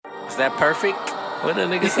Is that perfect? What the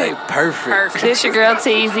nigga say? Perfect. This your girl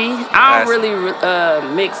Teezy. I don't really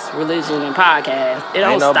mix religion and podcast. It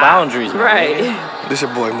don't Ain't no stop. boundaries, man. Right. This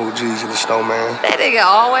your boy Moo G's and the Snowman. That nigga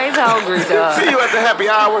always hungry, dog. See you at the happy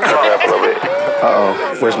hour.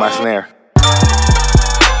 Uh-oh, where's my snare?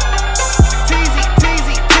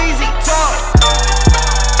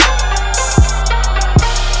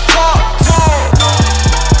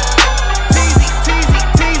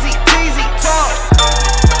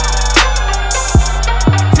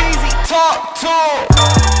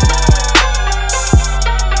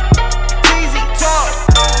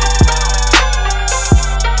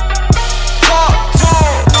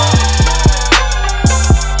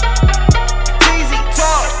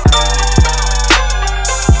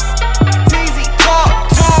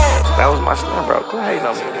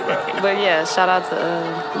 But yeah, shout out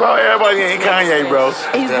to Bro, everybody ain't Kanye, bro.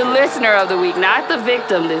 he's the listener of the week, not the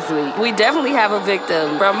victim this week. We definitely have a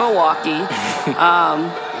victim from Milwaukee.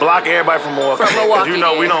 Block everybody from Milwaukee. From Milwaukee, You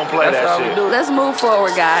know we yeah. don't play That's all that we shit. do. Let's move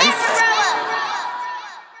forward, guys.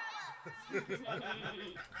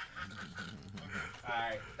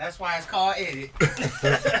 Alright, that's why it's called edit.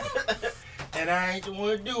 And I ain't the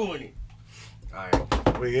one doing it.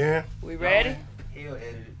 Alright, We in? We ready? he'll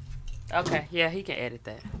edit it. Okay, yeah, he can edit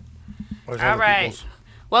that. Where's All other right. people's?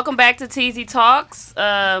 Welcome back to Teezy Talks.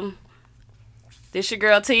 This your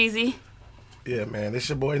girl Teezy. Yeah, man. This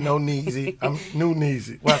your boy No Neezy. I'm New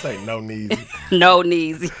Neezy. Well, I say No Neezy. No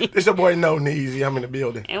Neezy. This your boy No Neezy. I'm in the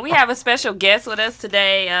building. And we have a special guest with us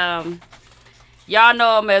today. Y'all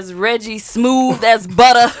know him as Reggie Smooth as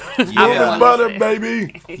Butter. Yeah. Butter,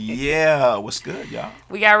 baby. Yeah, what's good, y'all?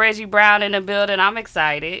 We got Reggie Brown in the building. I'm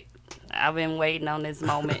excited. I've been waiting on this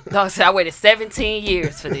moment. Dog said I waited 17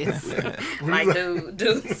 years for this. Like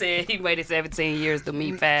dude said he waited 17 years to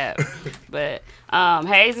meet Fab. But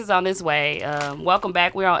Hayes is on his way. Welcome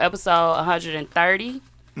back. We're on episode 130.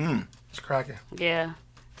 It's cracking. Yeah.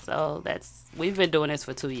 So we've been doing this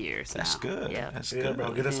for 2 years now. That's good. Yeah. That's Yeah, good.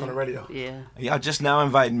 bro. Get us on the radio. Yeah. Y'all just now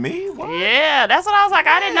inviting me? What? Yeah, that's what I was like.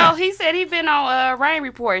 I didn't know. He said he'd been on Rain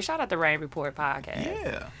Report. Shout out to Rain Report podcast.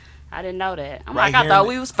 Yeah. I didn't know that. I'm Right like, I here thought in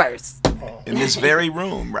we was first. In this very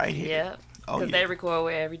room right here. Yeah. Oh, Because yeah. they record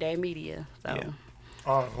with Everyday Media. So Yeah.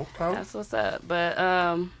 Oh, okay. that's what's up. But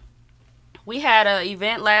we had an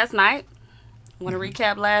event last night. Want to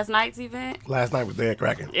recap last night's event? Last night was dead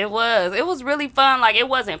cracking. It was really fun. Like, it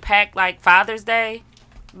wasn't packed like Father's Day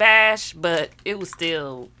bash, but it was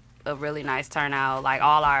still a really nice turnout. Like,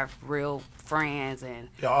 all our real friends, and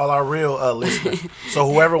Yeah, all our real listeners.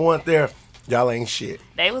 So whoever went there, y'all ain't shit.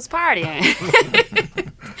 they was partying.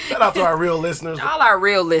 Shout out to our real listeners. All our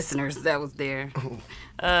real listeners that was there.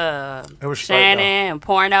 It was straight, Shannon and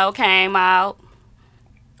Porno came out.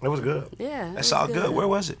 though. It was good. Yeah. it That's was all good. Where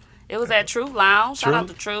was it? It was at Truth Lounge. Shout out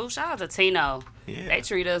to Truth? Truth. Shout out to Tino. Yeah. They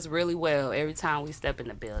treat us really well every time we step in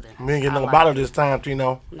the building. We ain't getting I no like bottle it. this time,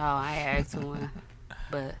 Tino. No, I ain't asked one.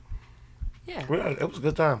 But, yeah. It was a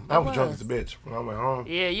good time. I was drunk was. as a bitch when I went home.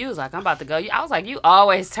 Yeah, you was like, I'm about to go. I was like, you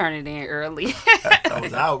always turn it in early. I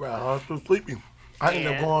was out, bro. I was too sleepy. I ended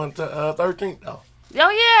up Yeah. going to 13th, though. Oh,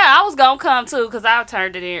 yeah, I was going to come, too, because I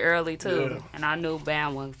turned it in early, too. Yeah. And I knew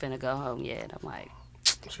Bam wasn't finna go home yet. I'm like,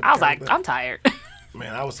 Should've I was came like, back. I'm tired.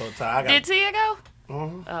 Man, I was so tired. Did Tia go?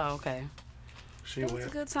 Mhm. Oh, okay. She It was a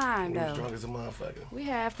went. good time, We was though. drunk as a motherfucker. We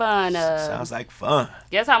had fun. Sounds like fun.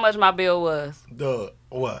 Guess how much my bill was?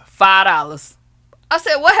 What? $5. I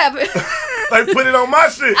said, what happened? They put it on my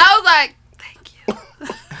shit. I was like, thank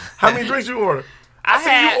you. How many drinks you ordered? I I see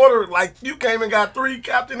had you ordered, like, you came and got 3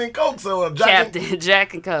 Captain and Cokes or a Jack. Captain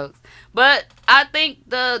Jack and Cokes. But I think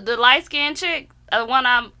the light skinned chick, the one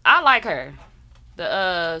I like her.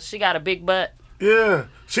 She got a big butt. Yeah.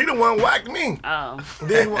 She the one whacked me. Oh,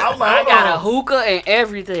 Then I was like, I hold got a on. hookah and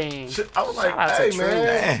everything. I was like, Shout out to hey, True.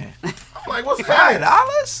 man. Man. I'm like, what's $5?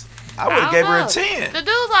 that? I would have gave her a know. 10. The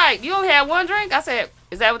dude's like, you only had one drink? I said,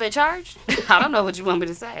 is that what they charged? I don't know what you want me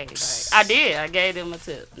to say. Like, I did. I gave them a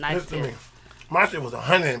tip. Nice Listen to tip. me. My shit was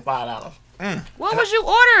 $105. What was you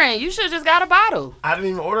ordering? You should have just got a bottle. I didn't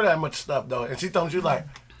even order that much stuff, though. And she told me, she was like,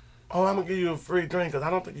 oh, I'm going to give you a free drink because I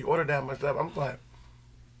don't think you ordered that much stuff. I'm like,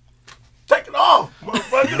 take it off,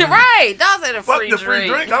 motherfucker. Right. That was at a Fuck free the drink. free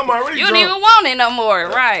drink. I'm already You drunk. don't even want it no more.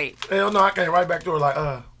 Right. Hell no, I came right back to her like,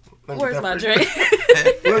 let me Where's get my that free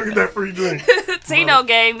drink? Let me get that free drink. Tino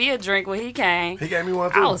gave me a drink when he came. He gave me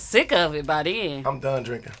one, too. I was sick of it by then. I'm done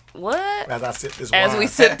drinking. What? As I sip this As wine. we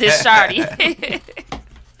sip this shardy.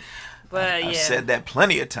 But I've yeah. said that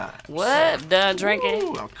plenty of times. What? Done drinking?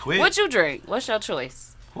 Ooh, I'm quit. What you drink? What's your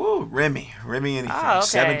choice? Ooh, Remy anything. Oh,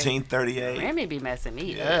 okay. 1738. Remy be messing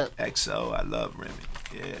me up. XO, I love Remy.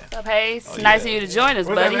 Yeah. What's up, Hayes? Oh, Nice yeah. of you to join us,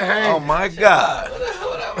 What's buddy. up, man? Oh my God.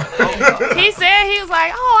 He said he was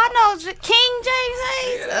like, "Oh, I know King James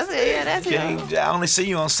Hayes." I said, "Yeah, that's him." King, I only see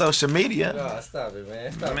you on social media. No, stop it,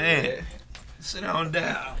 man. Stop Man, it. sit on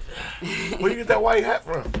down. Where you get that white hat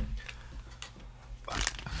from?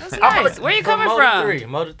 That's nice. Where you coming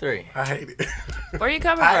from? Motor 3. I hate it. Where you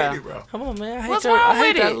coming I hate from? it, bro. Come on, man. I hate, What's wrong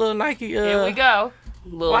with that it? little Nike. Here we go.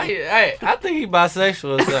 Little- Why, hey, I think he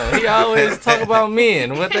bisexual or something. He always talk about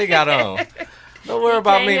men, what they got on. Don't worry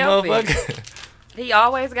about can't me, help it. motherfucker. He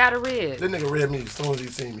always got a rib. This nigga read me as soon as he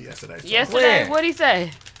seen me yesterday. So. Yesterday, When? what'd he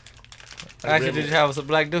say? Actually, did you have some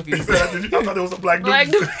black dookies? I thought it was a black dude. Black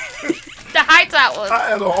dude. The high top one. I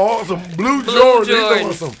had on some blue Blue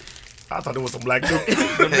Jordans. Jordans. I thought it was some black dude.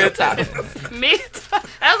 The mid top. Me. That's what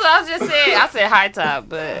I was just saying. I said high top,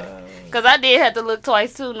 but because I did have to look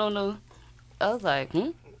twice too. No. I was like,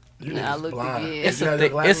 You Nah, I niggas looked blind. again. It's You a, got your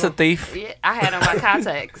glasses it's a on? thief. Yeah, I had on my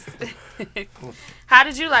contacts. How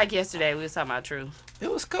did you like yesterday? We was talking about True.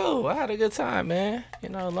 It was cool. I had a good time, man. You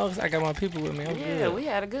know, as long as I got my people with me, I'm Yeah, good. we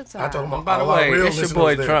had a good time. I told him By the all our way, real it's your listeners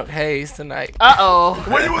boy there. Drunk Hayes tonight. Uh-oh.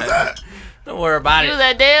 Where you was at? Don't worry about You it. was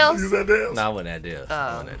at Dale's? You was at Dale's? No, I wasn't at Dale's. I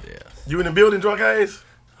Oh. wasn't at Dale's. You in the building, Drunk Hayes?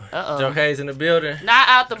 Uh-oh. Drunk Hayes in the building. Not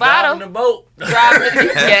out the Driving the bottom. boat. Driving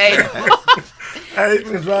the yeah. Hey, you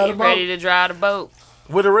finna drive the boat. Ready to drive the boat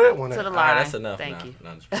With the red one to at? the line. All right, that's enough. Thank now. you. No,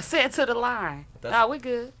 I'm just- I said to the line. That's- No, we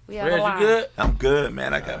good. We have a Reg, you line. good? I'm good,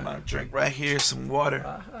 man. I got my drink right here, some water.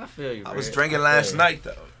 I feel you. I was Reg. drinking I last feel night,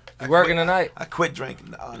 though. You working tonight? I quit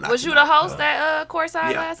drinking. Not Was you the tonight. host at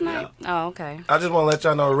Courtside Yeah, last night? Oh, okay. I just want to let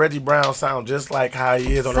y'all know Reggie Brown sound just like how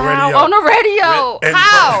he is on the Sound radio. on the radio. And-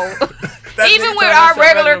 How? That Even nigga with sound our so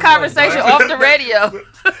regular voice. conversation off the radio.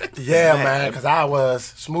 Yeah, man, because I was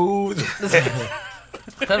smooth.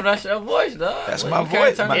 Tell me that's your voice, dog. That's Well, my you can't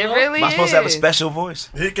voice. turn My- it It off? really Am I supposed to have a is. special voice?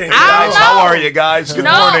 He can't. I don't Guys, know. how are you guys? Good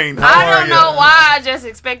morning. How I are don't you? know why I just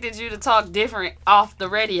expected you to talk different off the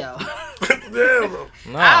radio. Yeah, bro.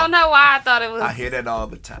 No. I don't know why I thought it was. I hear that all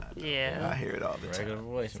the time. Yeah. I hear it all the time. Regular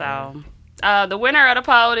voice, man. So, the winner of the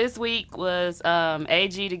poll this week was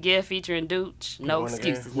AG The Gift featuring Dooch. No Won again.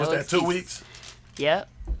 excuses. What's no that, 2 excuses. weeks? Yep.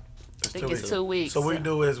 It's I think it's 2 weeks. So what we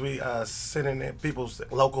do is we send in there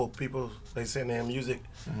local people, they send in music,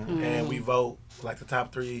 and we vote, like the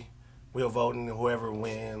top 3, we'll vote, and whoever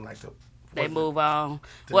win, like They move on.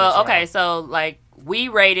 the Well, next okay, round. so like we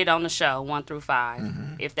rated on the show 1 through 5.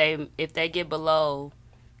 Mm-hmm. If they get below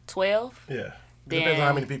 12, Yeah. It then depends on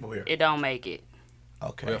how many people here. it don't make it.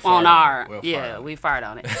 Okay. We'll On fart our it. We'll yeah, fart it. we fired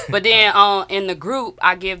on it. But then in the group,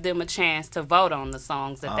 I give them a chance to vote on the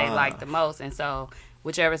songs that they like the most, and so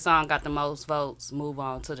whichever song got the most votes, move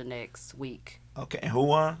on to the next week. Okay. And who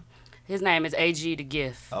won? His name is AG The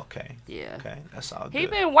Gift. Okay. Yeah, Okay. That's all good. he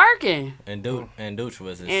been working. And Dooch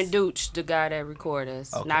was his. And Dooch, the guy that recorded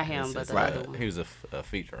us, Okay, not him, his- but his- the right. other one. He was a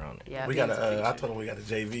feature on it. Yeah, We he got was a I feature. told him we got a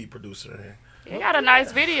JV producer here. He got a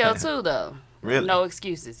nice video too, though. Really? No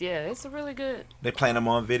excuses. Yeah, it's a really good. They playing them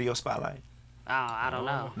on Video Spotlight? Oh, I don't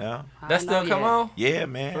know. No? I That don't still know come yet. on? Yeah,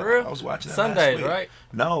 man. For real? I was watching that Sundays, last week. right?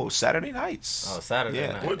 No, Saturday nights. Oh, Saturday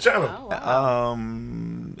Yeah. night. What channel? Oh, wow.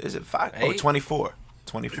 Is it 5? Oh, 8? 24.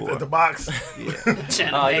 24. At the box. Yeah.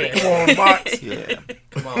 Channel Oh, 8. yeah. Come on, box. Yeah.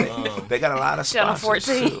 Come on. They got a lot of Channel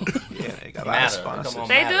sponsors 14. too. Yeah, they got a lot of Matter. sponsors. Come on,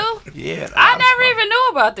 They Matter. do? Yeah. a I lot of never sponsors. even knew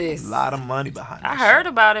about this. A lot of money behind I this heard shit.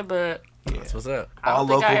 about it, but That's what's up. I All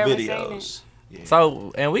don't think I local ever seen videos.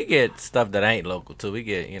 So, and we get stuff that ain't local too. We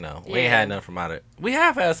get, we ain't Yeah. had nothing from out of. We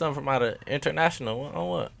have had something from out of international. On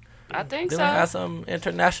what? I think Did we have so. some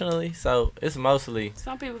internationally? So it's mostly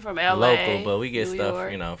Some people from LA, local, but we get New stuff,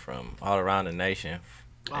 York, from all around the nation.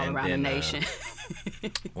 all And around the then, nation.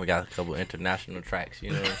 We got a couple international tracks.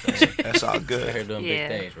 You know what I'm saying? That's all We're here good. doing Yeah.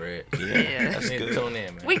 big things, Red. Yeah. That's Need to good. tune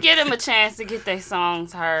in, man. We get them a chance to get their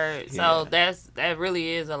songs heard, so that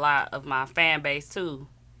really is a lot of my fan base too,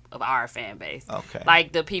 of our fan base. Okay.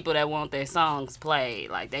 Like the people that want their songs played,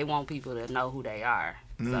 like they want people to know who they are.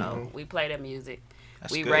 So we play their music,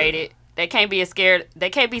 That's we good. rate it. They can't be scared. They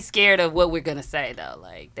can't be scared of what we're gonna say though.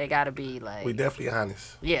 Like they gotta be like, We definitely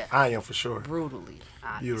honest. yeah, I am for sure. brutally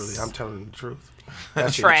honest. Usually, I'm telling the truth.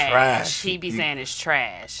 That shit trash. trash. He be saying it's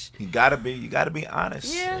trash You gotta be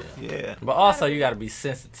honest. Yeah. Yeah. But also, you got to be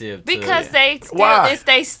sensitive because to they still Why? it's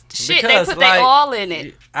they shit. Because, they put their like, all in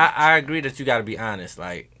it. I agree that you got to be honest.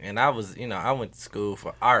 Like, and I was, I went to school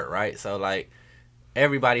for art, right? So like,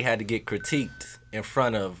 everybody had to get critiqued in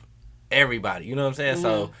front of everybody. You know what I'm saying?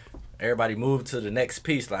 So everybody moved to the next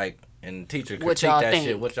piece, like, and the teacher What critiqued y'all that think?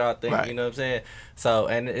 shit. What y'all think? Right. You know what I'm saying? So,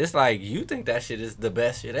 and it's like you think that shit is the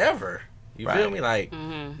best shit ever. You Right. feel me? Like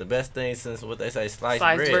the best thing since what they say sliced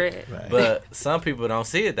Sliced bread. Right. But some people don't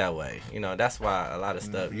see it that way. You know, that's why a lot of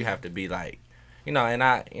stuff you have to be like, you know, and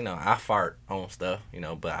I fart on stuff, you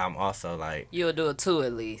know, but I'm also like, You'll do a 2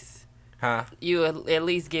 at least. huh? You'll at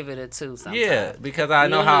least give it a 2 sometimes. Yeah, because I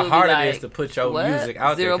know Nunu how be hard it like, is to put your what? music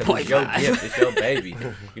out there because it's your 0.5. gift, it's your baby.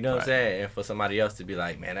 You know what I'm saying? And for somebody else to be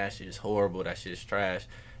like, man, that shit is horrible, that shit is trash.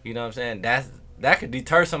 You know what I'm saying? That could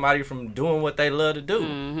deter somebody from doing what they love to do.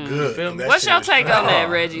 Mm-hmm. Good. You feel me? That What's shit your is take on that, trash.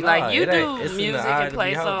 Reggie? Nah, Like, you it ain't- do it's in the music eye and to play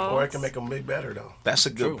behold. songs. Or it can make them big better though. That's a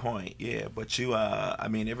good True. point. Yeah, but you, I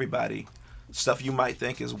mean, everybody, stuff you might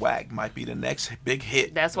think is whack might be the next big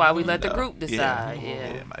hit. That's why we let the No. group decide. Yeah.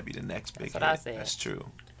 it might be the next big That's what hit. I said. That's true.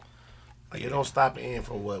 Like, it don't stop in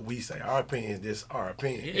for what we say. Our opinion is just our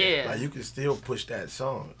opinion. Yeah. Like, you can still push that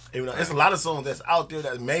song. Even though it's a lot of songs that's out there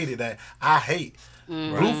that made it that I hate.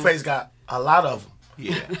 Mm-hmm. Blueface got a lot of them,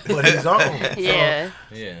 Yeah. but he's on. Yeah.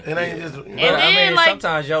 Yeah. So, it ain't just. But And I then, mean, like-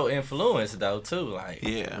 sometimes your influence though too, like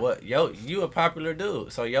Yeah. what you a popular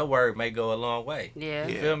dude, so your word may go a long way. Yeah.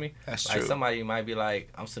 You Yeah. feel me? That's like true. somebody might be like,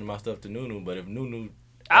 I'm sending my stuff to Nunu, but if Nunu,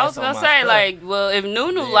 I was that's on gonna my say, stuff, like, well, if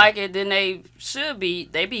Nunu Yeah. like it, then they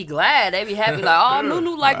be glad. They be happy, like, oh,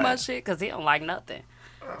 Nunu like my Right. shit, because he don't like nothing.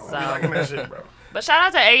 I don't So- be liking that shit, bro. But shout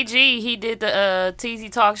out to AG. He did the TZ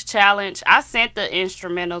Talks challenge. I sent the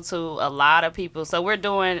instrumental to a lot of people. So we're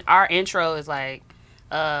doing, our intro is like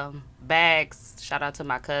Bags. Shout out to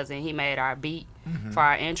my cousin. He made our beat for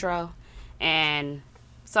our intro. And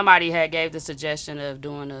somebody had gave the suggestion of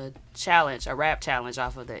doing a challenge, a rap challenge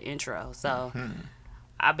off of the intro. So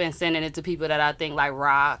I've been sending it to people that I think like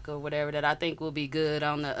rock or whatever that I think will be good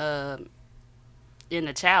on the in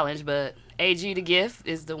the challenge. But AG the Gift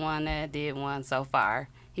is the one that did one so far.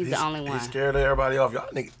 He's the only one. He's scared of everybody off.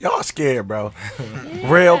 Y'all scared, bro.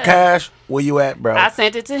 Real Cash, where you at, bro? I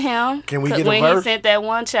sent it to him. Can we 'cause get a when verse? he sent that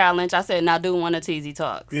one challenge, I said, "Now do one of TZ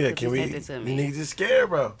Talks." Yeah, 'cause can he we? sent it to You me. need to scare,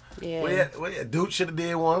 bro. Yeah. Where you at? Dude should have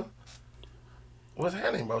did one. What's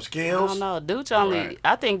her name, bro? I Skills. don't know. Dooch only. Right.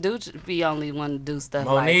 I think Dooch be only one to do stuff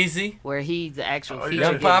like Monizy. where he's the actual Oh, feature yeah.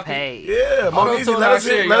 getting Poppy? paid. Yeah, Monizy. Auto-tune Let that us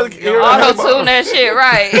shit, hear. Let us yo. hear. Auto tune that shit,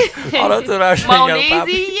 right? Auto-tune that shit, young Poppy.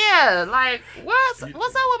 Monizy, yeah. Like what's up with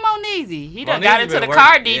Monizy? He done Monizy got into been the working,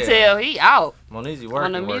 car yeah. detail. He out. Monizy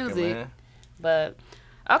On the working, music. man. But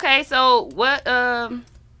okay, so what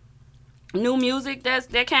new music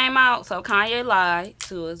that came out? So Kanye lied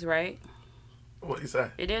to us, right? What you say?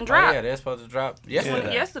 It didn't Oh, drop. yeah, they're supposed to drop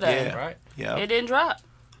yesterday. Yesterday. Yeah. Right? Yeah. It didn't drop.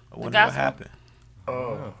 I wonder what gospel. happened.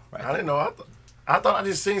 Oh, Right. I didn't know. I thought I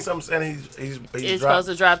just seen something saying he's It's dropped. supposed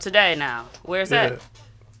to drop today now. Where's Yeah. that?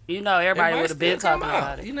 You know, everybody It might would have been still come talking out.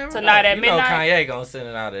 about it. You never Tonight know. at You midnight. know Kanye gonna send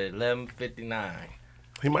it out at 11:59.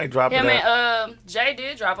 He might drop Him it. Out. and Jay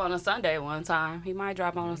did drop on a Sunday one time. He might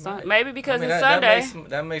drop on a Sunday. Maybe because I mean, it's that Sunday.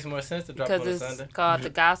 that makes more sense to drop Because on a it's Sunday. called the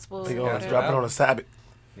gospel. He or gonna whatever. drop it on a Sabbath.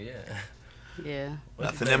 Yeah. Yeah.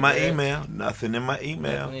 Nothing in my email. Nothing in my Nothing in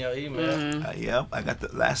email. your email. Yep. I got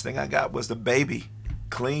the last thing I got was the baby,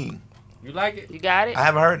 clean. You like it? You got it? I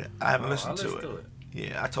haven't heard it. I haven't Oh, listened I'll to listen it. to it.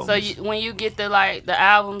 Yeah, I told So him. when you get the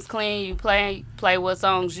albums clean, you play what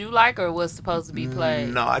songs you like or what's supposed to be played?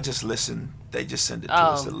 No, I just listen. They just send it to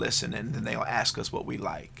us Oh. to listen, and then they'll ask us what we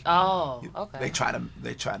like. Oh, okay.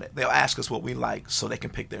 They'll ask us what we like so they can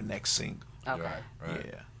pick their next single. Okay. Right.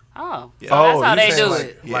 Yeah. Oh, Yeah. so Oh, that's how you they saying do like-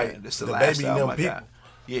 it. Yeah, Like this is the the last baby album them I people. got.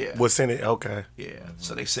 Yeah. What's in it? Okay. Yeah.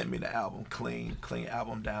 So they sent me the album clean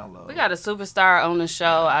album download. We got a superstar on the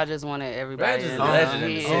show. I just wanted everybody Reg to is know. a legend in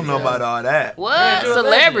He the I is don't city. know about all that. What? Man, you're a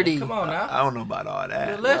Celebrity. legend. Come on now. I don't know about all that.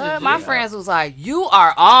 You're a legend. What? My G. friends was like, "You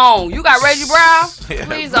are on. You got Reggie Brown. Yeah.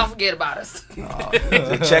 Please don't forget about us." Oh,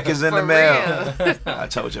 the check is in For the mail. real. I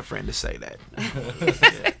told your friend to say that.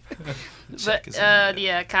 Yeah. The check But is in the mail.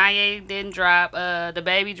 yeah, Kanye didn't drop. The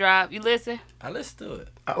baby drop. You listen? I listened to it.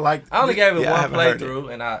 I like. I only gave it Yeah, I one haven't heard it.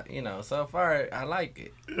 playthrough, and so far I like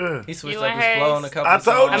it. Yeah. He switched You up and his flow Hayes? on a couple I of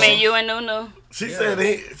told I songs. mean, you and Nunu. She Yeah. said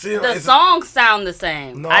The songs sound the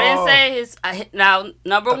same. No. I didn't say his. Now,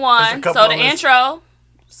 number one, couple so the on this. intro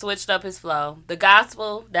switched up his flow. The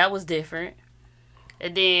gospel, that was different.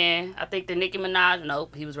 And then I think the Nicki Minaj,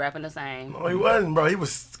 nope, he was rapping the same. No, he wasn't, bro. He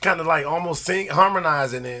was kind of like almost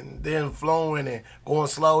harmonizing and then flowing and going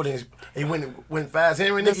slow. Then he went fast.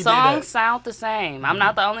 Him and The Nicki did songs that. sound the same. I'm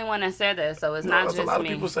not the only one that said that, so it's No, not that's just a lot me.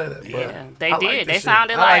 of people say that. But Yeah, they I like did. this They shit.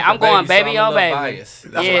 sounded I like the I'm going song baby a on little baby.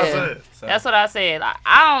 biased. That's Yeah. what I said. So, That's what I said.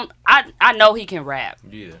 I don't. I know he can rap,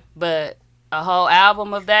 yeah. but a whole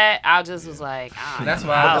album of that, I just was like, That's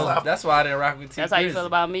why. I- That's why I didn't rock with T. That's how you Grizzly. feel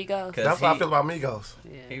about Migos? That's how I feel about Migos.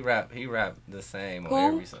 He rap the same Who?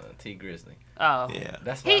 on every song. T Grizzly. Oh. Yeah.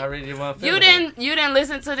 That's why I really didn't want to feel You him. didn't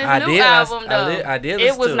listen to this I new did, album I though. did It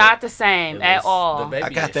listen was to not it. the same It at was all. the baby I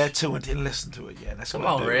got ish. that too and didn't listen to it yet. That's Come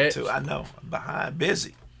what on, I'm Reg. doing too. I know. I'm behind.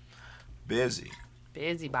 Busy.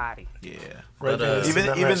 Busybody. Yeah. Ray But, J listen to Even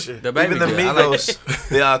none of even that shit. The baby even the did. I like Migos,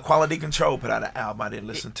 the Quality Control put out an album I didn't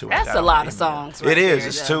listen to. I That's got a on lot my of email. songs right It is. there,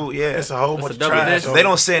 It's though. too. Yeah. It's a whole It's bunch a of double trash. disc. They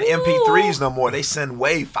don't send MP3s no more. They send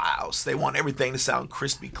WAV files. They want everything to sound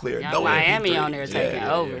crispy clear. Young No Miami MP3s. on there taking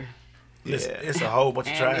yeah. over. Yeah. It's a whole bunch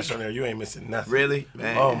of And trash we- on there. You ain't missing nothing. Really,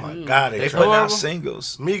 man. Oh my God, They they put trash. out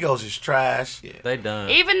singles. Migos is trash. They done.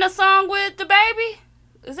 Even the song with the baby?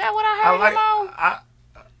 Is that what I I heard like. him on?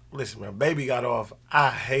 Listen, man. Baby got off. I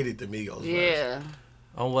hated the Migos. verse. Yeah.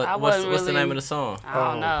 On what? I What's wasn't the really- name of the song? I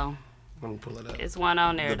don't know. Let me pull it up. It's one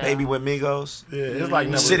on there The though. Baby with Migos. Yeah, it's like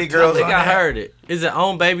never. City I Girls think on I that? heard it. Is it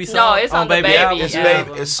on Baby song? No, it's on the Baby album? It's album.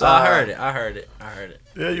 baby. It's Oh, I heard it. I heard it.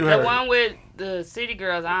 Yeah, you The heard. one with the City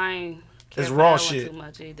Girls, I ain't care It's for raw that one shit. too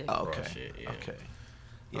much either. Okay. shit, yeah. Okay.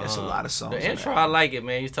 Yeah, it's a lot of songs. The on intro, that. I like it,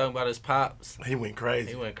 man. He was talking about his pops. He went crazy.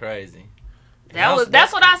 He went crazy.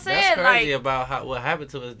 That's what I said. That's crazy Like, about what happened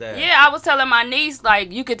to his dad. yeah, I was telling my niece,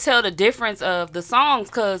 like, you could tell the difference of the songs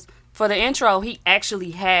because for the intro, he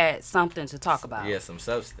actually had something to talk about. Yeah, some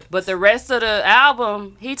substance. But the rest of the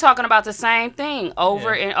album, he talking about the same thing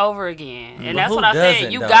over Yeah. and over again. And But that's who what I said.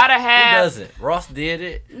 doesn't, You though? gotta Who have. doesn't? Ross did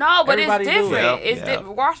it. No, but Everybody it's do it. different. Yep, It's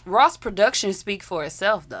yep. Ross production speak for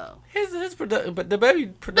itself though. His production, but the baby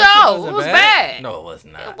production No, wasn't it was bad. bad. No, it was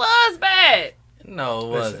not. It was bad. No, it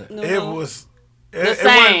wasn't. Listen, No. it was. The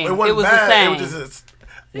same. It wasn't It was the bad. same. It was just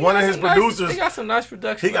one of his He producers. got some nice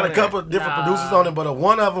production. He got a on couple of different Nah. producers on it, but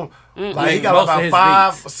one of them, like he got Most of about his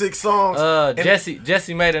 5 beats. or 6 songs. there. And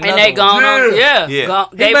Jesse made another And they one. gone on. Yeah. Yeah. Gone-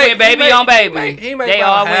 He they made- went baby he made- on baby. He made They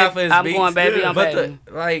about all half went. his I'm beats. going baby Yeah, on But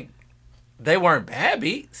baby. they weren't bad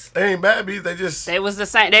beats. They ain't bad beats. They just They was the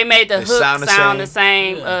same. They made the They hook sound sound the the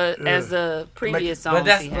same, Yeah. as the previous songs. But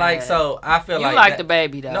that's he like had. so. I feel You like like that- the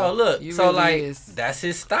baby though. No, look. You So really like is. that's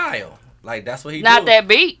his style. Like that's what he Not do. that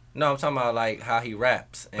beat. No, I'm talking about like how he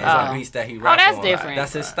raps and Oh. the beats that he raps that's on. different.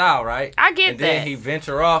 That's his style, right? I get and then that. he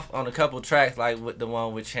venture off on a couple tracks, like with the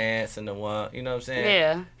one with Chance and the one, you know what I'm saying?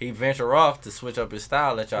 Yeah. He venture off to switch up his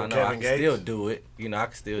style, let y'all With know I Kevin can Gates? still do it. You know, I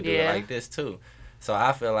can still do it Yeah. like this too. So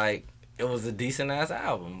I feel like it was a decent ass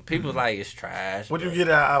album. People like it's trash. what do you but get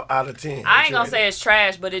out of 10? I ain't gonna say it's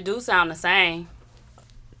trash, but it do sound the same.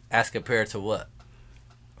 as compared to what?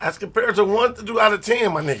 As compared to 1 to 2 out of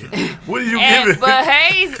 10, my nigga. What do you give And, it? but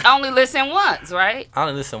Hayes only listened once, right? I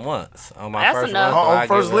only listened once on my That's first enough. one. so On I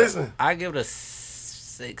first give it- listen. I give it a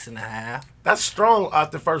 6.5. That's strong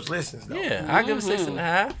out the first listens, though. Yeah, I give it 6.5.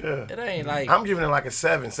 Yeah. It ain't like I'm giving it like a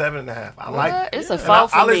 7, 7.5. I like it. It's a And 4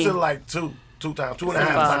 for I me. listened to like two times, 2.5 It's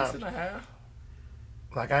a times. 6.5.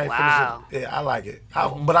 Like I ain't Wow. finished it. Yeah, I like it.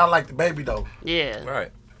 But I like the baby though. Yeah.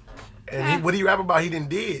 Right. And what he rap about, he didn't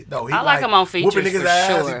did though. He I like him on features whooping niggas' for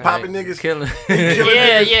ass, sure. he popping niggas, Killing. he killing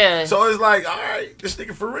Yeah, niggas. yeah. So it's like, all right, this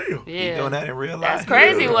nigga for real. He Yeah. doing that in real life. That's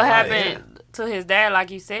crazy Yeah. what Right, happened to his dad,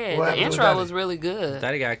 like you said. What The happened to intro Daddy? was really good.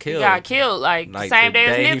 Daddy got He killed. got killed like the Like same the day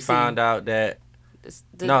as Nipsey. he found out that The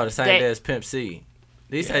the same day- day as Pimp C.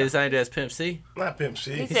 Did he say the same day as Pimp C? Not Pimp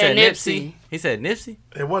C. He He said said Nipsey. He said Nipsey.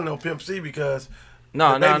 It wasn't no Pimp C because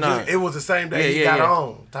No, the no, baby no. just- it was the same day Yeah, he yeah, got yeah.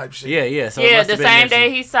 on type shit. Yeah, yeah. So it Yeah, must the have been same Nipsey. day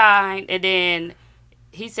he signed, and then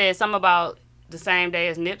he said something about the same day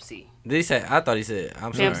as Nipsey. Did he say? I thought he said.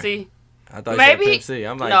 I'm Pimp sorry. C. I thought Maybe. he said Pimp C.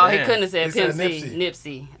 I'm like, no, damn. he couldn't have said He said Pimp C.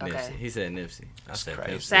 Nipsey. Okay. Nipsey. He said Nipsey. I said crazy.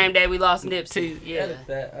 Pimp C. Same day we lost Nipsey. Yeah. Edit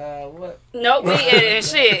that. What? Nope, we editing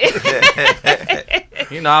shit.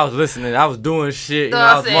 You know, I was listening. I was doing shit. You No, know,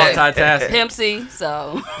 I I was said- multitasking. Pimp C.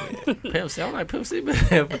 So, Pimp C. I'm like Pimp C been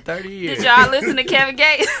there for 30 years. did y'all listen to Kevin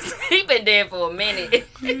Gates? He been dead for a minute.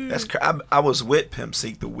 That's I was with Pimp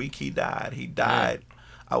C the week he died. He died.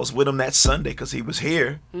 I was with him that Sunday because he was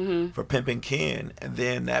here for Pimpin' Ken, and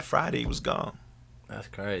then that Friday he was gone. That's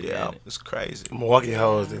crazy. Yeah, ain't it? it's crazy. Milwaukee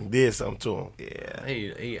hoes and did something to him. Yeah,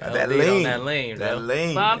 He that LD'd lean, on that lean, that bro.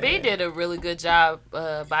 lean. Bun B man. did a really good job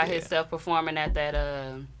by himself performing at that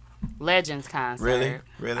Legends concert. Really?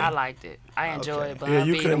 Really? I liked it. I enjoyed Okay. Bun Yeah,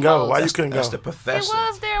 you B couldn't the go. most. Why you That's- couldn't That's go? the It professor.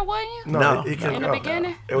 was there, wasn't you? No, he couldn't In the go.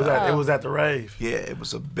 beginning? It was at the rave. Yeah, it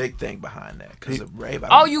was a big thing behind that because the rave.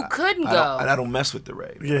 Oh, you couldn't I go. I don't mess with the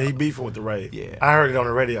rave. Yeah, he beefing with the rave. Yeah. I heard it on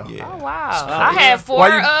the radio. Yeah. Oh wow! I had 4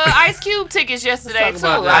 Why you- Ice Cube tickets yesterday too.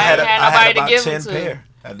 about that. I ain't I had had nobody to about give 10 them to. pair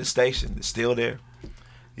at the station. It's still there.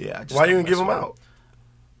 Yeah. I just Why you don't didn't give mess him with out?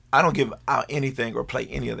 I don't give out anything or play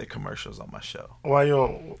any of their commercials on my show. Why you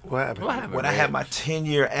don't? What happened? What happened? When I had my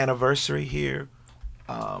 10-year anniversary here,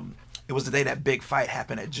 it was the day that big fight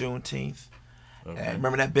happened at Juneteenth. And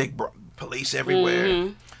remember that big police everywhere?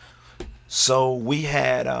 Mm-hmm. So we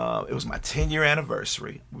had, it was my 10-year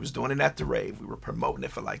anniversary. We was doing it at the rave. We were promoting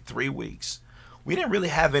it for like 3 weeks. We didn't really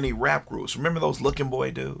have any rap groups. Remember those Looking Boy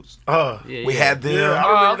dudes? We had them. Yeah,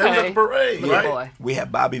 I remember okay. they was at the parade, Little right? boy. We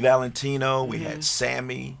had Bobby Valentino. We had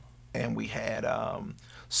Sammy. And we had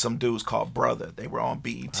some dudes called Brother. They were on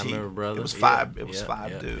BET. I remember Brother. It was Yeah. five. It was Yeah,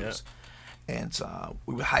 five yeah, dudes. And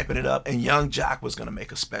we were hyping it up. And Young Jock was gonna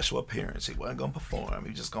make a special appearance. He wasn't gonna perform. He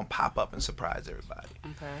was just gonna pop up and surprise everybody.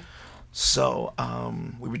 Okay. So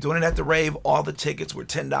we were doing it at the rave. All the tickets were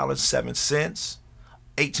 $10.07,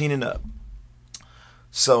 18 and up.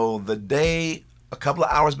 So the day, a couple of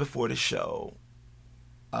hours before the show,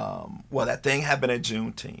 that thing happened at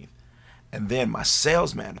Juneteenth. And then my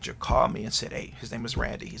sales manager called me and said, hey, his name was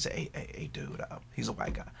Randy. He said, hey dude, he's a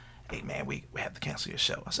white guy. Hey, man, we have to cancel your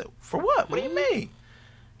show. I said, for what? What do you mean?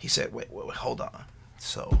 He said, wait, hold on.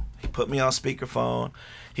 So he put me on speakerphone.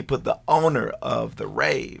 He put the owner of the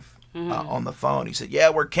rave on the phone. He said, yeah,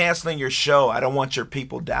 we're canceling your show. I don't want your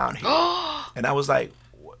people down here. And I was like,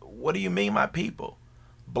 what do you mean, my people?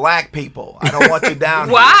 Black people. I don't want you down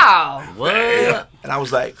here. Wow. What? And I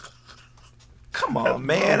was like, come on,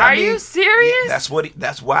 man. Are you serious?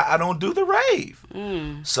 That's why I don't do the rave.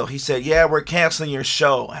 So he said, yeah, we're canceling your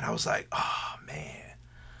show. And I was like, oh, man.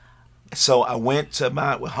 So I went to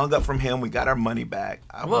we hung up from him. We got our money back.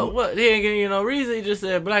 What? He ain't giving you no reason. He just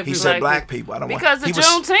said black He people. said black people. I don't Because want of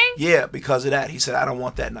Juneteenth? Yeah, because of that. He said, I don't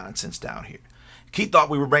want that nonsense down here. He thought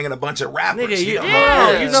we were bringing a bunch of rappers. Nigga, He you don't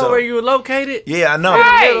Yeah. you know So- where you were located? Yeah, I know.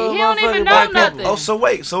 Right. Middle of He don't even motherfucking know black people. nothing. Oh, so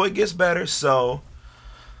wait. So it gets better. So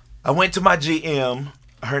I went to my GM.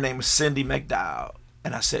 Her name is Cindy McDowell.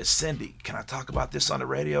 And I said, Cindy, can I talk about this on the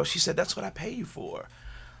radio? She said, that's what I pay you for.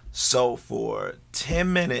 So for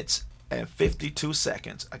 10 minutes and 52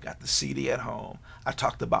 seconds, I got the CD at home. I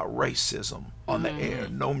talked about racism on the air.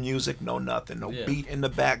 No music, no nothing. No beat in the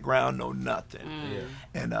background, no nothing.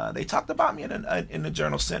 And they talked about me in the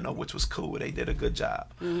Journal Sentinel, which was cool. They did a good job.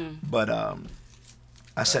 But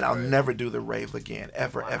I said, I'll never do the rave again,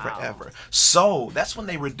 ever, ever. So that's when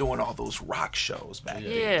they were doing all those rock shows back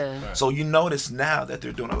then. Yeah. So you notice now that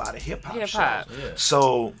they're doing a lot of hip-hop Hip-hop. shows. Yeah.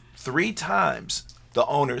 So 3 times the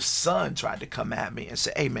owner's son tried to come at me and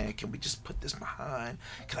say, hey, man, can we just put this behind?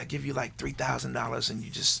 Can I give you like $3,000 and you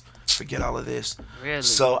just forget all of this? Really?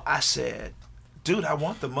 So I said, dude, I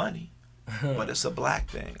want the money, but it's a black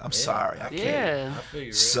thing. I'm sorry. I can't. Yeah. I feel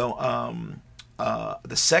you, So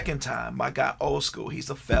the second time, my guy Old School, he's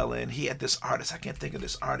a felon. He had this artist, I can't think of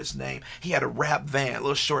this artist's name. He had a rap van,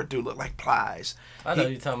 little short dude, looked like Plies. I know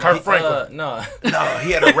you talking Kurt about Franklin. no, No,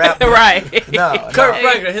 he had a rap van. Right. No, Kurt no.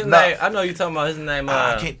 Franklin. His No. name. I know you talking about his name.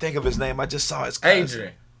 I can't think of his name. I just saw his cousin.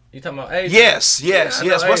 Adrian. You talking about Adrian? Yes. Yeah, I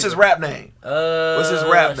know What's his Adrian. rap name? What's his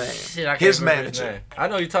rap name? Shit, I can't His remember manager. name. I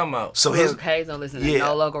know you talking about. So his Hayes don't listen to Yeah.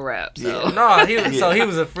 no local rap. So. Yeah. No, he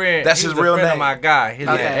was a friend. That's he his was real a friend name. of my guy. His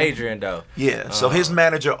name Okay. Adrian though. so his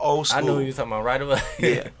manager Old I School. knew who you was talking about right away.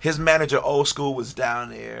 Yeah, his manager Old School was down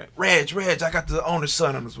there. Reg, I got the owner's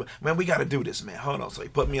son on this. Man, we got to do this, man. Hold on. So he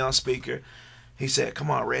put me on speaker. He said,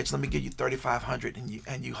 "Come on, Reg, let me give you $3,500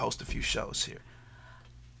 and you host a few shows here."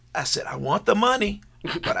 I said, "I want the money,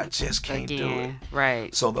 but I just can't do it." Again.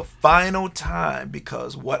 Right. So the final time,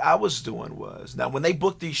 because what I was doing was, now when they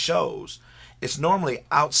book these shows, it's normally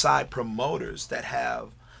outside promoters that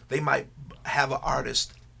they might have an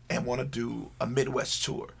artist and want to do a Midwest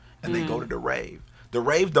tour, and they go to the rave. The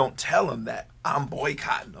rave don't tell them that I'm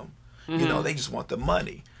boycotting them. You know, they just want the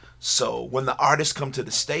money. So when the artists come to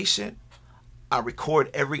the station, I record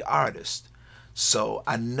every artist. So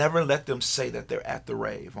I never let them say that they're at the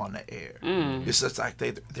rave on the air. It's just like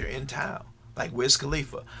they're in town, like Wiz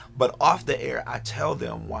Khalifa. But off the air, I tell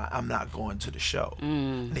them why I'm not going to the show.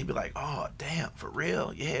 And they be like, oh, damn, for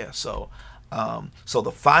real? Yeah. So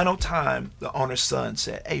the final time, the owner's son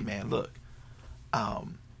said, hey, man, look,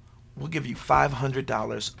 we'll give you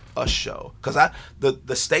 $500 a show. Because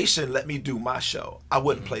the station let me do my show. I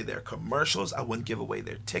wouldn't play their commercials. I wouldn't give away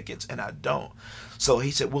their tickets, and I don't. So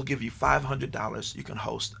he said, we'll give you $500. You can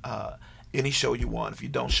host any show you want. If you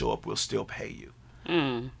don't show up, we'll still pay you.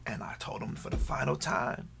 And I told him for the final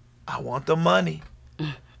time, I want the money.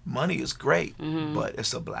 Money is great, but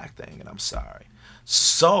it's a black thing, and I'm sorry.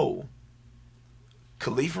 So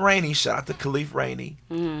Khalif Rainey, shout out to Khalif Rainey.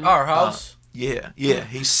 Our house. Yeah.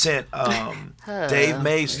 He sent Dave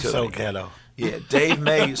Mays to So me. ghetto. Yeah, Dave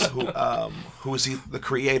Mays, who is the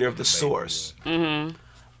creator of The Source.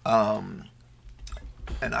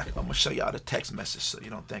 and I'm gonna show y'all the text message so you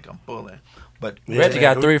don't think I'm bullying. But Reggie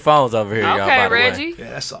got 3 phones over here, y'all. Okay, By the way. Reggie. yeah,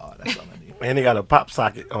 that's all I need. And he got a pop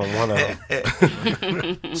socket on one of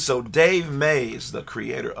them. So Dave Mays, the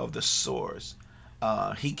creator of The Source,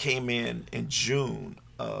 he came in June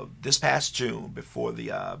of this past June before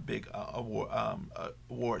the big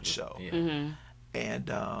award show,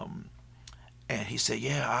 and he said,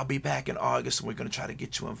 "Yeah, I'll be back in August, and we're gonna try to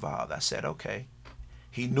get you involved." I said, "Okay."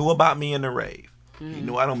 He knew about me in the rave. He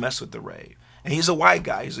knew I don't mess with the rave, and he's a white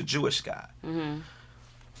guy. He's a Jewish guy.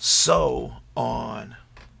 So on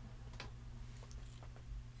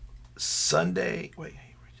Sunday,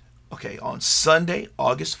 on Sunday,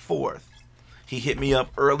 August 4th, he hit me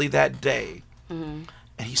up early that day, and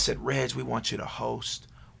he said, "Reg, we want you to host.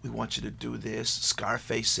 We want you to do this.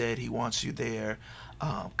 Scarface said he wants you there.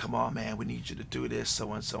 Come on, man, we need you to do this,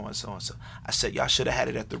 so and so and so and so." I said, "Y'all should have had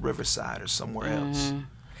it at the Riverside or somewhere else."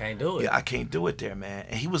 Can't do it. Yeah, I can't do it there, man.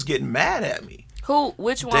 And he was getting mad at me.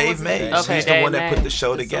 Which one Dave was Mays. it? Okay, He's the Dave one that put the Mays,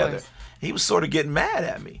 show The together. Source. He was sort of getting mad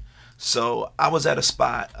at me. So I was at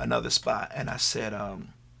another spot, and I said,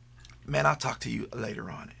 "Man, I'll talk to you later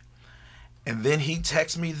on it." And then he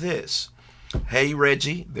texted me this: "Hey,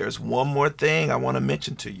 Reggie, there's one more thing I want to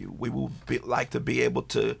mention to you. We will like to be able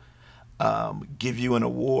to give you an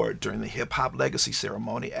award during the Hip Hop Legacy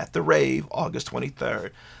Ceremony at the Rave, August 23rd.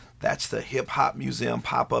 That's the Hip Hop Museum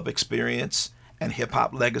Pop-Up Experience and Hip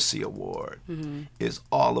Hop Legacy Award is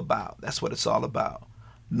all about. That's what it's all about.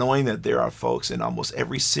 Knowing that there are folks in almost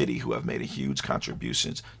every city who have made a huge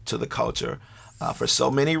contributions to the culture for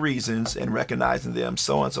so many reasons, and recognizing them,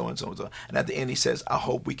 so and so and so and so." And at the end he says, "I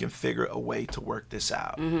hope we can figure a way to work this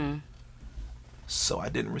out." So I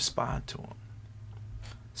didn't respond to him.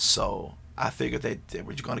 So I figured they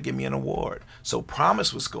were going to give me an award. So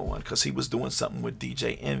Promise was going because he was doing something with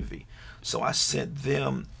DJ Envy. So I sent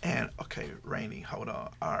them Rainey, hold on,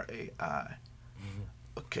 R-A-I.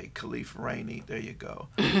 Okay, Khalif Rainey, there you go.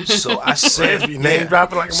 So I sent name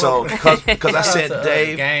dropping like a so because I sent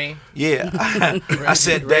Dave. Game. Yeah, I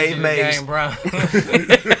sent Dave Mays. Game, bro.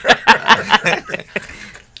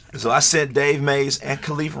 So I sent Dave Mays and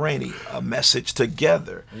Khalif Rainey a message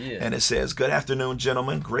together. Yeah. And it says, "Good afternoon,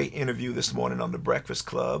 gentlemen. Great interview this morning on The Breakfast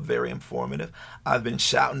Club. Very informative. I've been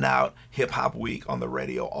shouting out Hip Hop Week on the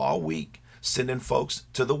radio all week, sending folks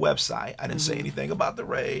to the website. I didn't say anything about the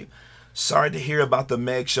rave. Sorry to hear about the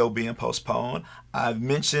Meg show being postponed. I've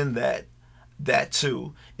mentioned that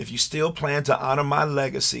too. If you still plan to honor my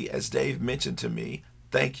legacy, as Dave mentioned to me,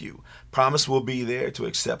 thank you. Promise will be there to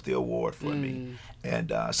accept the award for me.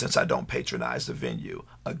 And since I don't patronize the venue,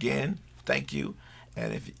 again, thank you.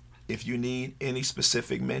 And if you need any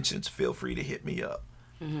specific mentions, feel free to hit me up."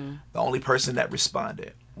 The only person that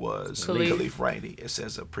responded was Khalif Rainey. It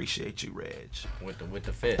says, "Appreciate you, Reg." With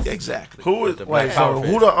the fist. Exactly. Who is the wait? Black So Power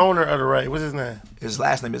who the owner of the rave? What's his name? His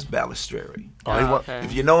last name is Balistreri. Okay.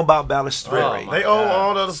 If you know about Balistreri, They own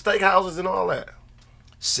all the steakhouses and all that.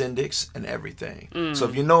 Syndics and everything. So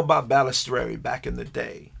if you know about Balistreri back in the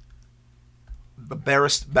day, the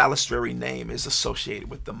Balistreri name is associated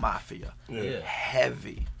with the mafia. Yeah.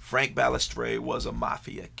 Heavy. Frank Balistreri was a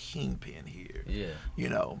mafia kingpin here. Yeah.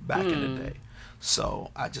 Back in the day. So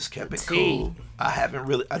I just kept it Tea. cool. I haven't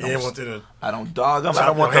really. I want to don't dog them. I chop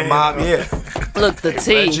don't want your the mob. hand Yeah. Look, the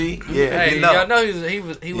tea. Reggie. Yeah. Hey, you know. y'all know he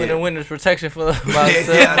went Yeah. in witness protection for about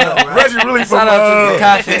Yeah, I know, right? Reggie really from Shout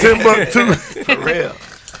out to Timbuktu. For real.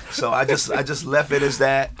 So I just left it as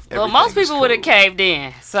that. Well, most Everything was people would have cool. caved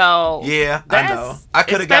in. So Yeah, I that's- know. I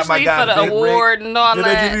could have got my especially guy for the Big Rick. award and all Did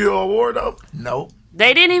they that. give you an award though? Nope.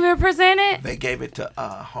 They didn't even present it. They gave it to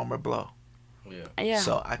Homer Blow. Yeah.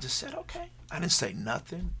 So I just said, okay. I didn't say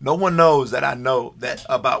nothing. No one knows that I know that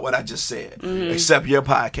about what I just said, except your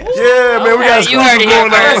podcast. Yeah, man, we got Okay, you heard exclusive it here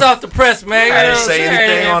going on. First off the press, man. I didn't You know, say share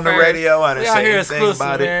anything it on the first. radio. I didn't We out say here anything exclusive,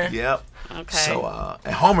 about man. it. Yep. Okay. So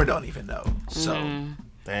and Homer don't even know. So,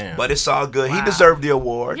 Damn. but it's all good. He Wow. deserved the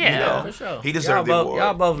award. Yeah, you know? for sure. He deserved the award.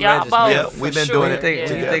 Y'all both Y'all legends, both. man. Yeah, for we've been sure. doing When it you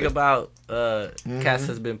think together. about Cass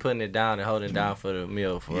has been putting it down and holding down for the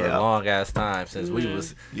meal for Yeah. a long ass time since we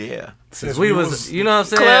was Yeah. we was you know what I'm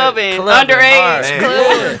saying Clubbing, Clubbing underage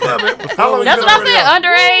hard. clubbing. How long That's you what been I on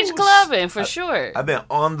said. Underage clubbing for sure. I've been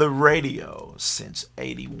on the radio since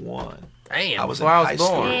 '81. Damn, I was before in I high was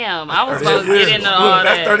born. Damn, I was 38 gonna get years. into Look, all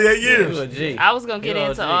that's that. 38 You years. a G. I was gonna get You a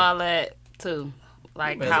into G. all that too,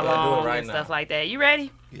 like Might as how well do it long right and now. stuff like that. You ready?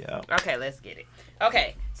 Yeah. Okay, let's get it.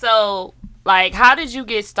 Okay, so like, how did you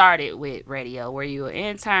get started with radio? Were you an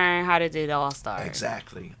intern? How did it all start?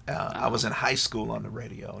 Exactly. I was in high school on the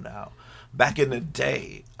radio now. Back in the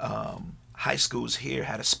day, high schools here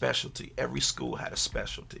had a specialty. Every school had a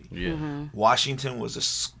specialty. Yeah. Washington was a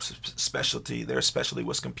specialty. Their specialty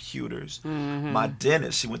was computers. My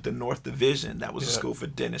dentist, she went to North Division. That was a school for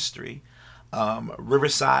dentistry.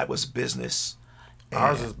 Riverside was business.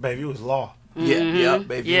 Ours was, baby, it was law. Yeah,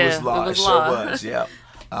 baby, it was law. It sure was, yeah.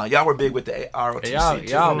 Y'all were big with the ROTC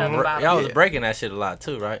too. Y'all was breaking that shit a lot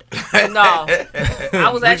too, right? No, I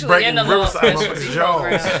was actually in the law Riverside specialty motherfuckers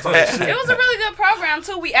program. Jones. It was a really good program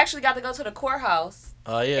too. We actually got to go to the courthouse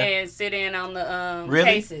Oh yeah. and sit in on the Really?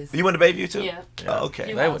 cases. You went to Bayview too? Yeah. Oh,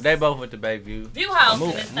 okay. They both went to Bayview. View House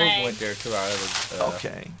Moose and this thing. went there too. Our other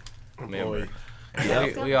Okay. member. Yeah.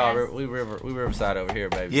 We Riverside over here,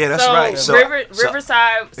 baby. Yeah, that's so, right. So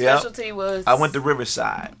Riverside specialty was. I went to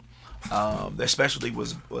Riverside. Their specialty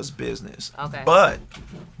was business. Okay. But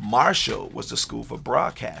Marshall was the school for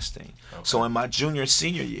broadcasting. Okay. So in my junior and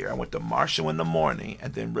senior year, I went to Marshall in the morning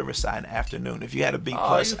and then Riverside in the afternoon. If you had a B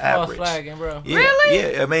plus average, flagging, bro. yeah,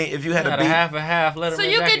 Really? Yeah, I mean, if you had a B, a half and half, let So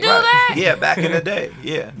you could do that? yeah, back in the day,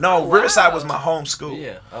 yeah. No, Riverside was my home school.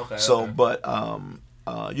 Yeah, okay. So, okay. but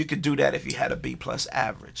you could do that if you had a B plus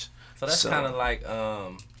average. So that's kind of like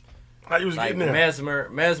How you was like getting there?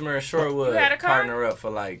 Mesmer and Shorewood You had a car? partner up for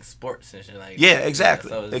like sports and shit like Yeah, that. exactly,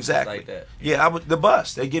 So it's just exactly. like that. Yeah, I would the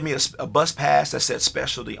bus. They give me a bus pass that said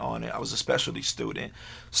specialty on it. I was a specialty student,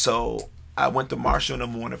 so I went to Marshall in the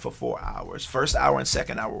morning for 4 hours. First hour and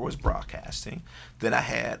second hour was broadcasting. Then I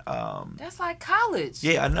had That's like college.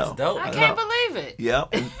 yeah, I know. That's dope. I I can't know. believe it.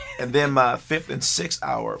 Yep. And then my fifth and sixth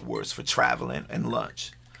hour was for traveling and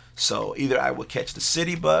lunch. So either I would catch the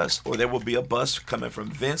city bus or there would be a bus coming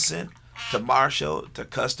from Vincent to Marshall to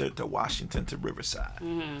Custer to Washington to Riverside.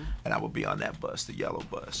 And I would be on that bus, the yellow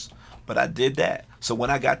bus. But I did that. So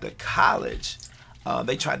when I got to college,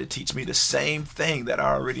 they tried to teach me the same thing that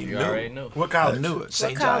I already You knew. already knew. What I college? knew it.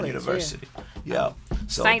 St. John college? University. Yeah.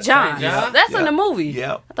 So St. John. Yeah. That's in the movie.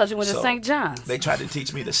 Yeah. I thought you went to So, St. John's. They tried to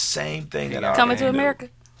teach me the same thing that I Coming already to knew. America.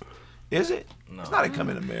 Is it? No. It's not a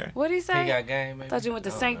Coming to America. What did he He say? got game, I maybe. thought you went to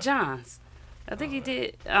I don't St. know. John's. I think he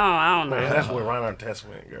did. Oh, I don't know. Man, that's where Reinhard Test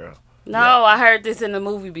went, girl. No, I heard this in the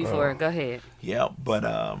movie before. Go ahead. Yeah, but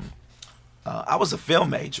I was a film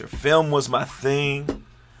major. Film was my thing.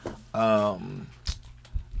 Film.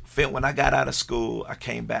 When I got out of school, I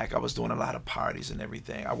came back. I was doing a lot of parties and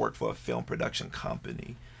everything. I worked for a film production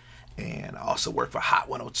company, and I also worked for Hot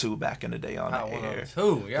 102 back in the day on Hot the air. 102.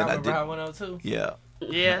 Y'all Then I remember did- Hot 102? Yeah.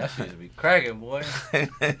 Yeah. That shit used to be cracking, boy. Swear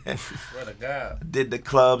to God. Did the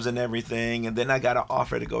clubs and everything, and then I got an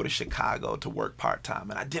offer to go to Chicago to work part-time,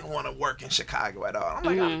 and I didn't want to work in Chicago at all. I'm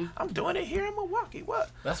like, I'm doing it here in Milwaukee. What?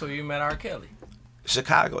 That's where you met R. Kelly.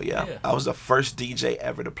 Chicago, yeah. Yeah. I was the first DJ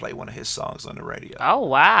ever to play one of his songs on the radio. Oh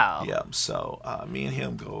wow. Yeah, so me and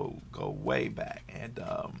him go way back, and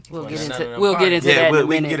We'll Well, get none of into them we'll get into yeah, that in a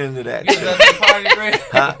we can minute. get into that. You was at the party, Greg?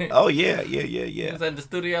 Huh? Oh yeah. You was at the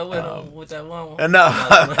studio with him, with that one. No,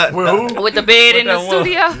 With who? With the bed in the that one?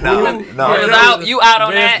 studio. no, You was no, out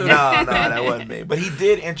on Bed that. no, that wasn't me. But he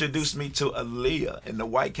did introduce me to Aaliyah in the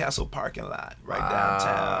White Castle parking lot right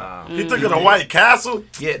downtown. He took her to White Castle?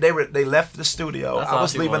 Yeah, they left the studio. That's I all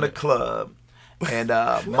was she leaving wanted. the club, and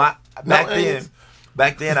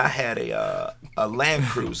back then I had a Land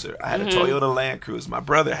Cruiser. I had a Toyota Land Cruiser. My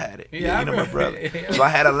brother had it. Yeah, I you know my remember. brother. Yeah. So I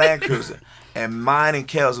had a Land Cruiser, and mine and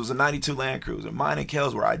Kel's, it was a '92 Land Cruiser. Mine and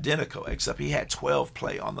Kel's were identical, except he had 12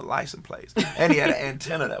 play on the license plates, and he had an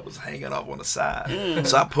antenna that was hanging off on the side.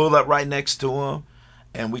 So I pulled up right next to him,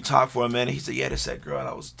 and we talked for a minute. He said, "Yeah, that's that girl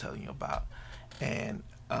I was telling you about," and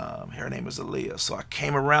her name was Aaliyah. So I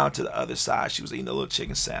came around to the other side. She was eating a little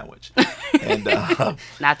chicken sandwich, and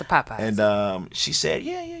Not the Popeyes. and she said,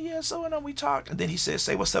 "Yeah." So we talked, and then he said,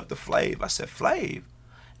 "Say what's up to Flav." I said, "Flav."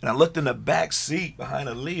 And I looked in the back seat behind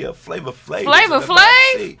Aaliyah. Flavor Flav. was in Flavor the back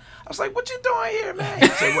Flav? seat. I was like, "What you doing here, man?" He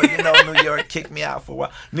said, "Well, you know, New York kicked me out for a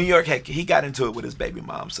while. New York he got into it with his baby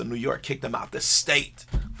mom, so New York kicked him out the state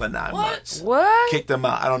for 9 months. What? Kicked him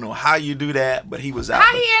out. I don't know how you do that, but he was out.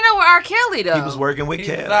 How he end up with R. Kelly though? He was working with He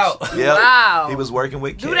was Kels. out. Yep. Wow. He was working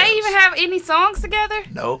with Kels. Do they even have any songs together?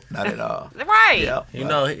 Nope, not at all. Right. Yep. You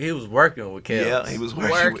know, he was working with Kelly. Yeah, he was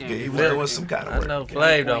working. Working. He was doing some kind of I work. know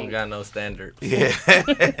Flav don't got no standards. Yeah.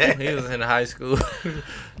 He was in high school.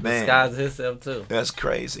 Man. Disguising himself too. That's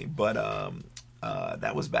crazy. But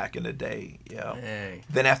that was back in the day. Yeah. Dang.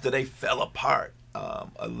 Then after they fell apart,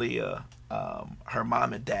 Aaliyah, her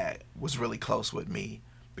mom and dad was really close with me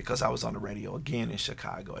because I was on the radio again in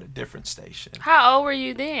Chicago at a different station. How old were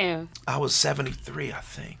you then? I was 73, I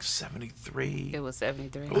think. 73. It was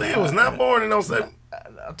 73. Leah was not born in 07.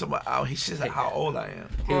 I'm talking about, he said how old I am.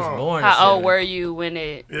 He was born. in How old 70. were you when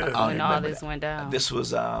Yeah. when I all remember this that. went down? This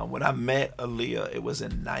was when I met Aaliyah. It was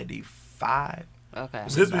in '94. 95. Okay.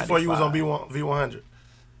 This before you was on 95. V100.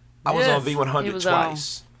 I was Yes, on he V100 was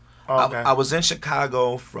twice. Oh, okay. I was in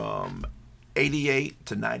Chicago from 88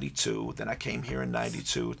 to 92. Then I came here in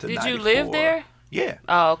 92 to 94. Did you live there? Yeah.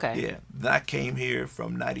 Oh, okay. Yeah. Then I came here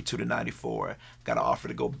from 92 to 94. Got an offer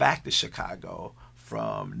to go back to Chicago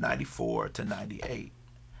from 94 to 98.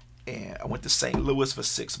 And I went to St. Louis for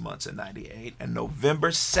 6 months in 98. And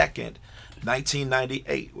November 2nd,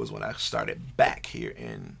 1998 was when I started back here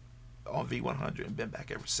on V100 and been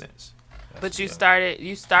back ever since. But you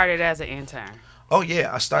started as an intern. Oh,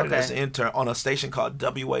 yeah. I started Okay. as an intern on a station called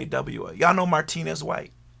WAWA. Y'all know Martinez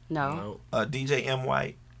White? No. DJ M.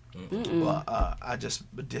 White. Well, I just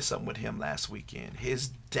did something with him last weekend. His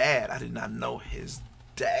dad, I did not know his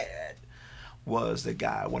dad was the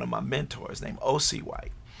guy, one of my mentors named O.C.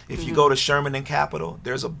 White. If you go to Sherman and Capitol,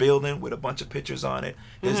 there's a building with a bunch of pictures on it.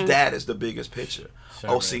 His dad is the biggest picture,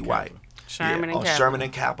 Sherman O.C. and White. Sherman and on Capitol. Sherman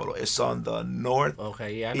and Capitol. It's on the north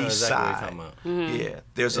Okay, yeah, I know east exactly side. what you're talking about. Yeah,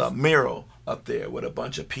 there's a mural up there with a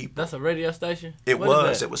bunch of people. That's a radio station? It What is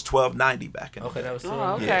was. that? It was 1290 back in the Okay, day. that was still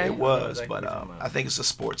Oh, in okay. there. Yeah, I it know was, exactly but what you're talking about. I think it's a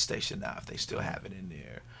sports station now if they still have it in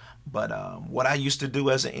there. But what I used to do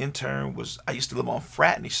as an intern was I used to live on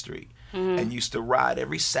Fratney Street and used to ride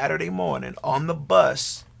every Saturday morning on the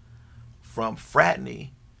bus from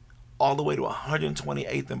Fratney all the way to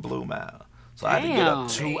 128th and Blue Mile. So I had to get up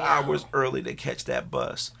Damn. 2 hours early to catch that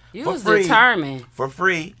bus You for was free. determined For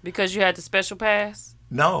free. because you had the special pass.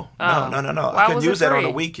 No. Oh. I Why couldn't was it use that on free?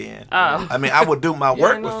 the weekend. Oh. I mean, I would do my You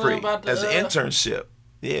work ain't for know free about the, as an internship.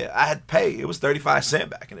 Yeah, I had to pay. It was 35 cents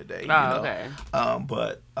back in the day. Oh, okay.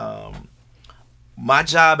 But my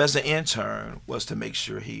job as an intern was to make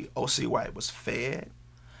sure O.C. White was fed,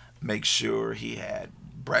 make sure he had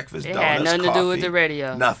breakfast, It donuts, had nothing coffee, to do with the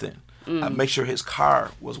radio. Nothing. Make sure his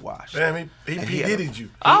car was washed. Damn, he And P. he had a- Diddy'd you.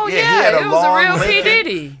 Oh, he yeah. had It was a real P. Lincoln.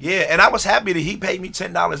 Diddy. Yeah, and I was happy that he paid me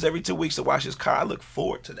 $10 every 2 weeks to wash his car. I look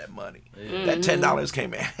forward to that money. That $10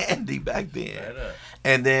 came in handy back then. Right up.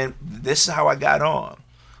 And then this is how I got on.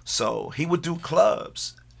 So he would do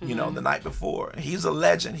clubs, you know, the night before. He's a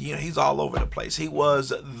legend. He's all over the place. He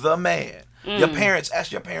was the man.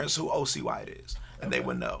 Ask your parents who O.C. White is, and they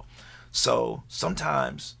would know. So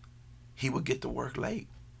sometimes he would get to work late.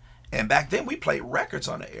 And back then we played records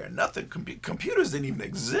on the air. Nothing, computers didn't even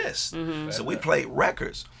exist. So we played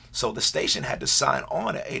records. So the station had to sign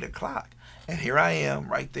on at 8 o'clock. And here I am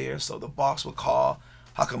right there. So the boss would call,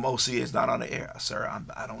 how come OC is not on the air? Sir,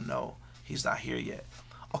 I don't know. He's not here yet.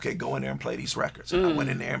 Okay, go in there and play these records. And I went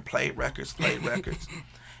in there and played records.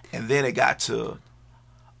 And then it got to,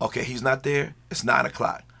 okay, he's not there. It's 9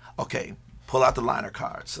 o'clock. Okay, pull out the liner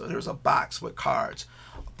cards. So there's a box with cards.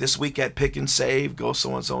 This week at Pick and Save, go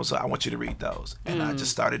so-and-so and so. I want you to read those. And I just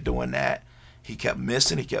started doing that. He kept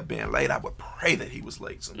missing. He kept being late. I would pray that he was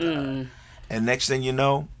late sometimes. And next thing you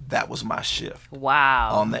know, that was my shift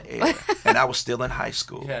Wow. on the air. And I was still in high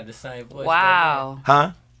school. You had the same voice. Wow.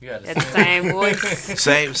 Huh? You had At the the same. same voice.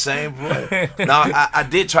 Same voice. No, I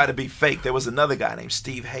did try to be fake. There was another guy named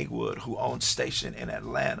Steve Haywood who owned station in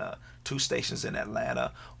Atlanta, 2 stations in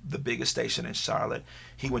Atlanta, the biggest station in Charlotte.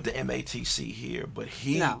 He went to MATC here, but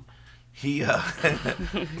he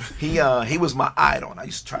was my idol, and I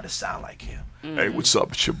used to try to sound like him. Hey, what's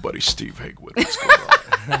up? It's your buddy Steve Haywood. What's going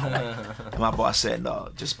on? And my boss said, no,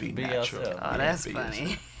 just be natural. yourself. Oh, Yeah, that's be funny.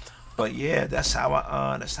 yourself. But yeah, that's how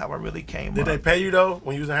I really came Did up. they pay you though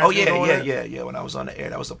when you was in high Oh school? doing that? yeah. When I was on the air,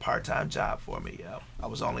 that was a part-time job for me. Yeah, I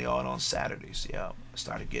was only on Saturdays. Yeah, I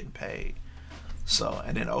started getting paid. So,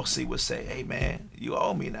 and then OC would say, "Hey man, you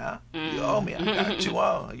owe me now. You owe me. I got you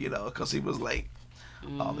on." You know, because he was late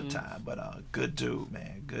all the time. But good dude,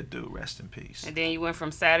 man. Good dude. Rest in peace. And then you went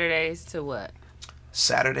from Saturdays to what?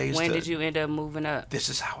 Saturdays. When to, did you end up moving up? This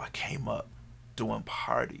is how I came up, doing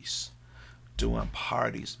parties,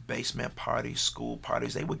 basement parties, school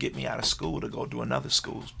parties. They would get me out of school to go do another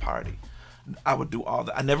school's party. I would do all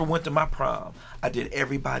that. I never went to my prom. I did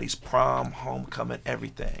everybody's prom, homecoming,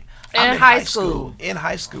 everything. I'm In high school. In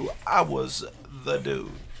high school, I was the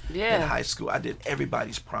dude. Yeah. In high school, I did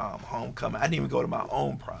everybody's prom, homecoming. I didn't even go to my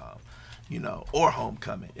own prom, you know, or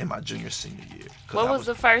homecoming in my junior, senior year. 'Cause What I was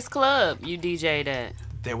the first club you DJ'd at?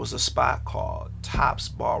 There was a spot called Tops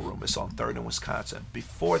Ballroom. It's on 3rd and Wisconsin.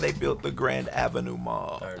 Before they built the Grand Avenue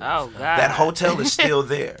Mall. Oh, God. That hotel is still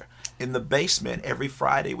there. In the basement, every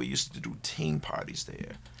Friday we used to do teen parties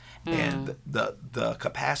there. And the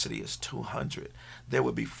capacity is 200. There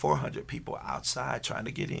would be 400 people outside trying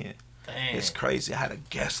to get in. Damn. It's crazy. I had a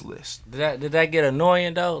guest list. Did that get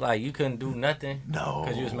annoying though? Like you couldn't do nothing? No.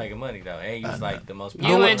 Because you was making money though, and you was like the most. You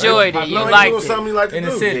popular enjoyed it. person. You No, liked doing it. something you like to In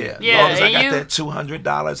do. the city. Yeah, Yeah, as long as I and got you- that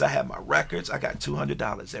 $200, I had my records. I got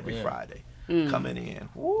 $200 every Yeah. Friday Mm. coming in.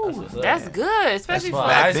 That's what's up. That's good, especially smart.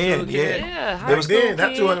 for High Back school then, kid. yeah. yeah. High There was- school Then that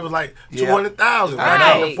kid. 200 was like Yeah. 200,000. Right.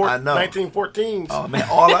 I know. 1914. Oh man,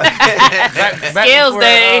 all I Back Scales before,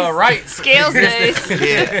 days. rights. Scales days.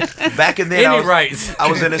 yeah. Back in then, Any rights. I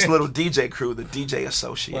was in this little DJ crew, the DJ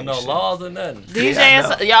Association. Well, no laws or nothing. DJ,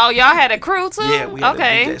 Yeah, I know. y'all had a crew too. Yeah, we had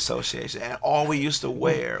okay. a DJ Association, and all we used to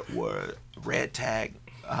wear were red tag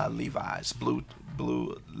Levi's, blue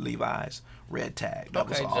Levi's, red tag. That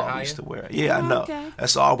was Okay, all we Jahia. used to wear. Yeah, I know. Okay.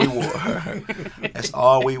 That's all we wore. That's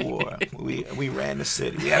all we wore. We ran the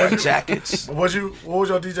city. We had our jackets. What was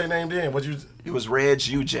your DJ name then? What you? It was Reg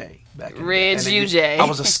UJ back in Reg the day. And UJ. I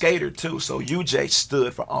was a skater too, so UJ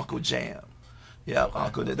stood for Uncle Jam. Yeah,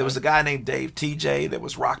 Uncle. There was a guy named Dave TJ. There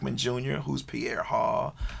was Rockman Jr., who's Pierre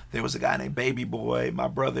Hall. There was a guy named Baby Boy. My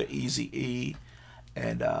brother Easy E,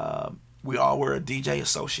 and we all were a DJ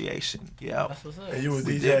association. Yeah. That's what's up. And you was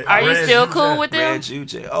We DJ. did. Are you Reg still UJ. cool with them? Reg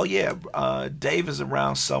UJ. Oh yeah. Dave is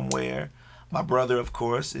around somewhere. My brother, of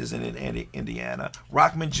course, is in Indiana.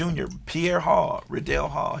 Rockman Jr., Pierre Hall, Riddell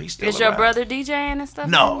Hall. He's still Is your around. brother DJing and stuff?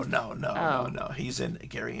 No. Oh. He's in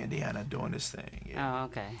Gary, Indiana, doing his thing. Yeah, Oh,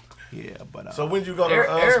 okay. yeah. But So when you go Eric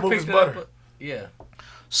to Smooth as picked it Butter? up. Yeah.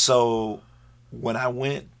 so when I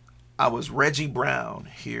went, I was Reggie Brown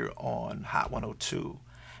here on Hot 102,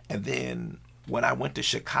 and then when I went to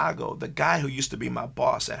Chicago, the guy who used to be my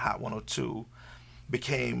boss at Hot 102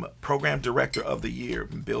 became program director of the year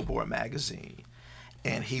in Billboard magazine,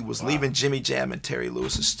 and he was leaving Jimmy Jam and Terry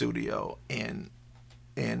Lewis's studio in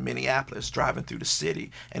Minneapolis, driving through the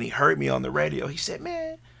city, and he heard me on the radio. He said,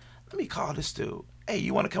 "Man, let me call this dude. Hey,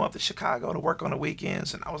 you want to come up to Chicago to work on the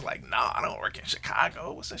weekends?" And I was like, "Nah, I don't work in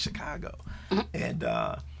Chicago. What's in Chicago?" And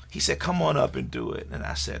he said, "Come on up and do it." And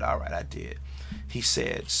I said, "All right," I did. He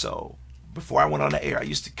said, "So before I went on the air, I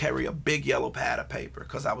used to carry a big yellow pad of paper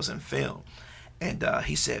because I was in film." And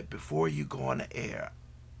he said, "Before you go on the air,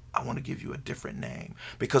 I want to give you a different name,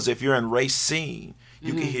 because if you're in Racine,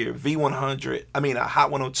 you can hear V100, Hot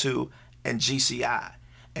 102 and GCI,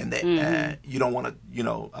 and that you don't want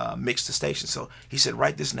to, mix the stations." So he said,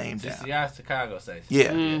 "Write this name down." GCI Chicago station.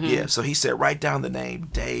 Yeah, yeah. So he said, "Write down the name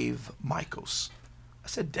Dave Michaels." I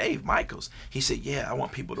said, "Dave Michaels?" He said, "Yeah, I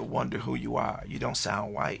want people to wonder who you are. You don't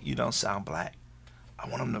sound white. You don't sound black. I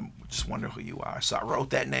want them to just wonder who you are." So I wrote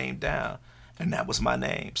that name down, and that was my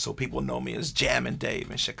name. So people know me as Jammin' Dave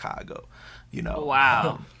in Chicago.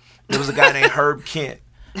 Wow. There was a guy named Herb Kent.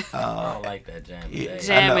 I don't like that jam. Yeah, Dave.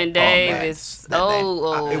 Jammin' I know. Dave man, is that name.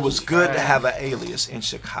 old. It was good to have an alias in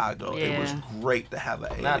Chicago. It was Yeah. great to have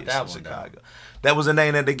an Not alias that in one, Chicago. That was the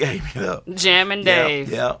name that they gave me. Up. Jammin' Dave.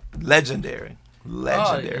 Yeah, legendary it's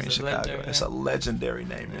in a Chicago. legendary It's a legendary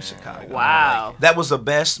name in Chicago. Wow. That was the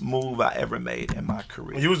best move I ever made in my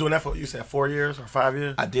career. You was doing that for, you said 4 years or 5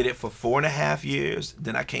 years? I did it for 4.5 years.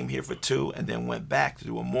 Then I came here for 2, and then went back to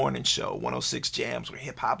do a morning show, 106 Jams, where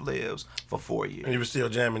hip hop lives, for 4 years. And you were still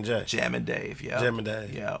jamming Jay. Jammin' Dave, yeah. Jammin'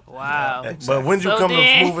 Dave. Yeah. Wow. Yeah, But when did you So come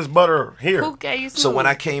then- to Smooth as Butter here? Who gave you some? So when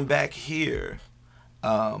I came back here,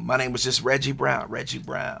 my name was just Reggie Brown.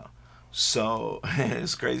 So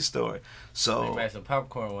it's a crazy story. They So made some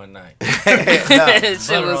popcorn one night. Shit was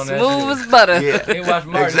butter on that smooth shit. as butter. yeah. He watched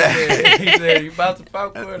Martin. Exactly. He said, "You about some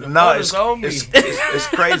popcorn? The No, butter's it's on me." it's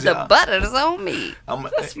crazy. The butter's on me.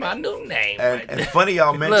 That's my new name. and, and funny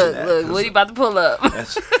y'all mentioned Look, that. look, 'cause what he about to pull up?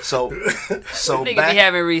 so Nigga back, be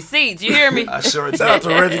having receipts. You hear me? I sure Shout out did.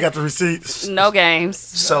 to Reggie, got the receipts. No games.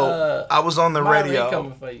 So I was on the Martin ain't radio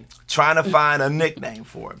coming for you. trying to find a nickname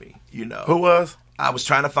for me. Who was? I was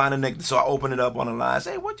trying to find a nickname, so I opened it up on the line.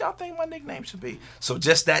 Hey, what y'all think my nickname should be? So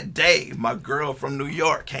just that day, my girl from New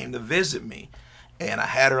York came to visit me, and I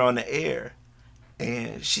had her on the air,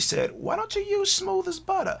 and she said, "Why don't you use Smooth as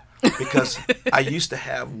Butter?" Because I used to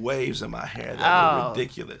have waves in my hair that were Oh.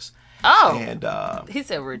 ridiculous, Oh, and he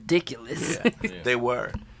said ridiculous. yeah, they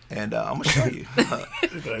were. And I'm gonna show you.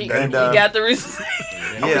 He, And, he got the receipt.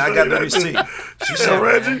 Yeah, I got the receipt. She said,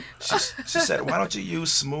 Reggie? She said, "Why don't you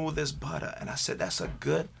use Smooth as Butter?" And I said, "That's a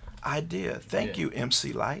good idea. Thank you,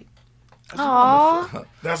 MC Light." Aw.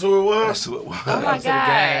 That's who it was? That's who it was. Oh my the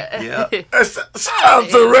God. Yeah. Hey, shout out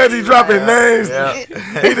to Reggie dropping names. Yeah.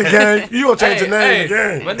 He the gang. You gonna change your name in the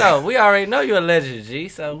gang. But no, we already know you're a legend, G.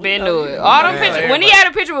 So we Been know knew you. it. All them Yeah. pictures. When he had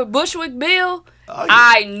a picture with Bushwick Bill, Oh, yeah.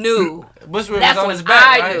 I knew. Bushwick That's was on what his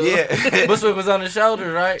back, I right? do. Yeah. Bushwick was on his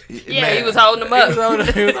shoulders, right? Yeah, Man, he was holding them He up. was on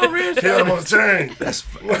Red's He had him on the chain. That's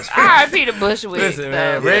R.I.P. to Bushwick. Listen,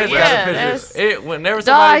 man, though. Red's yeah, got a that's- picture. Whenever Dog,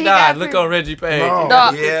 somebody he died, got look picture. on Reggie Page. No.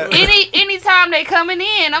 Dog, Yeah. anytime they coming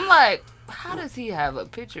in, I'm like, how does he have a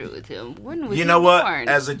picture with him? When was You he know what? born?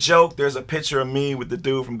 As a joke, there's a picture of me with the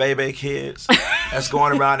dude from Bebe Kids that's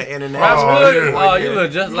going around the internet. Rob Oh, Wood? yeah. Oh, you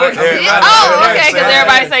look just like him. Oh, okay, because Yeah.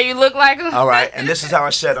 everybody say you look like him. All right, and this is how I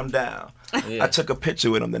shut him down. Yeah. I took a picture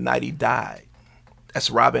with him the night he died. That's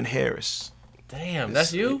Robin Harris. Damn,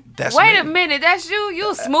 that's you? That's Wait me. a minute, that's you?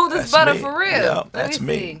 You smooth as That's butter me. for real. Yep, Let that's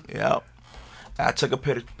me. see. Yep. I took a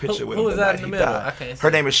picture with who him is the that night in he the middle? died. I can't see. Her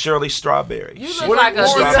name is Shirley Strawberry. You She- look like a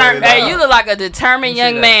Strawberry determined. Dog. Hey, you look like a determined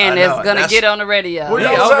young that. man I that's know, gonna that's- get on the radio. Where He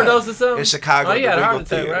y'all overdosed or something? in Chicago, Oh, he the had a heart Regal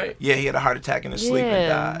attack, Theater. right? Yeah, he had a heart attack in his sleep and Yeah.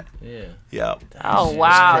 died. Yeah. Yep. Oh It's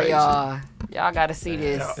wow, crazy. y'all gotta see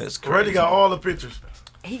this. It's Freddie crazy. got all the pictures.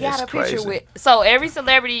 He got It's a picture crazy. with. So every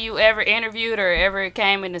celebrity you ever interviewed or ever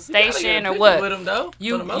came in the You gotta get a station or picture what, With him, though, for the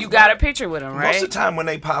you most got a part. picture with him, Most right? of the time when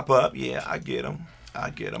they pop up, yeah, I get them.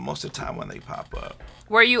 Most of the time when they pop up.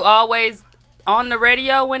 Were you always on the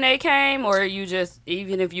radio when they came, or you just,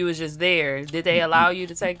 even if you was just there, did they allow you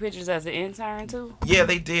to take pictures as an intern too? Yeah,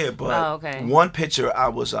 they did. But Oh, okay. one picture, I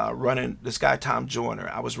was running this guy Tom Joyner.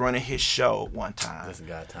 I was running his show one time. This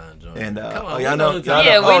guy, Tom Jones. And Come on, oh, we y'all know know, who Tom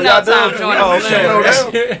Yeah, y'all we oh, know y'all do? Tom Joyner Oh, from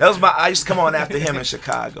okay. there. That was my. I used to come on after him in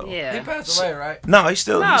Chicago. Yeah. He passed away, right? No, he's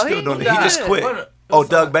still No, doing it. He died. just quit. What- Oh,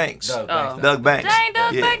 Doug Banks. Doug Oh. Banks. Doug Banks. Dang,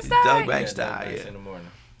 Doug yeah, Banks died? Doug Banks Doug died. Banks Yeah. in the morning.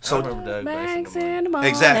 So- I remember Doug Banks in the morning.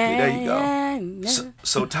 Exactly, there you go.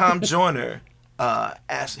 So Tom Joyner,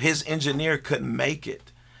 asked his engineer couldn't make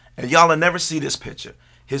it, and y'all will never see this picture.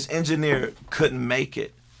 His engineer couldn't make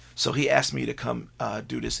it, so he asked me to come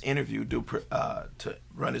do this interview, to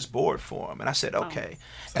run his board for him, and I said okay.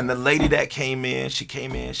 And the lady that came in, she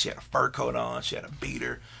had a fur coat on, she had a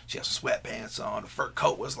beater, she had some sweatpants on. The fur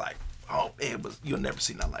coat was like, oh, it was, you'll never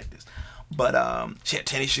see nothing like this. But she had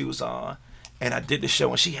tennis shoes on. And I did the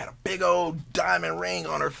show, and she had a big old diamond ring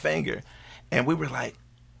on her finger. And we were like,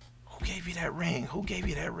 who gave you that ring? Who gave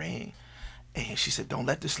you that ring? And she said, don't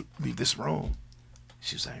let this leave this room.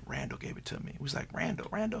 She was like, Randall gave it to me. It was like,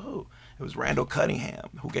 Randall who? It was Randall Cunningham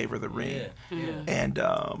who gave her the ring. Yeah. And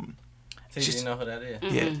See, you know who that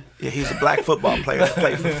is? yeah, he's a black football player that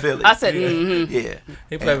played for Philly. I said, mm-hmm. Yeah,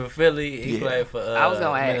 He played for Philly. He Yeah. played for I was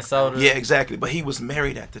gonna ask. Minnesota. yeah, exactly. But he was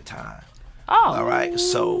married at the time. Oh, All right,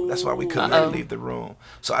 so that's why we couldn't let her leave the room.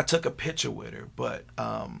 So I took a picture with her, but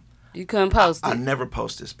you couldn't post I it. never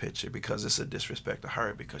post this picture because it's a disrespect to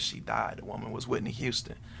her because she died. The woman was Whitney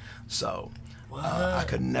Houston, so I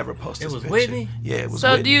could never post It this was picture. Whitney? Yeah, it was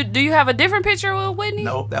So Whitney. do you have a different picture with Whitney?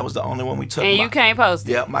 Nope, that was the only one we took. And you can't post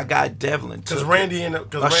it. Yeah, my guy Devlin took Because it. Randy and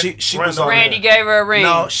she was on Randy there. gave her a ring.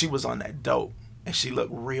 No, she was on that dope, and she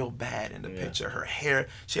looked real bad in the picture. Her hair,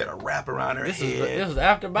 she had a wrap around her This head. was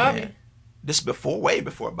after Bobby. Yeah. This is way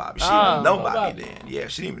before Bobby. She Oh. didn't know Bobby. Bobby then. Yeah,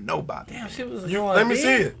 she didn't even know Bobby. Damn, then. she was. Let me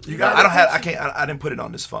see it. You got I it? don't have. I can't. I didn't put it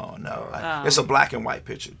on this phone. No, Oh. it's a black and white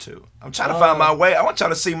picture too. I'm trying to find my way. I want y'all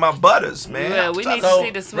to see my butters, man. Yeah, I'm we trying need to- to So see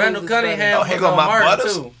the smoothest Randall Cunningham Oh, here was go on my Martin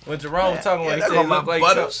butters. too. When Jerome was talking Yeah, about, he there said go you my look like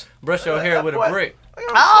butters. brush your hair with a Boy. brick.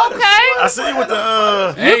 Oh, okay. I see you with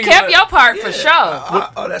the You Hey, kept look- your part for sure.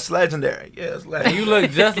 Oh, that's legendary. Yeah, it's And legendary. you look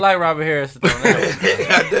just like Robert Harrison. On that.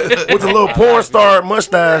 I do. with the little porn star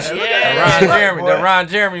mustache. Yeah. Ron Jeremy, the Ron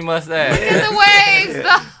Jeremy mustache. The waves.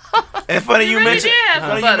 though. And funny you really mentioned. did have Funny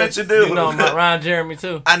some you butters. mentioned dude. You know about Ron Jeremy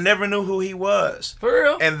too. I never knew who he was. For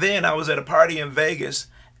real. And then I was at a party in Vegas,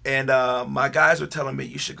 and my guys were telling me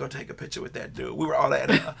you should go take a picture with that dude. We were all at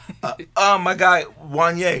my guy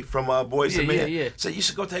Wanye from Boys Yeah, to Men. yeah. said you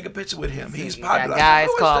should go take a picture with him. He's You got popular. guys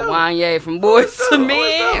I said, called "Who is dude? Wanye from Boys to Who is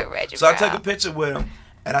Men. dude?" Reggie So I took Brown. a picture with him,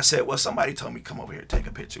 and I said, well, somebody told me come over here and take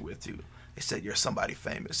a picture with you. They said you're somebody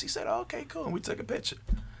famous. He said, oh, okay, cool. And we took a picture.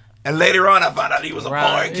 And later on, I found out he was a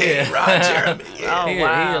Ron, porn king, yeah. Ron Jeremy. Yeah. Oh, he,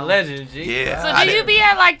 wow. he a legend, G. Yeah. So I do you didn't- be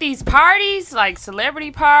at like these parties, like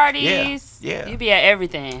celebrity parties? Yeah. You be at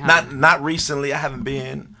everything, huh? Not recently. I haven't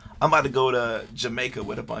been. I'm about to go to Jamaica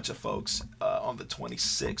with a bunch of folks on the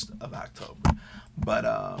 26th of October. But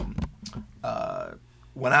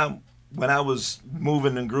when I was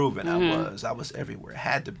moving and grooving, Mm-hmm. I was everywhere.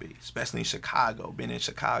 Had to be, especially in Chicago. Been in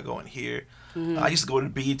Chicago and here. I used to go to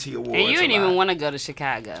the BET Awards. Mm-hmm. and you didn't a lot. even want to go to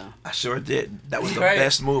Chicago. I sure did. That was the Crazy.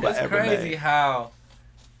 best move I It's ever crazy made. how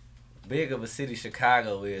big of a city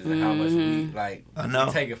Chicago is and how much we like I know.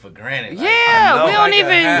 we take it for granted. Mm-hmm. Yeah, know. we don't Like a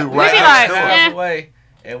even. half- We right be next like, door. half eh. away,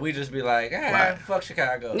 and we just be like, Right. fuck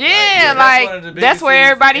Chicago. Yeah, that's like, one of the that's biggest where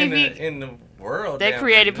cities everybody in be- the world. They damn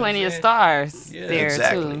created near, plenty you know of what I'm stars Yeah, there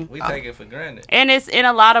exactly. too. We take it for granted. And it's in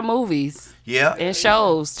a lot of movies Yeah. and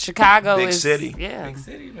shows. Chicago Big is city. Yeah. Big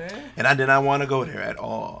city, man. And I did not want to go there at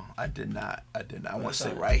all. I did not. I want to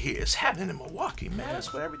say right here. It's happening in Milwaukee, man.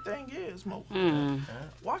 That's what everything is.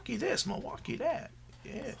 Milwaukee this, Milwaukee that.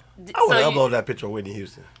 Yeah. I would So upload that picture of Whitney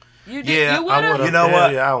Houston. You Yeah, you I would would. have? You know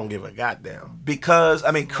what? I don't give a goddamn. Because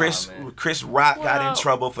I mean, Chris Rock got Well- in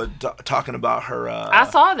trouble for talking about her. I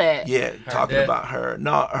saw that. Yeah, talking death. about her. Her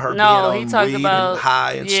No, being he on talked weed about and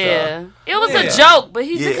high and yeah. stuff. It was Yeah. a joke, but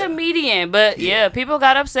he's a Yeah. comedian. But yeah, people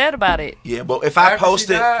got upset about it. Yeah, but if I After post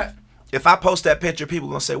she it, died, if I post that picture, people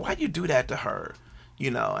gonna say, "Why you do that to her?" You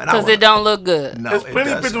know, and Because it don't look good. No, There's it plenty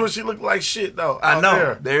of doesn't. pictures where she looked like shit though. I out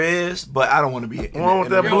know there. is, but I don't want to be. In One with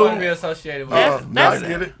that you blue. wouldn't be associated with That's- that. none that's- of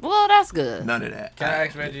Get that. it? Well, that's good. None of that. Can I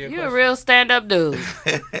ask Reggie a You a question? real stand up dude.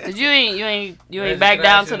 'Cause you ain't Reggie, back can I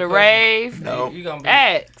down ask to you the a question? rave. No. You gonna be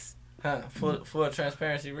Ask. full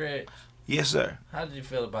transparency, Reg. Yes, sir. How did you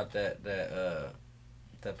feel about that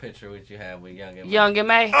picture which you had with Young and May? Young and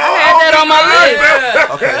May. I had that on my list.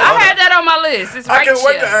 Yeah. Okay, I had that on my list. It's I right can't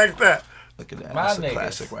wait to here. ask that. look at that. My That's a niggas.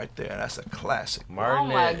 classic right there. That's a classic. Oh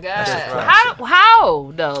my god! That's a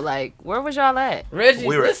How though? Like, where was y'all at? Reggie,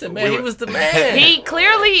 We were- listen, man, we he were- was the man. He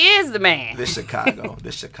clearly is the man. This Chicago.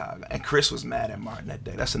 And Chris was mad at Martin that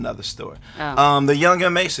day. That's another story. Oh. The Young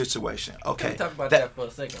M.A. situation. Can Okay. we talk about that for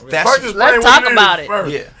a second? Reggie? that's- First, Let's explain talk what about is it.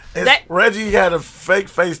 First. Yeah. It's That- Reggie had a fake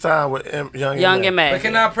FaceTime with Young Young and May. But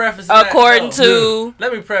can I preface that? According No. to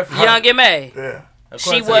Let me preface Young and May, Yeah. she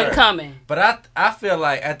According to wasn't her. coming. But I feel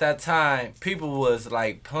like at that time people was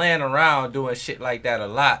like playing around doing shit like that a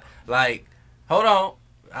lot. Like, hold on.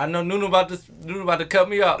 I know Nunu about to cut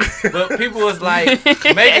me up. But people was like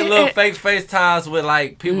making little fake FaceTimes with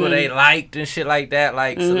like people they liked and shit like that,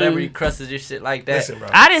 like celebrity crushes and shit like that. Listen, bro.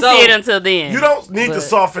 I didn't So, see it until then. You don't need to But-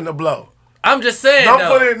 soften the blow. I'm just saying Don't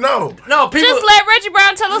though. put it. No. No, people Just let Reggie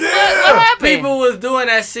Brown tell us Yeah. what happened. people was doing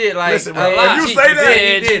that shit like Listen, a bro. lot. If you say that,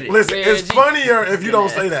 he did it. Listen, it's Reggie. funnier if you don't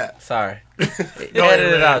say that. Sorry. Go Edit ahead,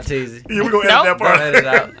 it Reg. out, Teasy. Yeah, we're going to Nope. edit that Don't part. edit it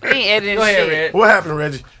out. We ain't editing Go ahead, shit. Red. What happened,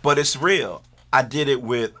 Reggie? But it's real. I did it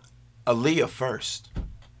with Aaliyah first.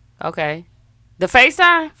 Okay. The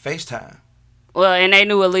FaceTime? FaceTime. Well, and they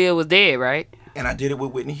knew Aaliyah was dead, right? And I did it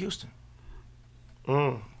with Whitney Houston.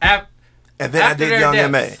 Ap- And then After I did their Young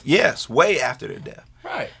deaths. M.A. Yes, way after their death.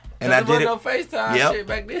 Right. And I there did wasn't no FaceTime Yep. shit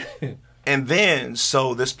back then. And then,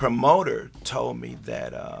 so this promoter told me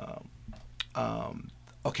that,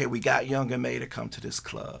 okay, we got Young M.A. to come to this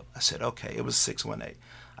club. I said, okay. It was 618.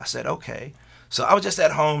 I said, okay. So I was just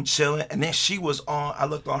at home chilling, and then she was on, I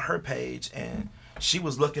looked on her page, and she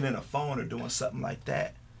was looking in a phone or doing something like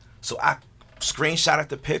that. So I screenshotted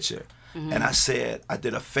the picture, and I said, I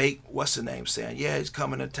did a fake, what's the name, saying, yeah, he's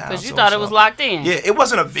coming to town. Because you so thought and it was so. locked in. Yeah, it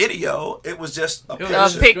wasn't a video. It was just a It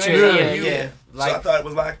was picture. A picture, screen. yeah. So I thought it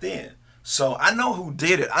was locked in. So I know who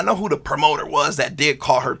did it. I know who the promoter was that did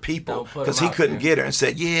call her people Don't put because them he out couldn't there. get her and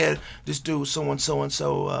said, yeah, this dude so and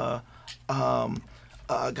so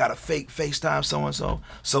got a fake FaceTime so and so.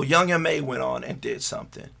 So Young M.A. went on and did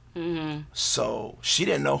something. So she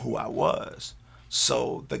didn't know who I was.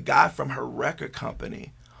 So the guy from her record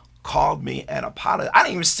company called me and apologized. I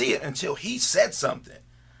didn't even see it until he said something.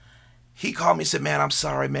 He called me and said, man, I'm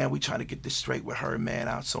sorry, man. We trying to get this straight with her, man.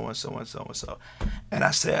 Out so and so and so and so. And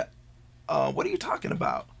I said, what are you talking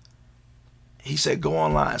about? He said, go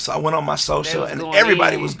online. So I went on my social, was and going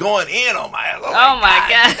everybody in. was going in on my ass. Oh my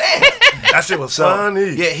God. That shit was So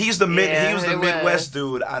funny. yeah, he was the Yeah, he was the it Midwest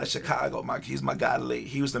dude out of Chicago. He's my guy Lee.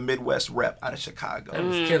 He was the Midwest rep out of Chicago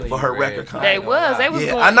Killing for you, her Reg. record company. They was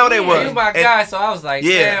Yeah, going I know they in. was. He was my And- guy, so I was like,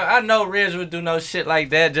 Yeah. damn, I know Reg would do no shit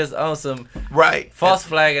like that just on some Right. false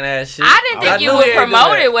flagging ass shit. I didn't think you knew would he didn't do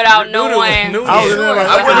promote that. it without Noodle was knowing. noodle. I was in there like,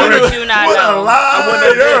 How wouldn't did you not what know? a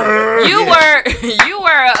liar. You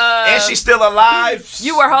were And she's still alive.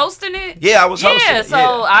 you were hosting it? Yeah, I was hosting Yeah, it, so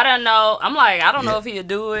yeah. I don't know. I'm like, I don't know Yeah. if he'd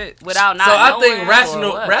do it without not So I knowing think or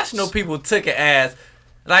what. rational people took it as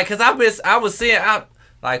like, cause I was seeing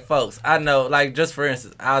like folks I know, like just for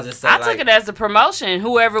instance, I'll just say I like, took it as a promotion.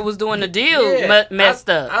 Whoever was doing the deal messed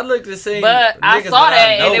up. I looked to see, But I niggas saw that that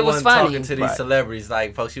I know and it was wasn't funny. talking to these Right. celebrities,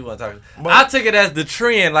 like folks you want to talk. But- I took it as the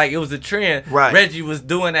trend, like it was the trend. Right. Reggie was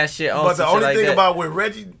doing that shit on But the some shit only like thing that. about with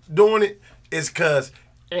Reggie doing it is because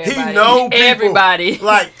he Everybody. know people. Everybody.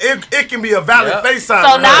 Like, it can be a valid Yep. FaceTime.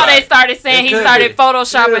 So for now her. they started saying It he could started be.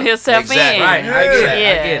 photoshopping Yeah. himself Exactly. in. right, I get it. Yeah.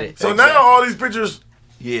 I get it. So now all these pictures,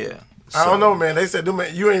 Yeah. I don't know, man. They said,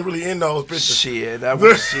 you ain't really in those pictures. Shit, that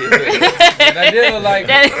was shit. That did look like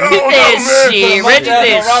He said shit. Reggie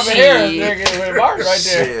said Robert Harris shit. with Mark right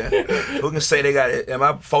there. Shit. Who can say they got it? Am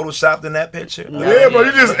I photoshopped in that picture? Yeah, bro,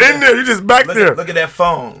 you just in there. You just back there. Look at that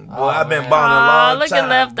phone. Boy, I've been man. balling a long Look time. at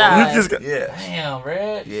left boy. eye. You just got, Yeah. Damn,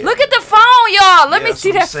 Red. Yeah. Look at the phone, y'all. Let me that's see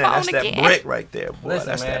what I'm that saying. phone That's again. that brick right there, boy. Listen,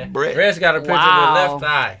 That's man. that brick. Red's got a picture Wow. with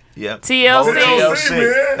left eye. Yep. TLC. TLC,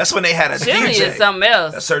 man. That's when they had a Jimmy DJ. is something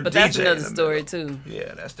else. That's her but DJ that's in another the story, middle. too.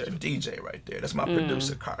 Yeah, that's their DJ right there. That's my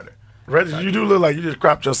producer, Carter. Reggie, you do look like you just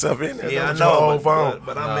cropped yourself in there. Yeah, I with your know, old phone.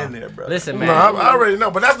 but I'm in there, bro. Listen, No, man. I already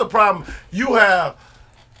know, but that's the problem. You have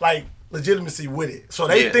like legitimacy with it, so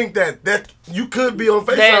they Yeah. think that you could be on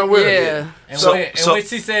FaceTime That, with yeah. it. And, So- when, so- when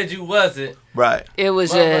she said you wasn't, Right. It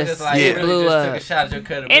was motherfuckers just, like, Yeah. it it really blew just up. took a shot at your And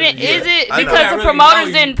credibility. is it I know. because I the really promoters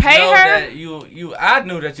know didn't pay know her? that you, I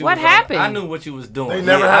knew that you. What was on- happened? I knew what you was doing. They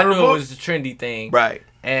never I had her knew it booked? was the trendy thing. Right.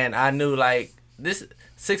 And I knew like this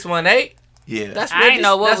 618. Yeah. That's I ain't Reggie's,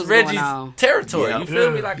 know what that's was going Reggie's on. territory. Yeah. You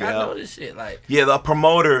feel me? Like I Yeah. know this shit. Like Yeah, the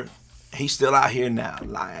promoter, he's still out here now,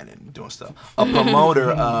 lying and doing stuff. A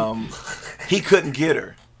promoter, he couldn't get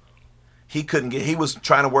her. He was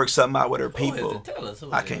trying to work something out with her who is people. it? Tell us who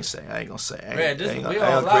I it can't is. say. I ain't gonna say. I Red, this- ain't we gonna-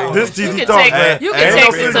 I on ain't live. agree. This You TZ can talk, text, man. you Ain't can no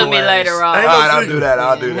text it to secret me ways. later on. Ain't All no right, I'll secret. do that.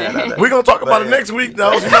 I'll do that. We're gonna talk about it next week,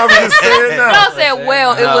 though. You know, we just saying No, now. said,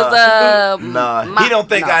 well, it was, Nah, he don't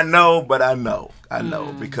think no. I know, but I know. I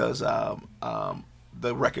know because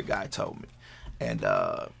the record guy told me, and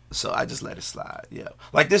so I just let it slide. Yeah,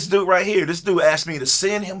 like this dude right here. This dude asked me to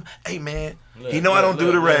send him. Hey man, he know I don't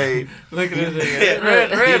do the rave. Look at this Yeah.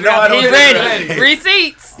 nigga. Red You know I don't He do the ready. rave.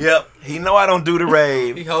 Receipts. Yep, he know I don't do the He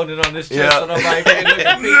rave. holding it on this chest Yeah. so nobody can't look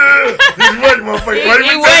at me. You wait, motherfucker. He Wait, let me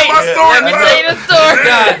tell you wait. my story, Let me man. tell you the story.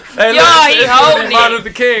 God, hey, Y'all, look, he this is holding Martin it. Luther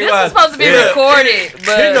King. This watch. is supposed to be Yeah. recorded,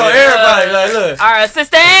 but He know everybody. Like, look. our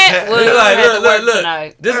assistant was Look, like, had to work look.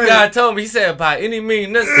 tonight. This guy told me, he said, by any means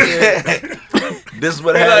necessary. This is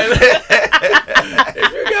what Like, happened.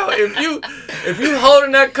 if you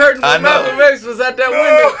holding that curtain I when know. Malcolm X was at that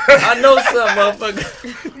window, I know something,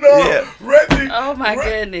 motherfucker. No, Yeah. Reggie. Oh my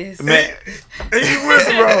goodness. Man, And you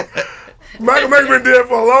listen, bro. Malcolm X been dead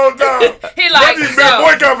for a long time. He like, Reggie's been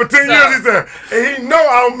boycott for 10 years, he said. And he know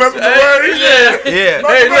I don't mess with the rave. He said, yeah.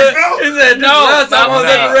 Hey, Malcolm X, look, no. he said, No, last time I was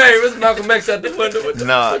at no. the rave, it was Malcolm X at the window with the,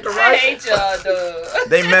 Nah. with the I rifle. hate y'all, dude.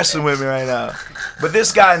 They messing with me right now. But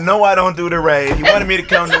this guy know I don't do the rave. He wanted me to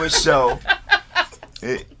come to his show.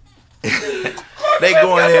 They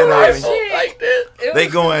going in on me. Like this. They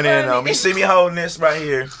going in on me. You see me holding this right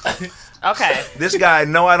here. Okay. This guy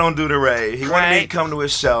know I don't do the rave. He wanted me to Right. come to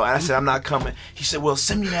his show. And I said, I'm not coming. He said, well,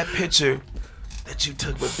 send me that picture that you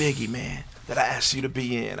took with Biggie, man, that I asked you to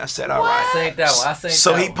be in. I said, all right. I seen that one. I seen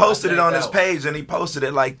So that he one. posted I it seen on that his one. page, and he posted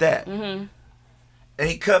it like that. Mm-hmm. And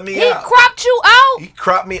he cut me He out. cropped you out? He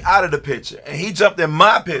cropped me out of the picture. And he jumped in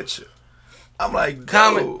my picture. I'm like,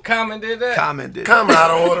 dude. Common did that. Comment did. Come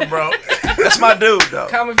out of order, bro. That's my dude, though.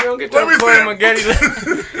 Common, if you don't get Let me your Corey see.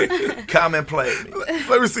 Maggette. Comment played me.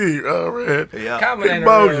 Let me see, Red. Yeah. Common ain't a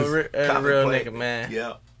Bogus. real Common played nigga, me. man.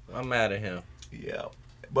 Yeah. I'm mad at him. Yeah.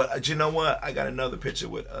 But you know what? I got another picture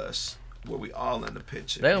with us where we all in the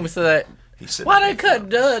picture. They gonna be so that. He said, Why they cut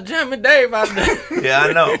Jim and Dave out there? Yeah,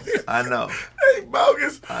 I know. I know. Hey,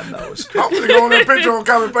 bogus. I know. It's I'm crazy. gonna go on that picture on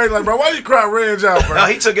comment page like, bro, why you cry Reg out, bro? No,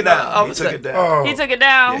 he took it down. I'm He took saying- it down. Oh. He took it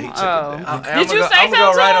down? Yeah, he took it Oh. down. Did you say I'm gonna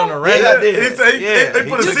go so right too? on the Yeah, I record. did. He said they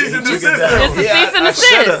put a took cease it- and he took it desist down. down. It's a cease and I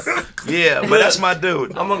shoulda. desist. Yeah, but that's my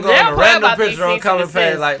dude. I'm gonna go They on don't a play random about these picture on cease and comment page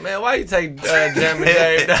desist. like, man, why you take Jim and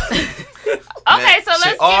Dave down? Okay, so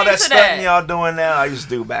let's all get that into stunting that. y'all doing now, I used to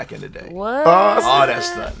do back in the day. What? All that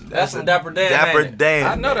stunting. That's some Dapper Dan, Dapper ain't it? Dan.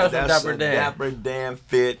 I know that's man. some Dapper a Dan. Dapper Dan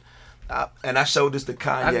fit. And I showed this to I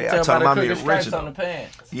can Kanye. I tell told him by I'm the the crooked stripes on original. the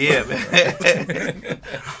pants. Yeah, man.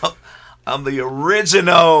 I'm the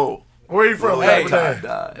original. Where you from? Hey, Dapper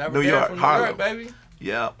Dan? Dapper New Dan York, from Harlem. New York, baby.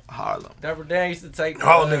 Yep, Harlem. Dapper Dan used to take.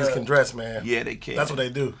 All niggas can dress, man. Yeah, they can. That's what they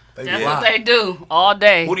do. They That's lie. what they do all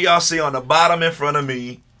day. Who do y'all see on the bottom in front of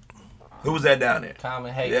me? Who was that down there?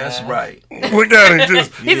 Common hate. That's man. right. Look at him,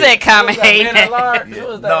 just. He Yeah. said comment Who was that, hate. Man at Large? Yeah. Who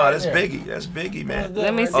was that No, right that's there? Biggie. That's Biggie, man.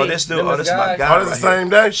 Let me Oh, see. this dude. Them Oh, is this is my guys. guy. Oh, this right the same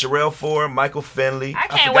day? Sherelle Ford, Michael Finley. I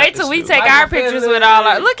can't forgot wait this till we dude. take Michael our pictures Finley. with all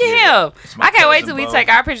our. Look at Yeah. him. It's my I can't wait cousin, till we Bo. take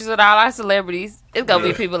our pictures with all our celebrities. It's gonna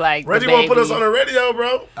Yeah. be people like Reggie the won't put us baby. on the radio,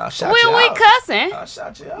 bro. I'll shout Will you we out. cussing? I'll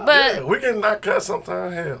shout you out. But Yeah, we can not cut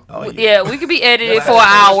sometime. Hell. Oh, yeah, we could be edited Yeah. for an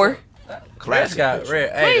hour. Red's Classic got picture.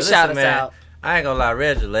 Red. Hey, Please listen, shout us man. out. I ain't gonna lie,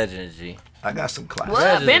 Red's a legend, G. I got some classics. What?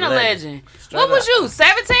 Reggie's Been a a legend. legend. Straight What was up. you?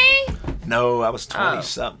 17? No, I was 20 Oh.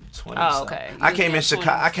 something. 20 Oh, something. okay. I You came in was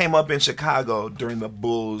Chicago. 20s. I came up in Chicago during the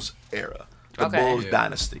Bulls era, the Okay. Bulls Yeah.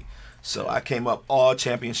 dynasty. So I came up all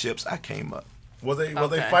championships. I came up. Was they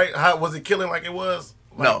Okay. fight? How was it killing like it was?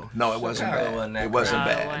 No, it wasn't Chicago bad. wasn't that It wasn't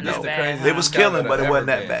crazy. bad. No, it No, wasn't that bad. it was Chicago killing, but it ever wasn't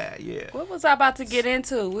that been. bad. Yeah, What was I about to get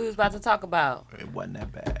into? We was about to talk about. it wasn't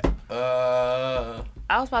that bad.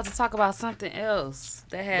 I was about to talk about something else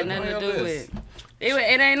that had Look nothing on to your do list. with.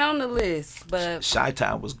 It ain't on the list, but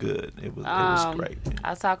Chi-Town was good. It was great.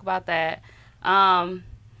 I'll talk about that.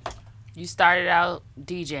 You started out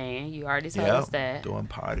DJing. You already told us that. Doing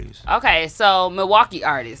parties. Okay, so Milwaukee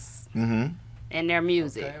artists Mm-hmm. and their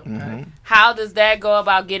music. Okay. Mm-hmm. How does that go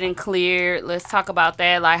about getting cleared? Let's talk about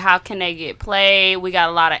that. Like, how can they get played? We got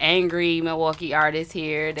a lot of angry Milwaukee artists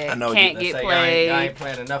here I that know can't Let's get say played. y'all ain't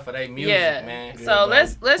playing enough of their music, Yeah. man. So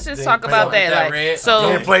let's just talk play about on that. that, Like, Red. You so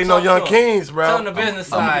ain't play no Talk Young to 'em. Kings, bro. Tell 'em the business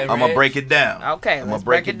side, I'm gonna Red. break it down. okay, I'ma let's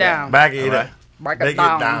break it down. Back it All up. right. Break Break it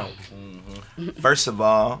down. First of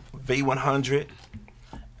all, V100.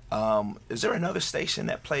 Is there another station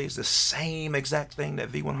that plays the same exact thing that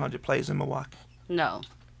V100 plays in Milwaukee? No,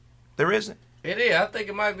 There isn't. It is. I think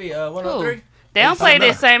it might be 103. they don't play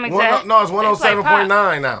the same exact. No, it's They play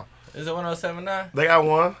 107.9 now. Is it 107.9? They got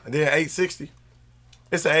one. And then 860.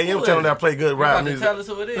 It's an AM Who is channel it? that play good You rap about to music. tell us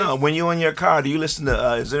who it is? No, when you're in your car, do you listen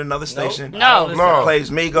to? Is there another station No. I don't No. that plays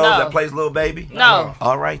Migos? No. That plays Lil Baby? No.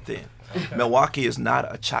 All right then. Milwaukee is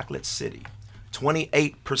not a chocolate city.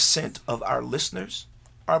 28% of our listeners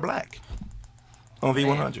are black. On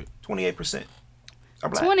V100, 28% are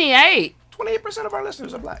black. 28. 28% of our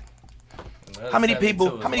listeners are black. Another How many 72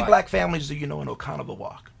 people? is How many white. black families do you know in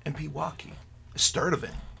Oconomowoc and Pewaukee,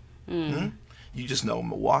 Sturtevant? Hmm? You just know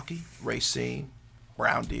Milwaukee, Racine,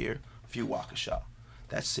 Brown Deer, a few Waukesha.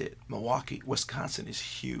 That's it. Milwaukee, Wisconsin is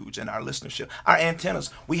huge, and our listenership, our antennas,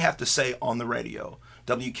 we have to say on the radio,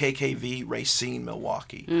 WKKV, Racine,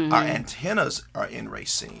 Milwaukee. Our antennas are in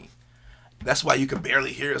Racine. That's why you can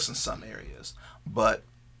barely hear us in some areas. But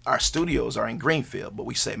our studios are in Greenfield, but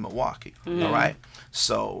we say Milwaukee. All right?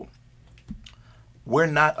 So we're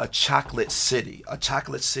not a chocolate city. A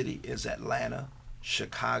chocolate city is Atlanta,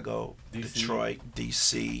 Chicago, DC. Detroit,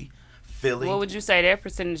 DC, Philly. What would you say their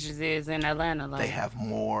percentages is in Atlanta? Like They have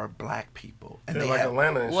more black people, and Yeah, they like have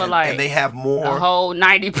Atlanta and Well, shit. like and they have more. a whole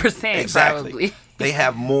 90%. Exactly. Probably. They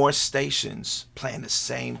have more stations playing the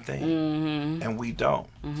same thing, and we don't.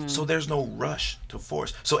 So there's no rush to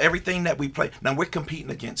force. So everything that we play, now we're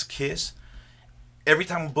competing against Kiss. Every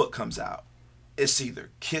time a book comes out, it's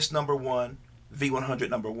either Kiss #1, V100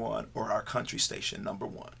 #1, or our country station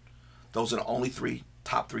 #1. Those are the only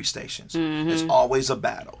top three stations. It's always a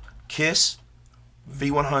battle. Kiss,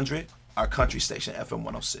 V100, our country station, FM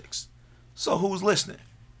 106. So who's listening?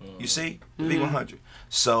 You see? V100.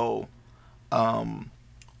 So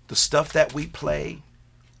the stuff that we play,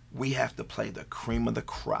 we have to play the cream of the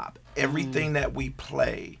crop. Everything that we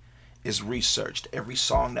play is researched. Every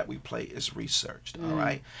song that we play is researched. All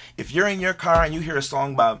right. If you're in your car and you hear a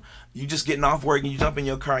song about you just getting off work and you jump in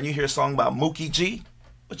your car and you hear a song about Mookie G,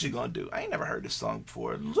 what you gonna do? I ain't never heard this song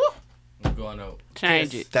before. I'm going to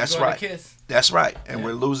Change Kiss. it. That's You going right. to Kiss? That's right. And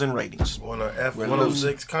we're losing ratings. On a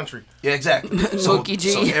F106 country. Yeah, exactly. So, Mookie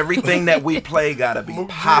G. so everything that we play gotta be Mookie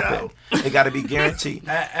G popping. out. It gotta be guaranteed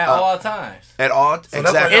At all times. at all. that's why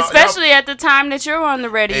Exactly. y'all- Especially at the time that you're on the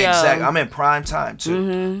radio. Exactly. I'm in prime time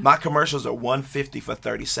too. My commercials are 150 for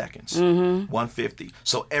 30 seconds. 150.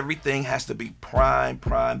 So everything has to be prime,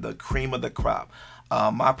 the cream of the crop.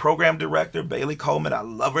 My program director, Bailey Coleman, I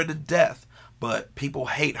love her to death, but people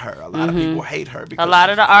hate her. A lot of people hate her because A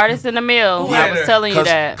lot of the artists in the mill. Who I hate was her? telling you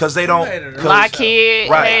that. because they don't. hated her? 'cause- My kid,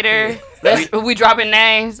 Right. hater. We dropping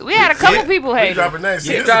names. We had a couple Yeah. people We hate. dropping names.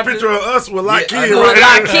 See, Yeah. this is a picture of us with like Yeah, I kids. know. With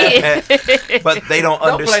right my here. kid. but they don't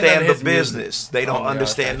Don't play none understand of the his business. They don't Oh, yeah,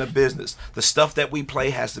 understand okay. the business. The stuff that we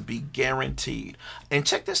play has to be guaranteed. And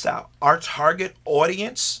check this out. Our target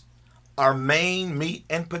audience, our main meat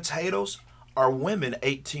and potatoes are women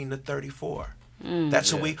 18 to 34. That's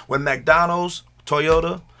who we, when McDonald's,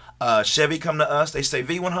 Toyota, Chevy come to us, they say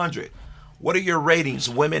V100. What are your ratings,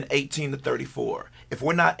 women 18 to 34? If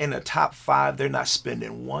we're not in the top 5, they're not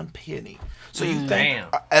spending one penny. So you think, Damn.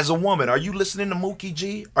 as a woman, are you listening to Mookie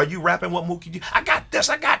G? Are you rapping what Mookie G? I got this,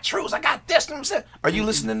 I got truths, I got this. You know what I'm saying? Are you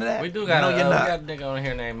listening to that? We do got, no, we you're not. got a nigga on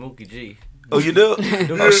here named Mookie G. Oh, you do?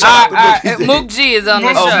 Mook G is on the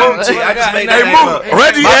Oh, show. Mook G. I just made Hey, that Mook, name up.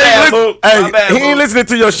 Reggie, My hey, bad, listen, Mook. My hey, bad, he ain't Mook. listening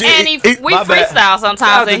to your shit. And we my bad. freestyle sometimes.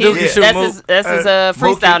 Shout out And to he, Dookie Shoot, that's his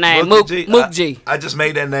freestyle Mookie- name. Mookie Mook G. I just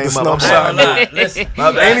made that name The up. I'm snow sorry. ball. Mook. Listen,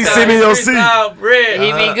 My bad. Ain't he sitting in your seat? Red.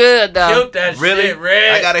 He be good though. Killed that Really? shit,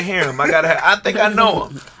 Red. I gotta hear him. I think I know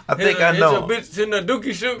him. I think Hit I know. your bitch in the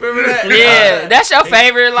dookie shoot. Remember that? Yeah, that's your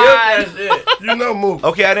favorite line. That shit. You know Mook.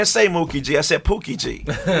 Okay, I didn't say Mookie G. I said Pookie G.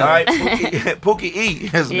 All right, Pookie E.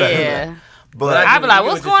 is Yeah. But I'd be like, get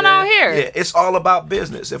what's what you're going on saying. here? yeah, it's all about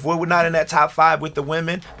business. If we're not in that top 5 with the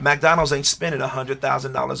women, McDonald's ain't spending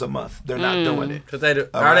 $100,000 a month. They're not doing it. Cause they All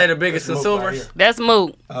are right. they the biggest That's Mook right consumers? here. That's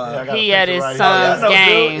Mook. Yeah, I got a He at picture his right son's here.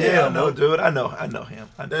 game. Dude. Yeah, I know, dude. I know him.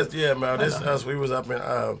 I know. That's man. This us. We was up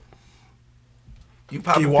in You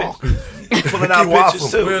popping Key Walk. pictures, pulling out Key Walk.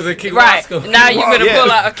 pictures We too. was in Key Right. Wasco. Now you better Yeah.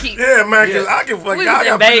 pull out a key. Yeah, man. Cause Yeah. I can fuck. We I was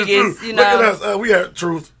got in pictures Vegas, too. you Look at know. us. We had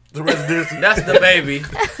Truth, the residency. That's the baby.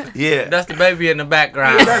 Yeah, That's the baby in the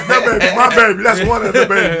background. That's the baby. My baby. That's one of the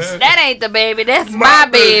babies. That ain't the baby. That's my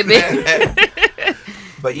baby.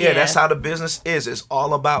 but yeah, Yeah. that's how the business is. It's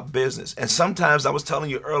all about business. And sometimes I was telling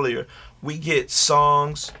you earlier, we get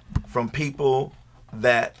songs from people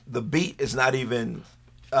that the beat is not even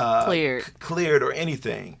cleared or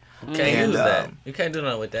anything. You can't And, use that. You can't do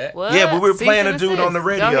nothing with that. What? Yeah, we were Cease playing and a dude on the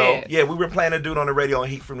desist. Go radio. ahead. Yeah, we were playing a dude on the radio on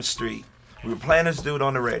Heat from the Street. We were playing this dude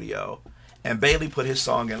on the radio, and Bailey put his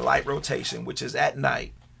song in light rotation, which is at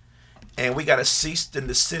night. And we got a cease and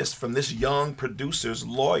desist from this young producer's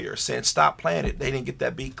lawyer saying, stop playing it. They didn't get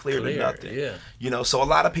that beat cleared or nothing. Yeah. You know, so a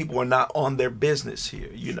lot of people are not on their business here,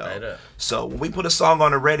 you know. Straight up. So when we put a song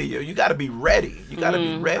on the radio, you got to be ready. You got to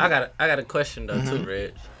be ready. I got a question though too,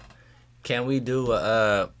 Rich. Can we do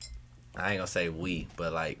a I ain't gonna say we,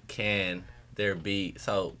 but like, can there be?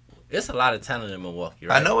 So it's a lot of talent in Milwaukee,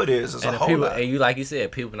 right? I know it is. It's and a the whole people, lot. and you like you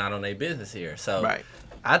said, people not on their business here. So Right.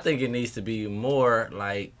 I think it needs to be more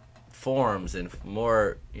like forums and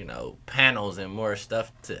more, panels and more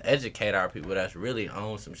stuff to educate our people that's really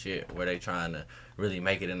on some shit where they trying to really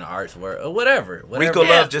make it in the arts world or whatever. Rico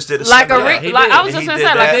Love just did a Like a seminar. he like did. I was He just gonna did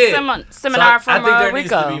say that. like a seminar So from I think there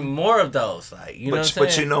Rico. needs to be more of those, like you know what I'm saying.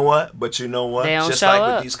 But you know what? They don't Just show like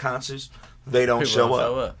up. with these concerts, they don't People show don't up.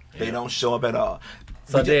 show up. They Yeah. don't show up at all.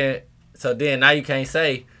 So then now you can't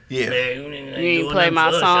say, Yeah. man, You ain't play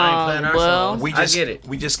my song. Well, I get it.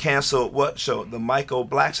 We just canceled what show? The Michael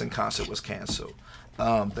Blackson concert was canceled.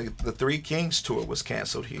 The Three Kings tour was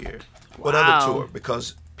canceled here. What Wow. other tour?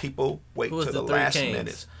 Because people wait Who was to the the Three last Kings?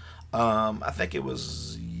 minute. I think it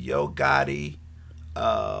was Yo Gotti.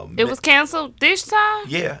 it was canceled this time.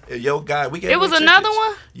 Yeah, Yo Gotti. We gave It was away another tickets.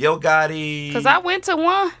 one? Yo Gotti. Cause I went to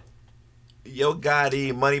one, Yo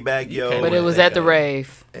Gotti, Moneybag Yo. can't but it went was to at the that.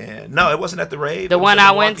 rave. And no, it wasn't at the rave. The It was one at the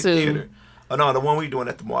I went Milwaukee to. Theater. Oh no, the one we doing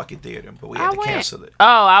at the Milwaukee Theater, but we I had to went. cancel it. Oh,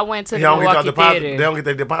 I went to They the don't get their Milwaukee deposit. Theater. They don't get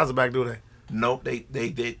their deposit back, do they? Nope,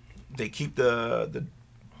 they keep the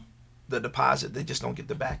deposit. They just don't get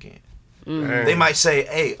the back end. Dang. They might say,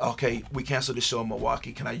 "Hey, okay, we canceled the show in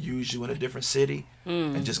Milwaukee. Can I use you in a different city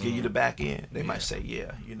and just give you the back end?" They might say,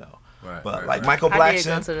 "Yeah, Right, But right, like right. Michael I did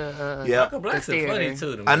go Blackson, to the yeah, Michael Blackson theater. funny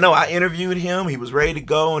too. To me. I know. I interviewed him. He was ready to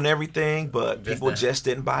go and everything, but Just people that. just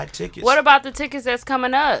didn't buy tickets. What about the tickets that's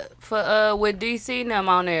coming up for with DC and them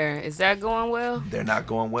on there? Is that going well? They're not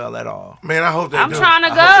going well at all. Man, I hope they I'm do. trying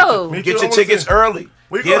to I go. Me too, Get I your wanna tickets see- early.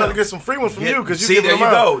 We Get gonna 'em. get some free ones from you because you See, give there them you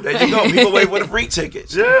out. go. There you go. People wait for the free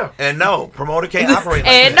tickets. Yeah. And no, promoter can't operate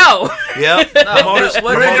like And that. no, Yep. Promoters,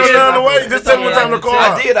 what You ain't promoters giving none away. It's Just tell me what time to only call.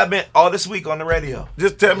 like I did. I've been all this week on the radio.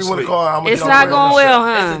 Just tell me when to Sweet. call. I'm it's not going well,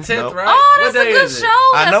 huh? It's the 10th, Nope. right? Oh, What that's a day good is it? show.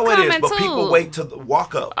 I That's know it is, coming but too. people wait to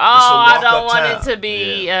walk up. Oh, I don't walk-up want time. it to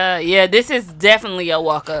be. Yeah, this is definitely a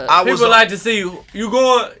walk up. I was People like to see you. You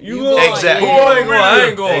going? You going? Exactly. Who ain't going? I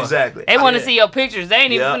ain't going. Exactly. They want to Yeah. see your pictures. They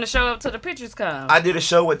ain't even Yeah. finna show up till the pictures come. I did a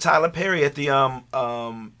show with Tyler Perry at the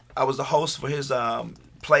I was the host for his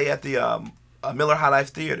play at the Miller High Life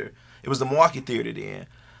Theater. It was the Milwaukee Theater then.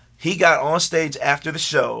 He got on stage after the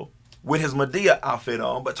show with his Medea outfit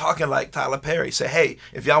on, but talking like Tyler Perry. Said, "Hey,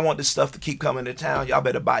 if y'all want this stuff to keep coming to town, y'all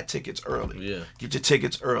better buy tickets early. Yeah. Get your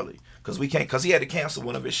tickets early." Because we can't, because he had to cancel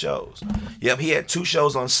one of his shows. Yep, he had 2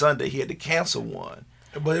 shows on Sunday. He had to cancel one.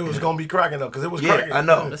 But it was gonna be cracking though, because it was Yeah, cracking. I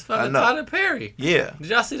know. That's I fucking know. Tyler Perry. Yeah. Did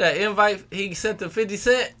y'all see that invite he sent to 50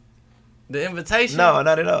 Cent? The invitation? No,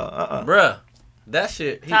 not at all. Bruh. That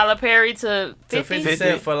shit. Tyler Perry to To 50. 50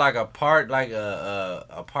 Cent for like a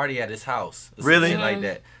party at his house. Or some Really? shit like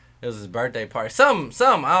that. It was his birthday party. Something.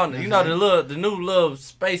 I don't know. You know the new little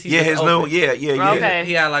space he Yeah, just his new, opened? yeah. Okay.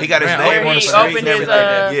 He had like He got his grand name Where on opening the he street opened and his, everything like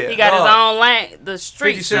that, yeah. he got his Dog. own lane, the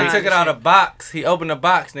street 50 Cent sign took it and out shit. of the box. He opened the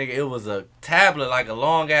box, nigga. It was a tablet, like a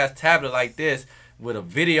long ass tablet like this, with a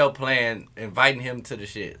video playing, inviting him to the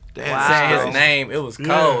shit. Damn, And Wow. saying that's his crazy. name. It was cold.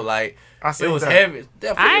 Yeah. Like I seen it was that. heavy.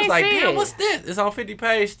 That I was ain't like, see damn, it. what's this? It's on 50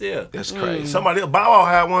 page still. That's crazy. Somebody else, Bow Wow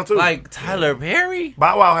had one too. Like Tyler Perry.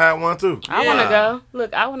 Bow Wow had one too. I want to Yeah. go.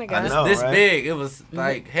 Look, I want to go. I know. This right? big. It was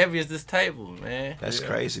like heavy as this table, man. That's Yeah.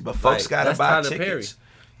 crazy. But folks Like, gotta that's buy Tyler Perry. tickets.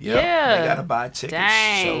 Yep, Yeah. they gotta buy tickets.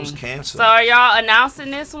 Dang. Shows canceled. So are y'all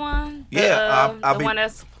announcing this one? Yeah, I'll the be- one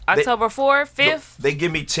that's October 4th, 5th? They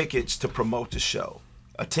give me tickets to promote the show.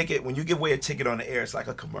 A ticket, when you give away a ticket on the air, it's like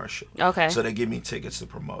a commercial. Okay. So they give me tickets to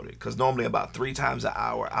promote it. Because normally about 3 times an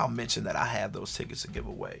hour, I'll mention that I have those tickets to give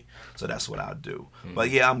away. So that's what I'll do. But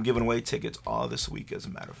yeah, I'm giving away tickets all this week, as a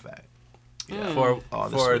matter of fact. Yeah, For all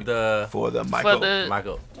this for week. the for the Michael. the-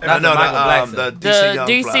 Michael. no, Not no, the Michael Blackson. the The DC Young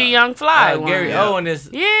DC Fly. Young Fly one. Gary Yeah. Owen is.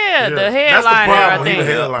 Yeah, the That's the headliner, problem. I He's the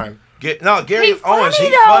think. headliner. Gary He Owens, funny,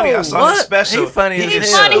 he's funny. I saw though. his What? special. He funny as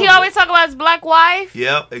He's hell. funny. He always talk about his black wife,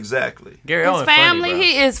 Yep, exactly. Gary his Owen family. funny, bro.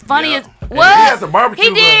 He is funny Yeah. as He what? has the barbecue.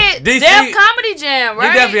 He did DC Def Comedy Jam, right?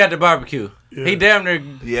 He definitely at the barbecue. Yeah. He damn near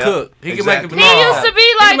Yeah, cook. He can make the exactly. potato He used salad. to be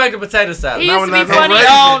He like- can make the potato salad. He Now used to when be I go funny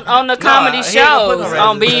raisins. on the comedy Nah, he ain't gonna put no shows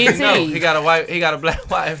on raisins. BET. No, he got a wife. He got a black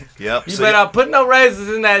wife. Yep. You so better not put no raisins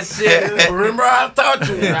in that shit. Remember I taught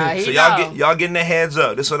you. Nah, he So y'all know. y'all getting the heads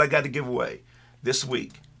up. This is what I got to give away this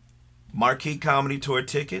week. Marquee Comedy Tour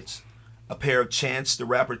tickets, a pair of Chance the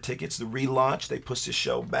Rapper tickets, the relaunch. They pushed the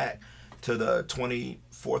show back to the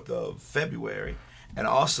 24th of February. And I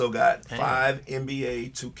also got 5 NBA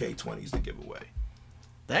 2K20s to give away.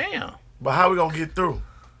 Damn. But how we gonna get through?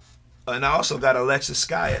 And I also got Alexa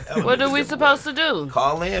Sky at Element What are to we give supposed away. to do?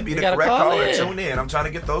 Call in, be the gotta correct call caller, in. tune in. I'm trying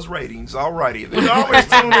to get those ratings. Alrighty We then. always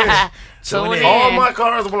tune in. Tune in. All my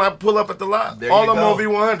cars when I pull up at the lot, There all you of them go.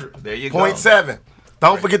 on V100. There you go. 0.7.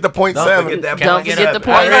 Don't forget the 0.7. Don't forget that Don't point forget the seven. I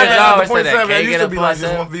point heard seven. that always the say that. 0.7. It Can't used get to a be like 0.7.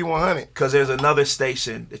 just one V100. Because there's another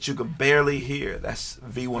station that you can barely hear. That's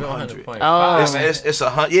V100. Oh. It's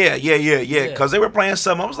a yeah. Because they were playing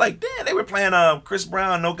something. I was like, damn, they were playing Chris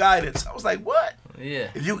Brown, No Guidance. I was like, what? Yeah.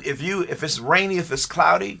 If it's rainy, if it's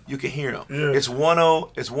cloudy, you can hear them. Yeah. It's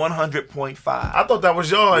 100.5. I thought that was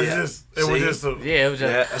yours. Yeah. It was See? just a, Yeah, it was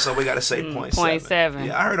just. Yeah, so we got to say 0.7. 0.7.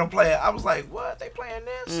 Yeah, I heard them play it. I was like, what? They playing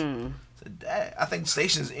this? Mm. I said, "Dang." I think the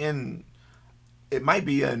station's it might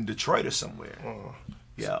be in Detroit or somewhere.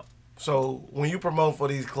 Yeah. So when you promote for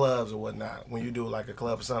these clubs or whatnot, when you do like a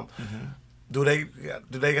club or something, Mm-hmm.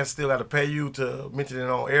 do they still got to pay you to mention it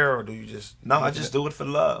on air, or do you just? No, I just do it for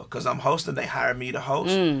love. Because I'm hosting. They hire me to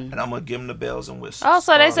host. And I'm going to give them the bells and whistles. Oh,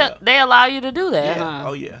 so they allow you to do that, Yeah. huh?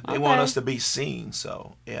 Oh, yeah. They want Okay. us to be seen.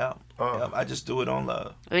 So, yeah. Yeah, I just do it on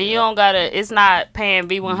love. And you don't gotta. It's not paying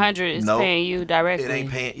V100. It's Nope. paying you directly. It ain't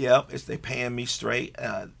paying. Yep, they paying me straight.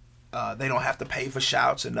 They don't have to pay for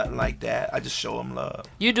shouts or nothing like that. I just show them love.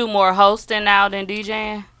 You do more hosting now than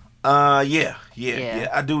DJing. Yeah.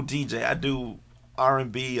 I do DJ. I do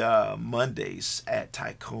R&B Mondays at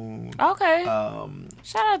Tycoon. Okay. Um,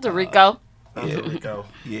 Shout out to Rico. There we go.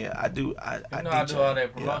 yeah, I do. I You know, DJ. I do all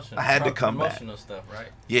that Yeah. promotion. I had to come back. Promotional stuff, right?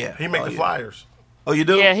 Yeah, He make the yeah. flyers. Oh, you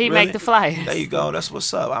do? Yeah, he Really? make the flyers. There you go. That's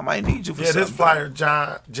what's up. I might need you for Yeah, something. this flyer,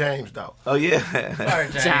 John James though. Oh yeah. Sorry,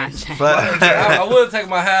 James. John James. But I would take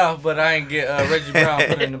my hat off, but I ain't get Reggie Brown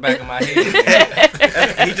put it in the back of my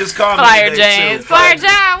head. he just called me Flyer today, James. too. Flyer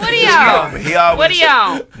John, what are He called you me. He always, What are you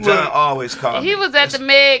on? John always called me. He was at the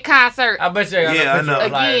Med concert. I bet you I got Yeah, I a picture know. of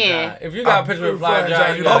Flyer Again. John. If you got a picture of Flyer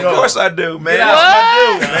John, you Of gotta go. course I do, man. Yeah. That's what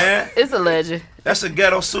I do, man. It's a legend. That's a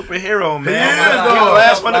ghetto superhero, man. He is, He the though.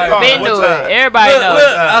 last one to call. Been What to time? it. Everybody Look, knows.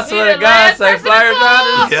 I He swear the to God, last say person Flyer to call.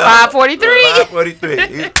 John. Yeah. 543.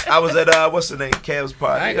 543. I was at what's the name? Cav's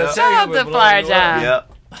party. I ain't gonna Yeah. say Shout who out been to blowing Flyer you John. up.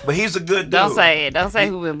 Yeah. But he's a good dude. Don't say it. Don't say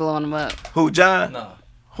who been blowing him up. Who, John? No.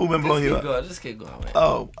 Who been Just blowing you keep up? going. Just keep going, man.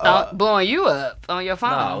 Oh, Blowing you up on your phone.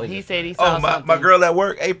 No, we He just- said he saw my something. girl at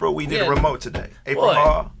work, April. We did Yeah. a remote today. April Boy.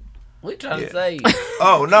 Hall. We trying Yeah. to say.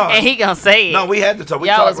 Oh no, And he gonna say it. no, we had to talk. We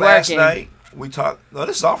Y'all talked was last working. night. We talked. No,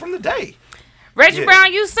 this is all from the day. Reggie Yeah.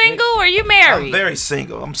 Brown, you single or you married? I'm very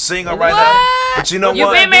single. I'm single right What? now. But you know You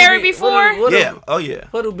what? been married before? What Yeah. Oh yeah.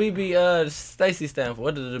 What do BB Stacy stand for?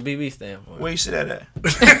 What does the BB stand for? Where you see that at?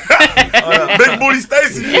 Big Booty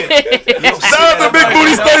Stacy. You don't see Shout out to that Big at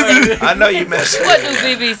Booty all. Stacy. I know you messing. What do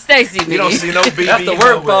BB Stacy mean? You don't see no BB. That's the work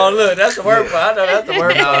nowhere. phone. Look, that's the work phone. I know that's the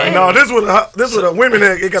work phone. No, this with a women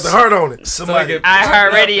that it got the heart on it. Somebody. I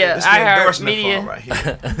heard radio. This is the I heard endorsement media. phone right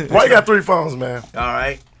here. Why you got 3 phones, man? All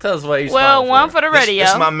right. Tell us what each Well, phone one for the radio.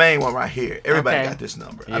 This is my main one right here. Everybody Okay. got this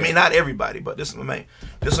number. Yeah. I mean, not everybody, but this is my main.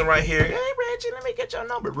 This one right here. Hey, Reggie, let me get your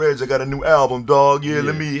number. Reggie, I got a new album, dog. Yeah,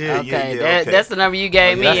 let me. Yeah, Okay, yeah. Okay. that's the number you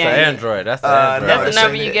gave me. That's the ain't it? Android. That's the No, Android. That's the this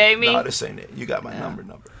number ain't you it. gave me? No, this ain't it. You got my number.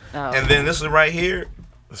 Oh. And then this one right here.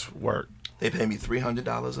 It's work. They pay me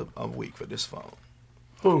 $300 a week for this phone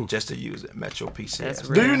Who? just to use it. Metro PCS. That's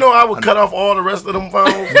Do you know I would cut off all the rest of them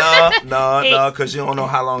phones? No, because you don't know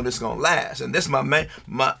how long this gonna last. And this my main,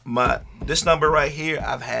 my this number right here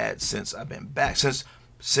I've had since I've been back since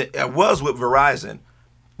I was with Verizon.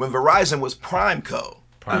 When Verizon was Primeco,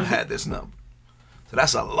 I've had this number. So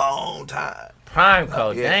that's a long time. Prime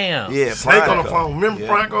code, Yeah. damn. Yeah, Snake on the Prime phone. Remember Yeah.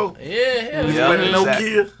 Franco? Yeah. With Yeah. the no Exactly.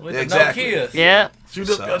 kid. With the Exactly. no kids. Yeah. Shoot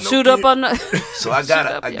up So- your no Shoot kid. up on the. So I Shoot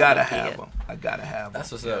gotta up your have no them. kid. I gotta have them.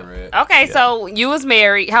 That's what's up, Red. Okay, Yeah. so you was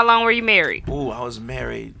married. How long were you married? Ooh, I was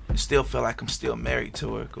married. Still feel like I'm still married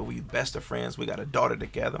to her. Cause we best of friends. We got a daughter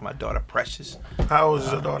together. My daughter Precious. How old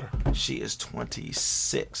is your daughter? She is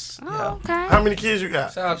 26. Oh, okay. How many kids you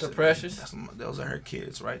got? Shout out to Precious. Those are her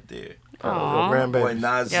kids right there. Your Aw. Boy grandbaby.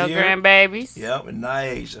 Nazir. Your grandbabies. Yep, and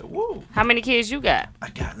Niasia. Woo. How many kids you got? I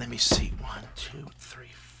got. Let me see. 1, 2, 3,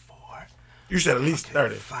 4, You said at least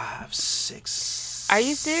 30. 5, 6. Are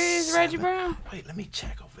you serious, Reggie 7. Brown? Wait, let me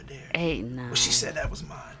check over there. 8, 9. Well, she said that was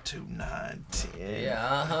mine. 2, 9, 10.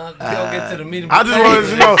 Yeah, We don't get to the meeting. I just wanted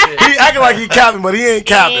to know. He acting like he capping, but he ain't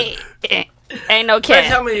capping. Ain't no Reg,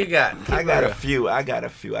 how cat. many you got? I got a few. I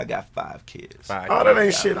got 5 kids. Five. Oh, that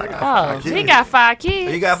ain't shit. I got Oh, 5 he kids. got 5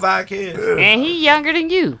 kids. You got 5 kids? And he younger than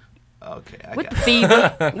you. Okay, I With got. the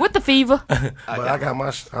fever. With the fever. But I got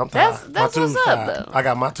my. I'm That's- tired. that's my what's tubes up, tied. though. I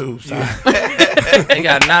got my tubes tied. He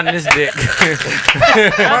got 9 in his dick. I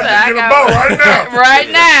I get a got- bow right now. Right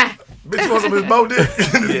now. Bitch wants some his bow dick.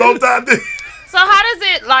 His bow tie dick. So how does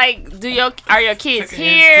it like? Are your kids Taking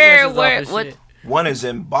his here? tuitions off Where? his What? shit. One is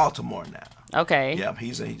in Baltimore now. Okay. Yeah,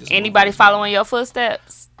 he just. Anybody moved. following your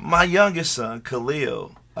footsteps? My youngest son,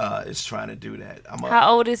 Khalil, is trying to do that.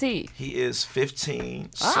 How old is he? He is 15.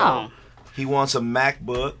 Oh. So he wants a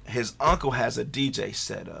MacBook. His uncle has a DJ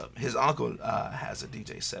setup.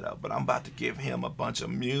 But I'm about to give him a bunch of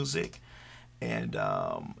music and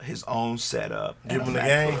his own setup. Give and him a the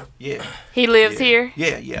MacBook. game? Yeah. He lives Yeah. here.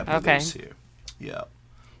 Yeah, he Okay. lives here. Yeah.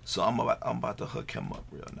 So I'm about to hook him up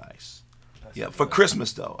real nice. Yeah, for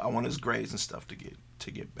Christmas though, I want his grades and stuff to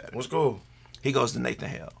get better. What's cool? He goes to Nathan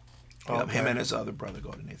Hale. Yep, Okay. him and his other brother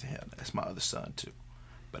go to Nathan Hale. That's my other son too,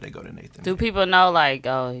 but they go to Nathan. Do Hale. people know like,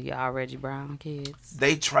 oh, y'all Reggie Brown kids?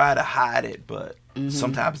 They try to hide it, but Mm-hmm.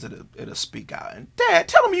 sometimes it'll speak out. And Dad,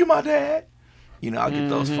 tell him you my dad. You know, I get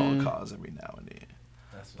those phone Mm-hmm. calls every now and then.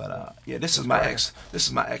 But yeah, this is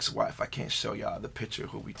my ex-wife. I can't show y'all the picture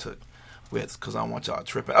who we took with because I don't want y'all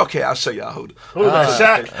tripping. Okay, I'll show y'all who. Who's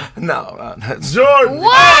that? Shaq? No, Jordan.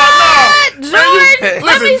 What? Jordan? Let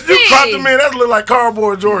Listen, me you see. cropped him in. That look like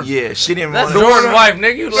cardboard Jordan. yeah, she didn't That's want. Jordan's wife,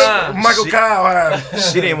 nigga. You lying. Michael She- Kyle had.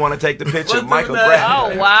 She didn't want to take the picture. What's Michael that? grabbed Oh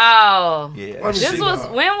it. wow. Yeah, Let me This see, was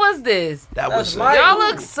dog. when was this? that That's was. Mike. Y'all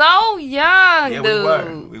look so young, Yeah, dude. we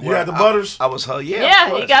were. We You were. had the butters? I was her. Yeah. of Yeah,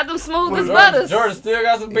 he course. got them smooth as Jordan- butters. Jordan still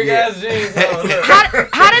got some big Yeah. ass jeans on. Look.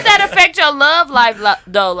 How did that affect your love life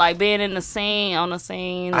though? Like being in the scene, on the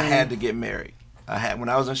scene. I had to get married. When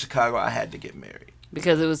I was in Chicago, I had to get married.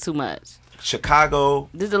 because it was too much. Chicago.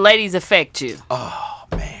 Did the ladies affect you? Oh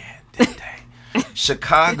man, did they?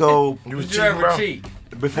 Chicago. You was Did you cheating, ever bro. cheat?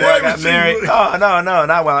 Before Yeah, I we got see married. you. Oh no,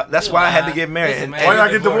 not while. That's why I had to get married. Listen, And- man. Why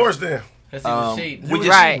and y'all get divorced then? Because he was cheating. we just,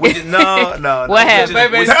 Right. we just no. What happened?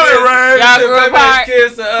 Baby's Tell kids- it, Ray. Y'all grew Baby's apart.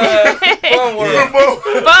 kids, Fun World.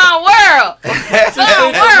 Fun world.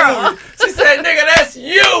 Fun world. She said, nigga, that's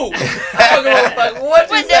you. I was like, what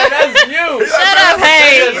you say? That's you. Shut up,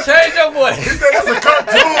 hey. Nigga, change your voice. That's a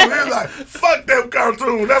cartoon. He's like, fuck that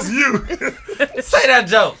cartoon. That's you. Say that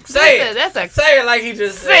joke. Say it. That's a Say it like he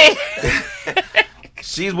just said.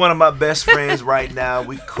 She's one of my best friends right now.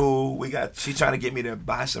 We cool. She trying to get me to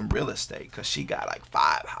buy some real estate because she got like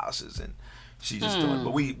 5 houses and she just doing.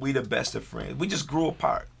 But we the best of friends. We just grew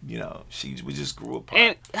apart. You know, we just grew apart.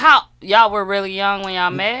 And how y'all were really young when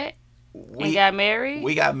y'all met and we got married?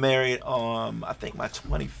 we got married on I think my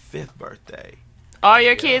 25th birthday. All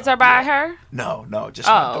your kids are by her? No, just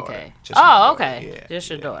my Oh, daughter. okay. Just my Oh, daughter. okay. Yeah, Just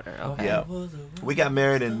your yeah. daughter. Okay. Yeah. We got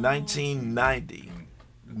married in 1990.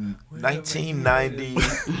 1990.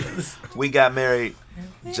 We got married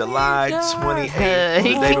July 28th.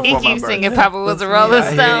 He the day before my keeps birthday. singing Papa was a Rolling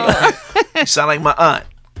Yeah, I hear Stone. You sound like my aunt.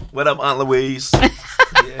 What up, Aunt Louise?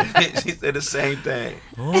 Yeah, she said the same thing.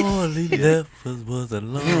 All he left was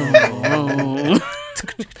alone.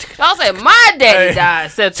 I said my daddy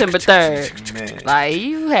died September 3rd. Man, Like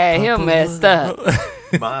you had him messed up.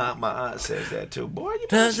 my aunt says that too. Boy, you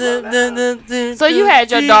better slow down. So you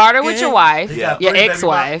had your daughter with your wife, Yeah. your 3 baby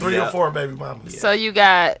ex-wife. mom- 3 Yeah. or 4 baby mamas. So you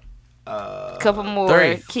got Uh, a couple more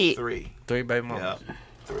Three. kids. 3. 3 baby mamas. Yeah,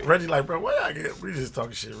 Reggie like, bro, why y'all get? We just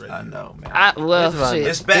talking shit, Reggie. I know, man. Well, That's shit.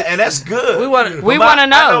 It's bad, and that's good. We want We But want to I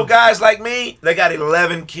know. know guys like me. They got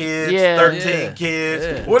 11 kids, Yeah. 13 Yeah. kids.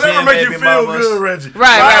 Yeah. Whatever 10 make you baby feel mamas. good, Reggie.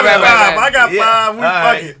 Right, Five right, is right, five. right. I got Yeah. 5. We All fuck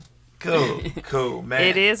right. it. Cool, man.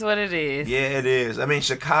 It is what it is. Yeah, it is. I mean,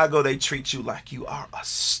 Chicago, they treat you like you are a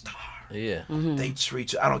star. Yeah. They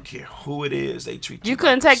treat you. I don't care who it is. They treat you. You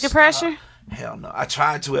couldn't take the like a pressure? star. Hell no. I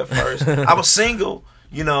tried to at first. I was single,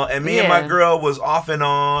 you know, and me and my Yeah. girl was off and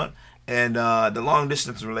on, and the long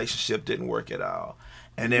distance relationship didn't work at all.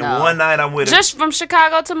 And then No. one night I'm with Just from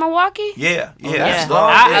Chicago to Milwaukee? yeah, Yeah, that's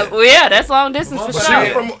long. yeah, that's long distance for But sure.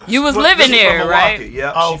 she from- You was but living this is there, From right? Milwaukee.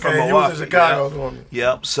 Yep, Oh, she from okay, he Milwaukee. was in Chicago. Yep. doing it.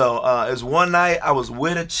 Yep. So it was one night I was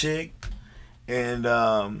with a chick,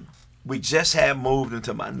 and we just had moved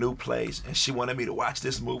into my new place, and she wanted me to watch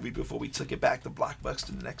this movie before we took it back to Blockbuster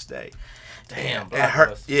the next day. Damn, And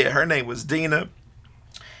her name was Dina,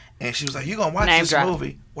 and she was like, "You gonna watch Name this drop.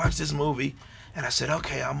 movie? Watch this movie." And I said,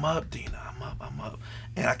 "Okay, I'm up, Dina. I'm up."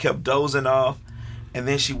 And I kept dozing off, and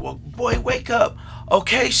then she woke, "Boy, wake up."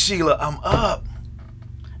 "Okay, Sheila, I'm up."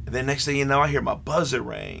 And then next thing you know, I hear my buzzer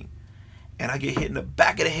ring, and I get hit in the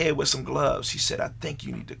back of the head with some gloves. She said, "I think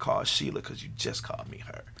you need to call Sheila because you just called me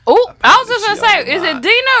her." Oh, I was just Apparently gonna she say, is it online.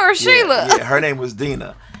 Dina or Sheila? Yeah, her name was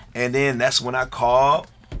Dina. And then that's when I called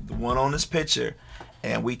the one on this picture,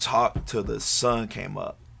 and we talked till the sun came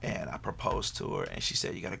up, and I proposed to her, and she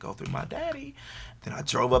said, "You got to go through my daddy." Then I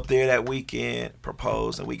drove up there that weekend,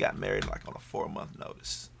 proposed, and we got married like on a 4-month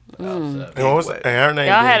notice. And, what was, and her name?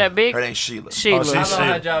 Y'all had Dina. a big Her name's Sheila. Sheila. she's How long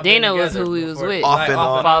had y'all been Dina was together who we was before- with. Off and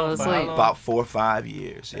on. Falling asleep. About 4 or 5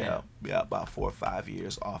 years. Yeah, about 4 or 5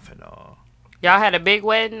 years off and on. Y'all had a big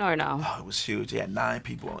wedding or no? Oh, it was huge. You had 9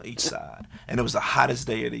 people on each side, and it was the hottest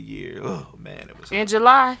day of the year. Oh man, it was In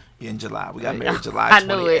July? in July. We got married July I 28th.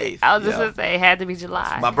 knew it. I was just Yeah. gonna say it had to be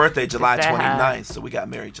July. My birthday, July that high. 29th, so we got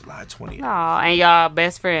married July 28th. Aw, and y'all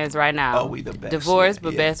best friends right now. Oh, we the best. Divorced, Yeah,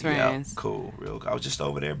 but best yeah, friends. cool, real. I was just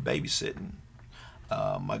over there babysitting.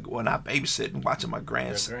 Not babysitting, watching my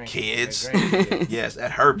kids. Yes,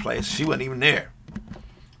 at her place. She wasn't even there.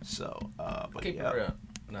 So, but Keep yeah. it real.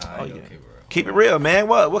 Nah, I Oh, ain't gonna yeah. keep it real. Keep it real, man.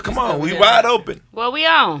 What? Come on, we still wide here? open. What we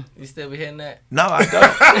on? You still be hitting that? No, I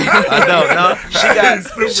don't. I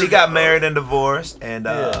don't. No, she got married and divorced, and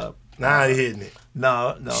Nah, he hitting it.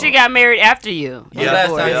 no. She got married after you. When last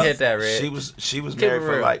time you yeah. hit that, Red? She was Keep it married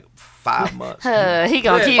for real. like 5 months. He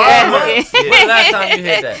gonna Yeah, keep 5 asking. When last time you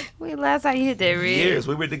hit that? When last time you hit that, Red? Years.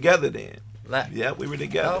 We were together then. La- Yeah, we were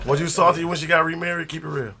together. Was you salty when she got remarried? Keep it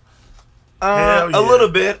real. Hell yeah. A little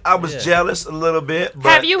bit. I was Yeah. jealous a little bit. But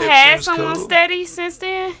Have you it had was someone cool. steady since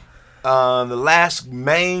then? The last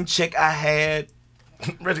main chick I had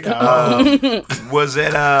Reggie got was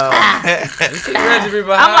at Reggie be behind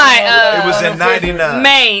I'm like, it was in '99.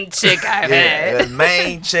 main chick I've Yeah, had. the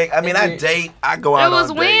main chick. I mean, I go out It was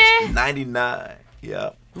on dates. when? '99. Yeah.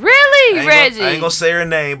 Really, I Reggie? ain't gonna say her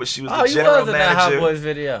name, but she was Oh, the you general was in that Hot manager. Boys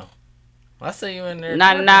video. I see you in there.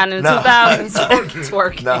 99 and No. 2000s.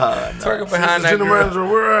 Twerking. Twerking She's behind the that general girl. manager.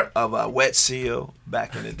 Where at? Of a Wet Seal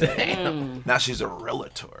back in the day. Mm. Now she's a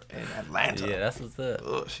realtor in Atlanta. Yeah, that's what's up.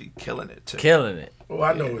 Ugh, she killing it too. Killing it. Oh,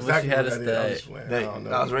 I know What exactly she had what to that is. I was say. playing. They- I don't know.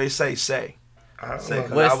 I was ready to say. I don't Say, know.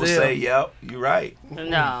 'cause Wet I would Seal. say, yep, you're right.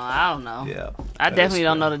 No, I don't know. Yeah. I That definitely is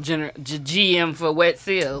don't true. know the GM for Wet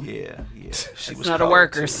Seal. Yeah. She was None of the cold,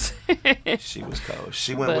 workers. too. She was cold.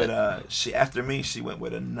 She went But- with after me. She went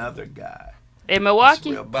with another guy. In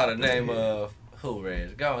Milwaukee? Real By the name yeah. of who,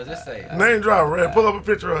 Reg? Go on, just say it. Name drop, Red. Pull up a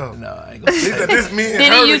picture of him. No, I ain't gonna He say said that. this me and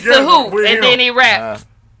Then her he used to together hoop, with and him. then he rapped.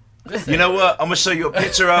 You know what? I'm gonna show you a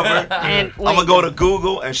picture of her. And I'm gonna go to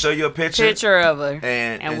Google and show you a picture. picture of her.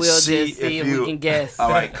 And we'll see just see if you, we can guess. All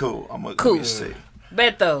right, cool. I'm gonna Cool. let me see.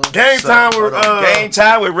 Beto. Game So, time with hold on. Game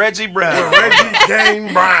time with Reggie Brown. Reggie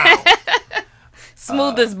Game Brown.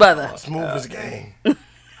 Smooth as butter. Smooth as game.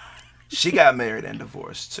 She got married and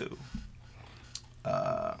divorced too.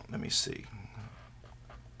 Let me see.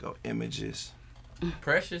 Go images.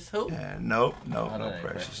 Precious who? Yeah, no that ain't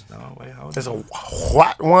precious. No, wait, hold It's on. a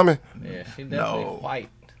white woman. Yeah, she definitely No. white.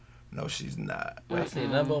 No, she's not. I see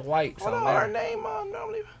number white Hold on, her somewhere. name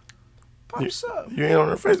normally pops up. You ain't on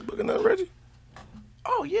her Facebook or nothing, Reggie?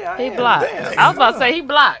 Oh yeah, I He am. blocked. Damn. I was about to say he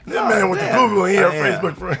blocked. That man went to damn. Google and he her I am.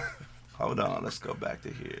 Facebook friend. Hold on, let's go back to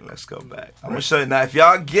here. Let's go back. I'm gonna show you now. If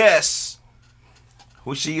y'all guess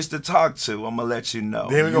who she used to talk to, I'm gonna let you know.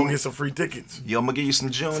 Then we gonna get some free tickets. I'm gonna give you some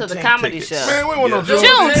June To the comedy tickets. show. Man, we want no Yeah.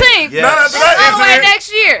 June. Juneteenth. Yeah. Not after All the way that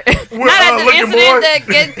next year. With, Not after the Looking incident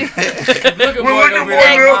Boy. that Looking We're boy looking gonna be for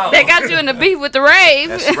like, you. wow. they got you in the beef with the rave.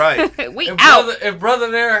 That's right. We If out. brother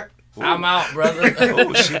there, I'm out, brother.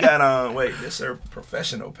 Oh, she got wait, this is her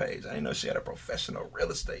professional page. I didn't know she had a professional real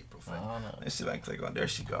estate professional. I don't know. Let's see if I can click on there.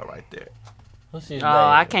 She go right there. Who's she Oh,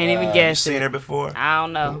 I can't even You guess seen it. her before? I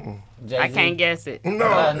don't know. I can't guess it. No,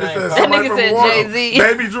 That it name- says That somebody nigga from said Milwaukee. Jay-Z.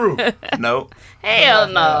 Baby Drew. No, Hell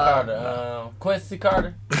no. Carter. Quincy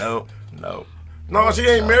Carter. no. No, she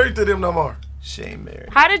ain't married to them no more. She ain't married.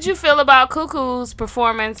 How did you feel about Cuckoo's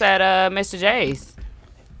performance at Mr. J's?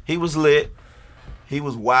 He was lit. He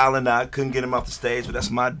was wilding out. Couldn't get him off the stage, but that's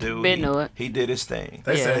my dude. Been knew it. He did his thing.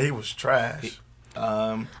 They Yeah. said he was trash.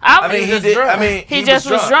 I mean, he just did. drunk. I mean, He just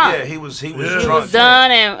was drunk. Yeah, he was Yeah. He drunk. was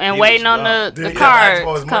done and He waiting was on drunk. Did the he have to ask for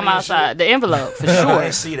card his to come money and outside. The envelope, for I sure.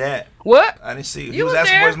 didn't see that. What? I didn't see. He You was was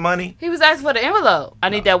asking there? for his money. He was asking for the envelope. I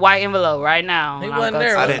need that white envelope right now. He And I'll wasn't go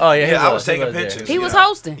there. to I it. didn't. Oh, yeah, he I was was. He taking was there. pictures. He was yeah.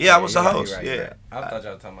 hosting. Yeah, I was the he host. right, Yeah. right. I thought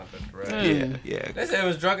y'all were talking about the rave. Yeah. They said he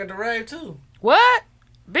was drunk at the rave too. What?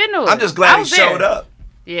 Been knew it. I'm just I glad he was there. showed up.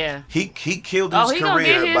 Yeah. He killed Oh, his he gonna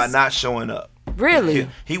get career by his- not showing up. Really?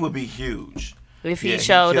 He would be huge. If he Yeah,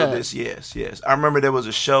 showed killed up. This, yes. I remember there was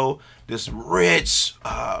a show. This rich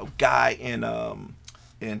guy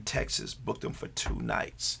in Texas booked him for 2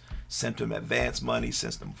 nights. Sent him advance money.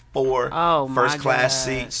 Sent him 4 Oh, my first class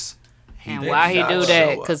God. seats. And did why he not do show that?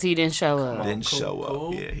 up. Because he didn't show up. Didn't show Cool.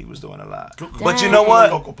 up. Yeah, he was doing a lot. Cool. But you know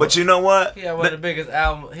what? Cocoa But you know what? He had one of the biggest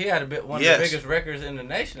album. He had one of Yes. the biggest records in the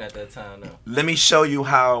nation at that time, though. Let me show you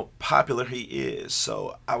how popular he is.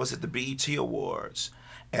 So I was at the BET Awards,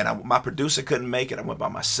 and my producer couldn't make it. I went by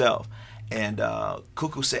myself. And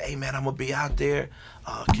Cuckoo said, "Hey, man, I'm going to be out there.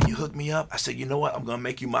 Can you hook me up?" I said, "You know what? I'm going to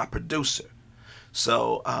make you my producer."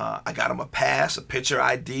 So I got him a pass, a picture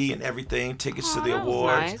ID, and everything, tickets to the that was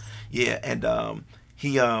awards. nice. Yeah, and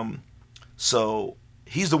so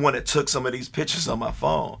he's the one that took some of these pictures on my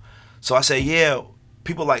phone. So I say, yeah,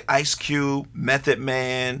 people like Ice Cube, Method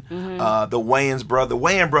Man, the Wayans brother. The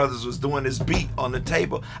Wayans brothers was doing this beat on the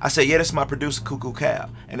table. I say, yeah, that's my producer, Cuckoo Cal.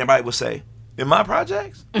 And everybody would say, in my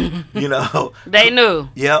projects? You know? They knew.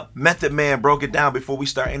 Yep. Method Man broke it down before we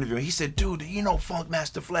start interviewing. He said, dude, you know Funk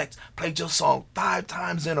Master Flex played your song 5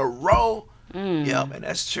 times in a row? Yep, and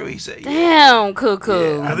that's true. He said, yeah. Damn,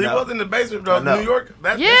 Cuckoo. Yeah. Because he know. was in the basement I of know. New York.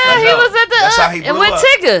 Yeah, I he know. was at the That's how he and blew with up.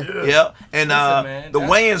 Tigger. Yep. And Listen, man, the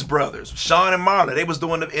that's- Wayans brothers, Sean and Marlon, they was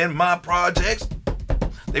doing the In My Projects.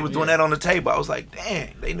 They was doing that on the table. I was like,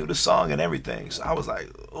 dang, they knew the song and everything. So I was like,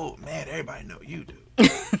 oh man, everybody know you do.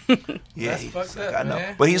 Yeah, That's he's fucked like, up, I know.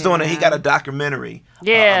 man. But he's doing it. He got a documentary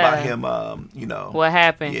Yeah. about him, you know. What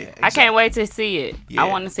happened? Yeah, I can't wait to see it. Yeah. I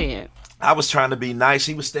want to see it. I was trying to be nice.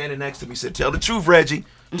 He was standing next to me. He said, tell the truth, Reggie.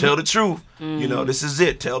 Tell the truth. You know, this is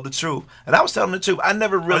it. Tell the truth. And I was telling the truth. I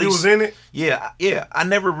never Oh, really he was in it? Yeah. I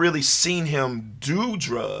never really seen him do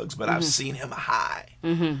drugs, but I've seen him high. You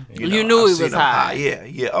know, knew I've he seen was him high.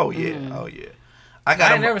 Yeah. Oh yeah. I got I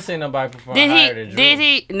him. ain't never seen nobody perform Did higher than he? Drew. Did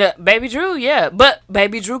he? No, Baby Drew, yeah, but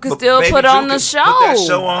Baby Drew could but still Baby put Drew on the could show. Put that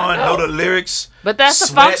show on. I know. Know the lyrics. But that's a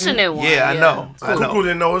sweating. functioning one. Yeah, I know. I Cuckoo know.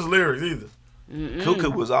 didn't know his lyrics either.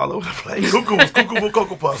 Cuckoo was all over the place. Cuckoo was Cuckoo with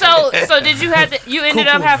Cocoa Puff. So did you have to? You ended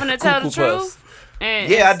up Cuckoo- having to tell the Cuckoo Puffs. truth? And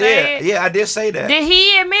Yeah, I say did. it? Yeah, I did say that. Did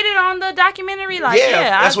he admit it on the documentary? Like,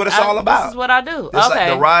 Yeah, that's what it's all about. This is what I do. It's okay.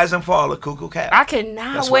 like the rise and fall of Cuckoo Cat. I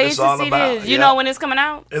cannot That's what wait it's to all see about, this. You yeah. know when it's coming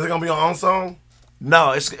out? Is it gonna be on song?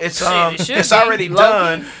 No, it's it should it's be. already Low-key.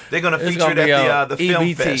 done. They're gonna It's feature gonna it be at on the Film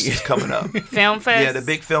EBT. Fest is coming up. Film Fest? Yeah, the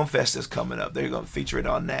big Film Fest is coming up. They're gonna feature it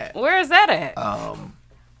on that. Where is that at?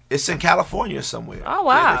 It's in California somewhere. Oh,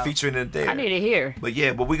 wow. Yeah, they're featuring it there. I need to hear. But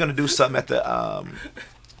we're gonna do something at the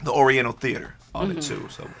Oriental Theater on it too.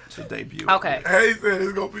 So to debut. Okay. Hey, he said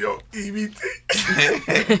it's gonna be on EBT.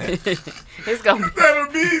 It's going to be.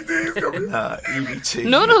 That'll be it. It's gonna be. EBT.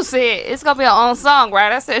 Noodle said it's going to be an on song,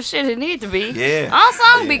 right? I said, shit, it need to be. Yeah. On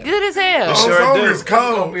song be Yeah. good as hell. It On sure song do. is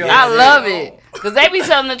cold. I love it. Because they be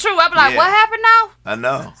telling the truth. I be like, Yeah. what happened now? I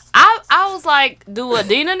know. I was like, do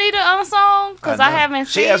Adina need an unsong? Because I know. haven't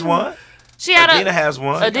seen. She has one. She had Adina a. has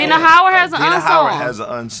one. Adina Howard has an Adina unsung. Howard has an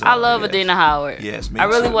unsung. I love yes. Adina Howard. Yes, me I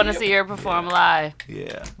really too. want to see her perform live.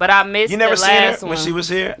 Yeah. But I missed You never the seen her last one. when she was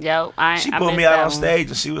here? Yo, She I pulled missed me out that on one. stage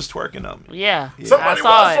and she was twerking on me. Yeah. Somebody I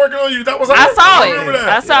saw was it. working on you. That was. I saw remember it. that.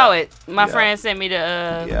 I saw it. My Yeah. friend sent me the.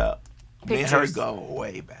 Yeah. Me and her Pictures. go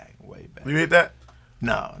way back, way back. You hit that?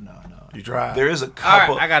 No. You tried. There is a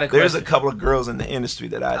couple. I got a There's a question. couple of girls in the industry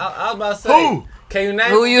that I. I was about to say. Who? Can you name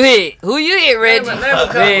Who you hit? Who you hit, Reggie? Name a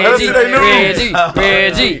couple. Let us see they Reggie,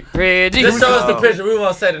 nudes. Reggie. Just show us the picture. We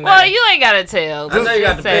won't say the name. Well, you ain't gotta tell. I know you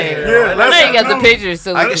got the Say picture. it. Yeah, I let's know you see got the nudes. pictures,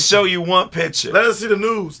 so I can show you one picture. Let us see the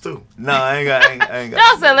news too. No, I ain't got. I ain't Y'all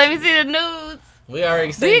got. said, let me see the nudes. We already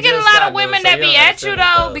Do seen you get a Jill lot Scott of women news, that so be you at don't you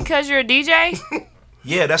have to though because you're a DJ?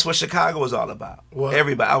 Yeah, that's what Chicago was all about. What?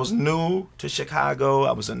 Everybody. I was new to Chicago.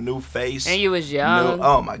 I was a new face. And you was New, young.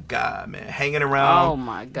 oh my God, man! Hanging around. Oh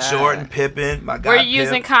my God. Jordan Pippen, my guy. Were you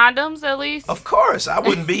using Pimp. condoms at least? Of course, I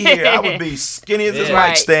wouldn't be here. I would be skinny as this Yeah.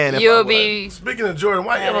 mic stand. If I You'll was. be. Speaking of Jordan,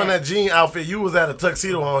 why you ever on that jean outfit? You was at a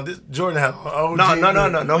tuxedo on. This Jordan had on. No,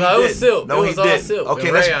 No, he it was didn't. silk. No, It he was all didn't. silk. Okay,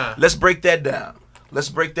 And let's rayon. let's break that down. let's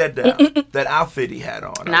break that down. That outfit he had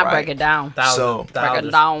on. Now all break right? it down. So- Break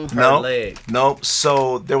it down. per No, leg. no.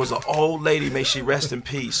 So there was an old lady, may she rest in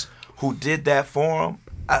peace, who did that for him.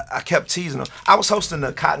 I kept teasing him. I was hosting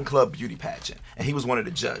the Cotton Club beauty pageant, and he was one of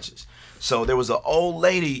the judges. So there was an old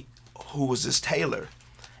lady who was this tailor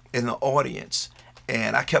in the audience,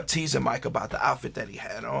 and I kept teasing Mike about the outfit that he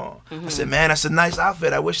had on. I said, man, that's a nice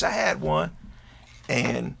outfit. I wish I had one.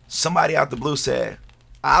 And somebody out the blue said,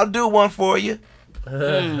 I'll do one for you.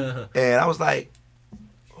 And I was like,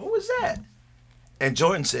 who is that? And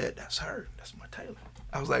Jordan said, that's her. That's my tailor.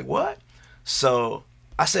 I was like, what? So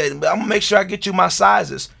I said, I'm going to make sure I get you my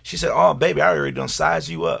sizes. She said, oh, baby, I already done size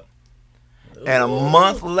you up. And a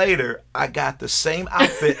month later, I got the same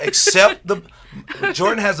outfit except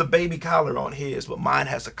Jordan has a baby collar on his, but mine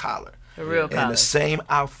has a collar. A real And collar. the same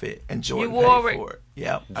outfit, and Jordan wore paid it? for it.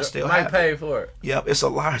 Yep, I still Mike have it. paid for it. Yep, it's a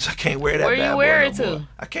large. I can't wear that Where bad you boy wear no it to? more.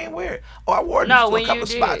 I can't wear it. Oh, I wore it No, to when a couple you of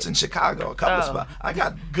did. spots in Chicago. A couple of Oh. spots. I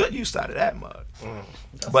got good use out of that mug.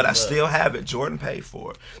 But I still have it. Jordan paid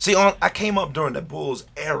for it. See, I came up during the Bulls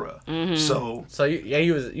era, so So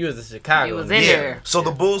you was in Chicago. You was in yeah. there. So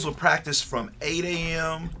the Bulls would practice from 8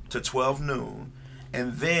 a.m. to 12 noon,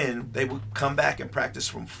 and then they would come back and practice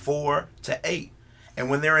from 4 to 8. And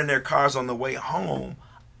when they're in their cars on the way home,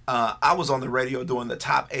 I was on the radio doing the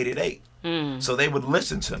top 8 at 8. So they would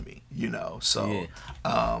listen to me, you know. So,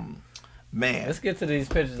 man. Let's get to these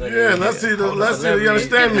pictures. Yeah, let's see. Let's see. You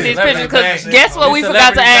understand me? These Celebrity pictures, bang. because guess what we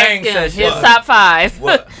forgot to Celebrity ask bang him? session. His top 5.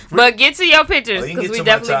 What? But get to your pictures, Oh, you can because get we to my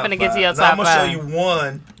definitely top finna get to your five. Now, top I'm going 5. to show you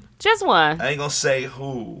one. Just one. I ain't going to say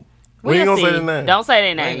who. We ain't We'll gonna say see. the name. Don't say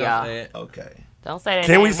their I name, ain't gonna y'all. say it. Okay. Don't say their name.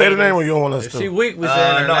 Can we say the name or haters. you don't want us If she to? weak, we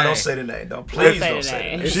saying her No, name. don't say the name. Don't. Say Please don't the say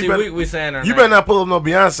name. the If She she better- weak, we saying her You name. better not pull up no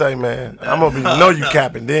Beyonce, man. I'm gonna be know you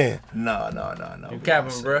capping then. No. You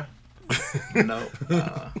capping, bro. No.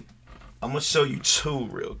 I'm going to show you two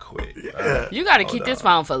real quick. You got to keep Hold this on.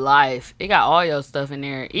 phone for life. It got all your stuff in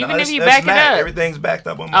there. Even No, if it's- you it's back it Mac. up. Everything's backed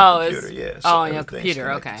up on Oh, my it's- computer. Yeah. oh, on your everything's computer,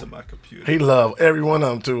 connected okay. To my computer. He love every one of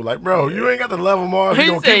them too. Like, bro, you ain't got to love them all. You He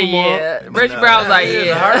gonna said, keep them all. yeah. Reggie No. Brown was like, He has a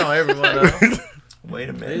yeah. heart on everyone. Though. Wait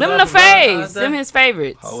a minute. Them Them love the them Valentine's faves. Day? Them his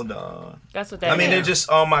favorites. Hold on. That's what that I mean, is. they're just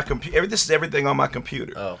on my computer. This is everything on my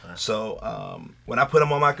computer. Oh, okay. So when I put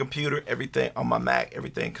them on my computer, everything on my Mac,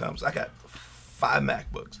 everything comes. I got 5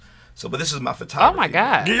 MacBooks. So, but this is my photography. Oh, my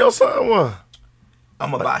God. Give your son one. I'm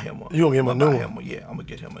gonna buy him one. You gonna get him a I'ma new buy one? him Yeah, I'm gonna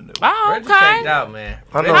get him a new one. Oh, Reggie caked okay. out, man.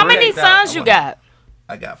 I know. How Reggie many caked out. sons you got?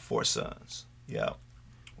 I got 4 sons. Yep.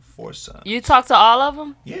 4 sons. You talk to all of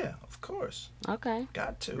them? Yeah, of course. Okay.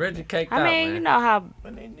 Got to. Reggie caked I out, mean, man. you know how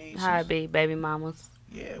When they need how some- it be, baby mamas.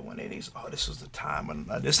 Yeah, when they need. Oh, this was the time when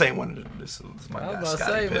this ain't one of the. This is my I guy, was about to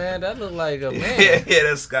Scottie say, Pippen. man, that look like a man. Yeah,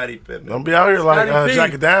 that's Scottie Pippen. Don't be out here like Scotty P.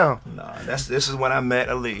 Jack it down. No, this is when I met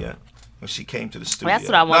Aaliyah when she came to the studio. That's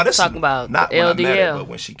what I wanted to this talk is about, Not the when I met her, LDL. but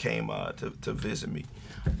when she came to visit me.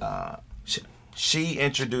 She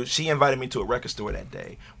invited me to a record store that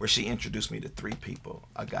day where she introduced me to 3 people: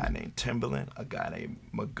 a guy named Timbaland, a guy named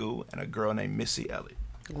Magoo, and a girl named Missy Elliott.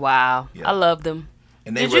 Wow. Yeah. I love them.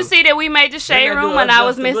 And they Did were, you see that we made the shade Didn't they do room when I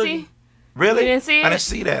was Adjust the Missy? Really? You didn't see I it? didn't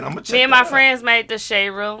see that. I'm gonna check Me and my that out. friends made the shade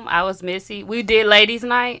room. I was Missy. We did ladies'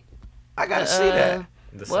 night. I gotta see that.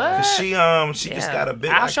 The What? Cause she just Yeah. got a big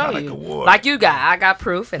I'll show iconic you. award. Like you got. I got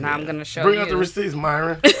proof, and I'm gonna show Bring you. out the receipts,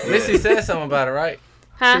 Myron. Missy said something about it, right?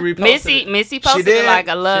 Huh? She reposted Missy, it. Missy posted did? it like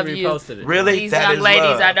I love She you. reposted it. Really? These That young is ladies,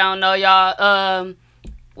 love. I don't know y'all.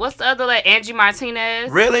 What's the other lady? Angie Martinez.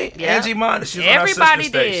 Really? Yeah. Angie Monda. She's Everybody on our sister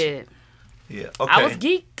station. did. Yeah. Okay. I was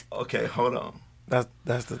geeked. Okay, hold on.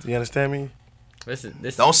 That's the. You understand me?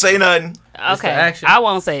 This Don't say nothing. Okay, action. I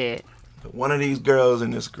won't say it. One of these girls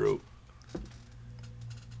in this group.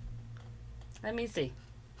 Let me see.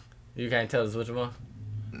 You can't tell us which one.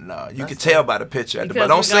 No, you can tell by the picture, Because but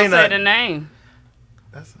don't we say gonna say the nothing. name.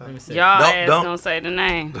 That's Let me see. Y'all Don't- ass don't- gonna say the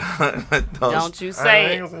name. Don't- Don't you I say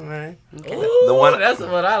ain't it. gonna say the name. Ooh, The one- that's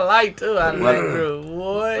what I like too. I like What- her.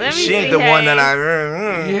 Boy. Let me She ain't see, the one that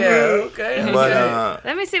Hayes. I. Yeah. Okay. But okay.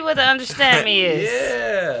 Let me see what the understand me is.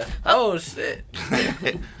 Yeah. Oh shit.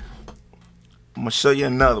 I'm gonna show you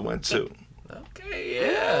another one too. Okay.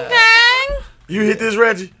 Yeah. Okay. You hit this,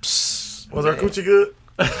 Reggie? Was her coochie good?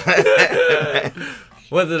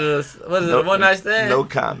 Was it a one night stand? No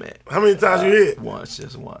comment. How many times you hit? Once,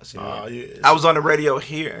 just once. Oh, yeah. I was on the radio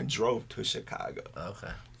here and drove to Chicago.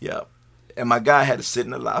 Okay. Yep. And my guy had to sit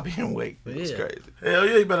in the lobby and wait. It was Yeah. crazy. Hell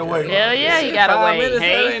yeah, you better wait. Hell yeah, you gotta 5 wait. minutes, that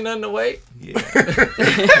Hey, ain't nothing to wait. Yeah.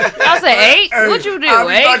 I said 8. What you do? I'll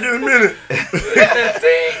be back 8. in a minute.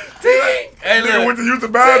 ting, ting. Hey, Nigga look. went to use the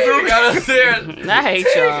bathroom. Got us there. I hate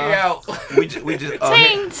y'all. We just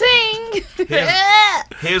Ting ting.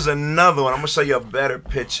 here's another one. I'm gonna show you a better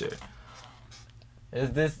picture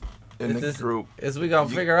Is this in the this group. Is we gonna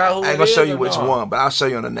figure out who I ain't it gonna is show you or which not? one, but I'll show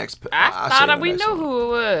you on the next. I thought we knew who it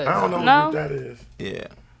was. I don't know No? who that is. Yeah.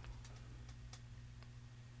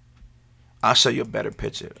 I'll show you a better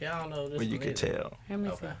picture Yeah, I don't know this where you one can either. tell. Let me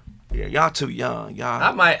see. Okay. Yeah, y'all too young. Y'all.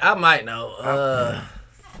 I might know.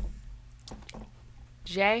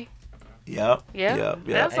 Jay? Yep. Yeah, Yep.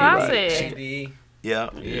 that's you what I right. said. AD.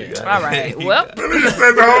 Yep. Yeah. You got All it. right. You Well, got it. Nigga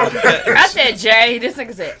said the whole I said Jay. This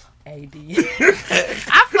nigga said AD.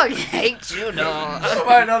 I fucking hate you, dog.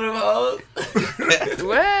 Somebody know them old.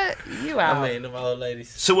 What? You out. I mean, them old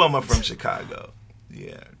ladies. Two of them are from Chicago.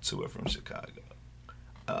 Yeah, two are from Chicago.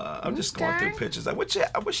 I'm just going through Okay. pictures. I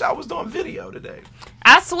wish I was doing video today.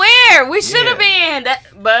 I swear, we should have Yeah. been.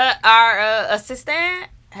 But our assistant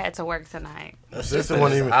had to work tonight. Sister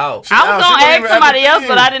wasn't even out. She I was out. She gonna wasn't ask even at somebody the else, but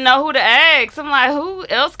thing. I didn't know who to ask. I'm like, who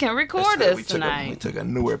else can record That's good. us We tonight? took a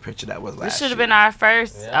newer picture that was This last should have year. been our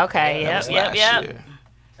first. Yeah. Okay, That was yep, last yep. year.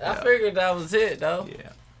 I figured that was it, though. Yeah.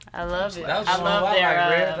 I love it. That was I the love one their I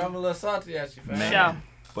like, Red. I'm a little salty at you, fam. Man. show.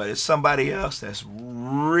 But it's somebody else that's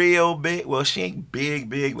real big. Well, she ain't big,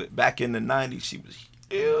 but back in the 90s, she was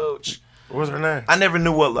huge. What's her name? I never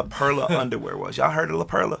knew what La Perla underwear was. Y'all heard of La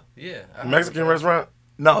Perla? Yeah. Mexican restaurant.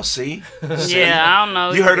 No, see? Yeah, I don't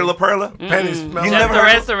know. You heard of La Perla? Penny smell. You Just never the heard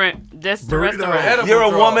of- restaurant. Just the Burrito. restaurant. You're a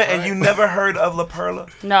Edible woman draws, and you right? never heard of La Perla?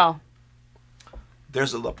 No.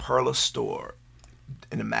 There's a La Perla store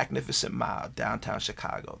in the Magnificent Mile, downtown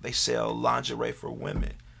Chicago. They sell lingerie for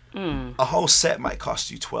women. A whole set might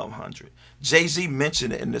cost you $1,200. Jay-Z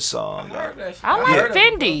mentioned it in the song. I heard that shit. I like heard of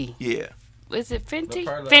it, Fendi. Yeah, Is it Fenty?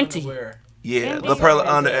 bro. La Perla Fenty. underwear. yeah. Fendi? La Perla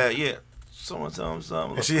Yeah. under, yeah. Something.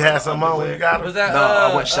 And she had some on when you got her. Was that? No,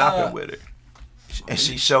 I went shopping with her, and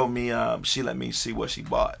she showed me. She let me see what she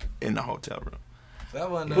bought in the hotel room.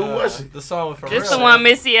 That one. Who was she? The song from. This the one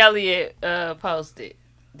Missy Elliott posted.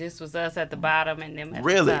 This was us at the bottom and them at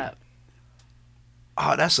Really? the top.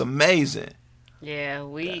 Oh, that's amazing. Yeah,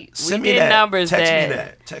 we Send me did that. numbers Text that. me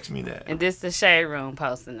that. Text me that. And this the Shade Room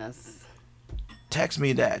posting us. Text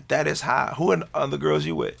me that. That is high. Who are the other girls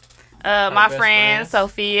you with? My best friends, friends.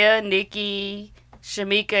 Sophia, Nikki,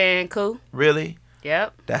 Shamika, and Koo. Really?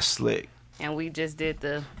 Yep. That's slick. And we just did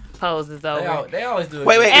the poses over. They always do it.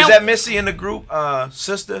 Wait. Is And- that Missy in the group?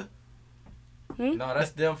 Sister? No, that's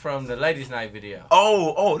them from the ladies' night video.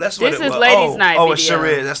 Oh, that's what This it is was. Ladies' Night Oh, it video. sure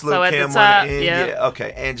is. That's Lil So at Kim the top, on the end. yep. Yeah.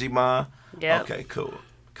 Okay. Angie Ma. Yep. Okay.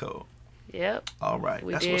 Cool. Yep. All right.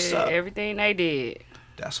 We That's did what's up. everything they did.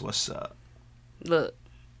 That's what's up. Look,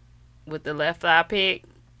 with the left eye pick,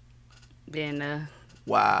 then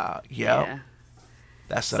Wow. Yep. yeah.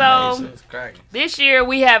 That's So- amazing. It's cracking. This year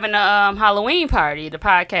we having a Halloween party. The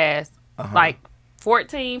podcast, Uh-huh. like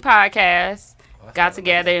 14 podcasts got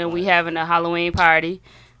together and we having a Halloween party,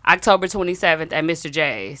 October 27th at Mr.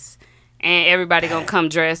 J's, and everybody gonna come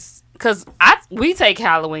dressed. Cause we take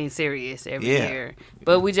Halloween serious every Yeah. year,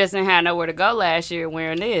 but we just didn't have nowhere to go last year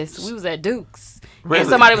wearing this. We was at Duke's, Really? and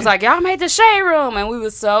somebody was like, "Y'all made the Shade Room," and we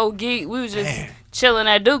was so geek. We was just Man. chilling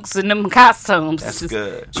at Duke's in them costumes, That's just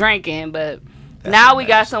good. drinking. But That's now we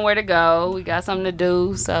got amazing. somewhere to go. We got something to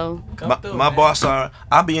do. So, Come through, My man. boss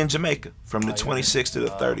I'll be in Jamaica from the 26th to the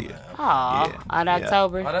 30th. aw, Yeah, on yeah.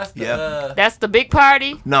 October. Oh, that's the. Yeah. That's the big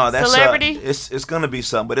party. No, that's celebrity. it's gonna be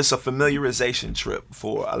something, but it's a familiarization trip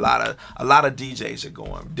for a lot of DJs are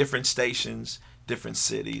going, different stations, different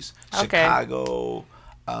cities, Okay. Chicago,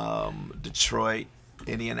 Detroit,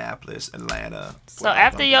 Indianapolis, Atlanta. So Well, I'm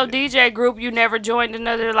after gonna your be DJ group, you never joined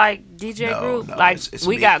another like DJ No, group. no, Like it's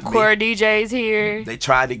we me- got me. core DJs here. there. They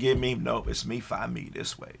tried to get me. Nope, it's me find me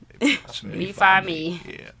this way. Baby. It's Me find me.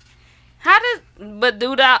 Yeah. How does but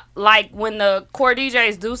do that like when the core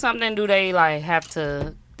DJs do something? Do they like have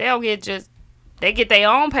to? They don't get just they get their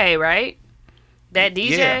own pay, right? That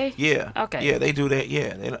DJ. Yeah. Okay. Yeah, they do that.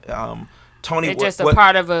 Yeah. They, Tony. They're what- just a what-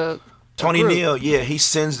 part of a Tony group. Neal, yeah, he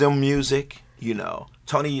sends them music. You know,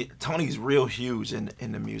 Tony's real huge in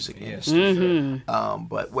the music industry. Mm-hmm.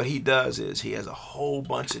 But what he does is he has a whole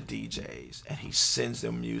bunch of DJs and he sends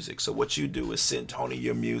them music. So what you do is send Tony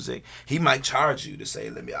your music. He might charge you to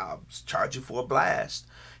say, I'll charge you for a blast.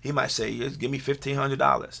 He might say, give me $1,500,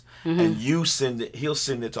 Mm-hmm. and you send it. He'll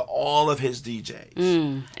send it to all of his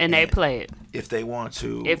DJs and they play it if they want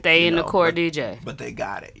to. if they you in the know, core but- DJ. But they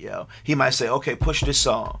got it, yo. He might say, okay, push this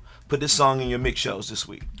song. Put this song in your mix shows this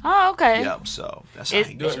week. Oh, okay. Yep. So that's how It's-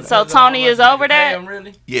 he Do it does it. So depends on Tony how much is they over pay that? him,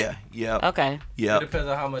 really? Yeah. Yep. Okay. It Yep. depends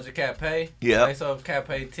on how much a cat pay. Yep. Like, so if cat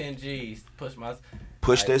pay 10 G's, push my.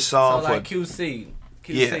 Push like, this song so for like QC.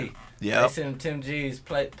 Yeah. They Yeah, send him Tim G's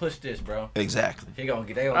push this, bro. exactly. They gonna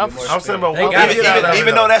get Oh, more. I'm saying about They one got thing it. get out of it,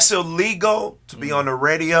 Even though. though that's illegal to be on the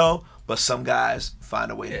radio, but some guys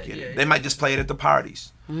find a way to Yeah, get yeah, it. yeah. They might just play it at the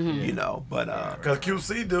parties, Mm-hmm. you know. But Cause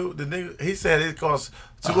QC dude, the nigga, he said it costs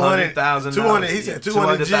 $100,000. 200. He said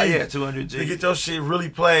 200 G. Yeah, 200 to G. get your shit really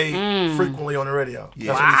played frequently on the radio.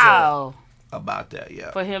 Yeah. That's what he said. Wow. About that,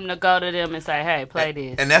 yeah. For him to go to them and say, "Hey, play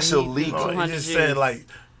this," And that's He need illegal. Oh, 200 he just G's. said like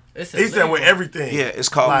It's he said with everything. Yeah, it's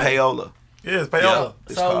called Like, payola. Yeah, it's payola.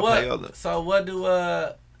 It's So called what? payola. So what do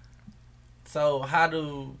So how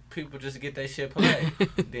do people just get their shit played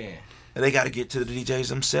then? And they got to get to the DJs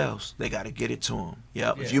themselves. They got to get it to them.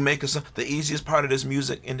 Yep. Yeah. If you make a song, the easiest part of this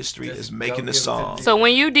music industry Just is go making the give it to song. the So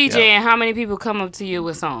when you DJing, how many people come up to you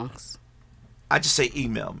with songs? I just say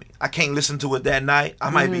email me. I can't listen to it that night. I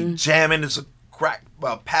might be jamming. It's a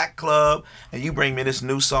packed club, and you bring me this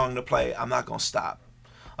new song to play. I'm not gonna stop,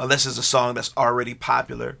 unless it's a song that's already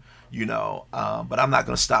popular, you know. But I'm not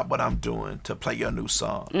gonna stop what I'm doing to play your new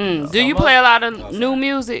song. you know. Do you play a lot of new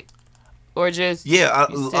music, or just Yeah,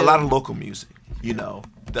 you a still- lot of local music. You know,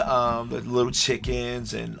 the Little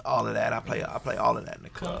Chickens and all of that. I play all of that in the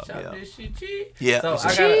Come club. chop Yeah. this shit, G. Yeah, So it's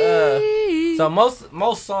I a- got so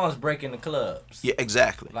most songs break in the clubs. Yeah,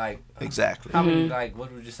 exactly. Like Exactly. how many? Like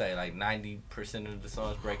what would you say? Like 90% of the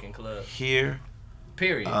songs break in clubs. Here,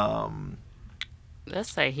 Period.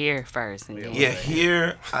 Let's say here first, and then yeah,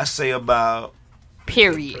 here I say about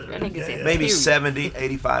period. That nigga said maybe period. 70,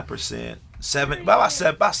 85%. About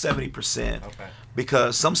 70%. Okay.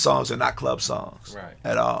 Because some songs are not club songs Right.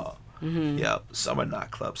 at all. Yep, some are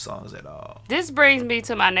not club songs at all. This brings me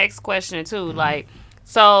to my next question too. Mm-hmm. Like,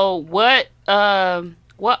 so what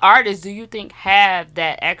artists do you think have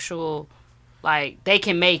that actual, like, they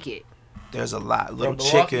can make it? There's a lot. Little From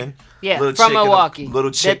Milwaukee? Chicken. Yeah, Little from Chicken, Milwaukee.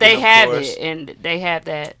 Little Chicken, that they of have course. it, and they have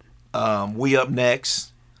that. We Up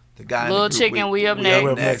Next. The guy. in the Little group, Chicken, We Up Next. We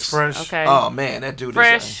Up Next, Fresh. Okay. Oh man, that dude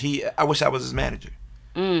Fresh. is. I wish I was his manager.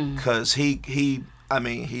 Cause he. I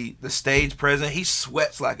mean, the stage presence. He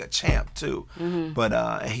sweats like a champ too. But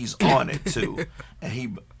and he's on it too, and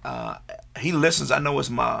he listens. I know his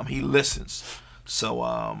mom. He listens.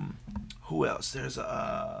 So who else? There's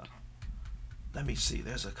let me see.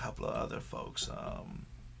 There's a couple of other folks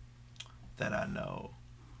that I know.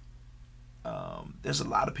 There's a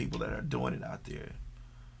lot of people that are doing it out there.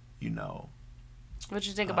 You know. What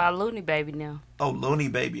you think about Looney Baby now? Oh, Looney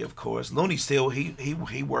Baby, of course. Looney still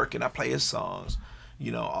he working. I play his songs,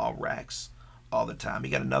 you know, all racks, all the time. He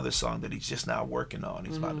got another song that he's just now working on.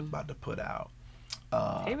 He's about to put out.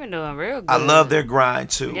 They been doing real good. I love their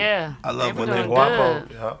grind too. Yeah, I love they when been they doing Guapo.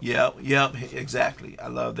 good. Yeah. Yep, exactly. I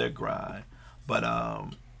love their grind. But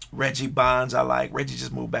Reggie Bonds, I like. Reggie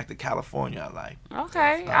just moved back to California. I like.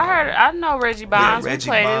 Okay, I know Reggie Bonds. Yeah, We Reggie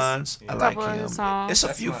played Bonds. I like couple of him. his songs. It's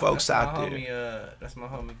a few folks out there. That's my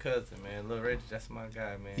homie cousin, man. Lil Reggie, that's my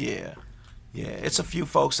guy, man. Yeah, it's a few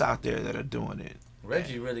folks out there that are doing it.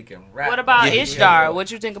 Reggie really can rap. What about Yeah, Ishtar?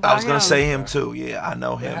 What you think about I was him? gonna say him too. Yeah, I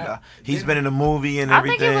know him. Yeah. He's been in a movie and I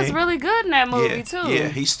everything. think he was really good in that movie yeah, too. Yeah,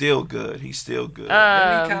 he's still good. He's still good.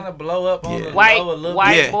 Didn't he kind of blow up on yeah. the White low a little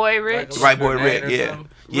White bit? Yeah. Boy Rich. Like Right Boy Grenade Rick, or yeah. something?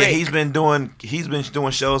 Yeah, Rick. he's been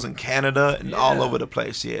doing shows in Canada and all over the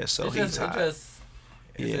place. Yeah, so he's hot. It's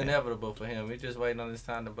Yeah. inevitable for him. He's just waiting on his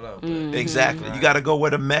time to blow. But Exactly. Right. You got to go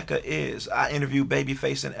where the Mecca is. I interviewed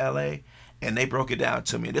Babyface in L.A. and they broke it down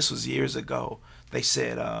to me. This was years ago. They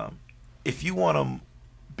said, if you want to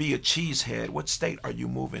be a cheesehead, what state are you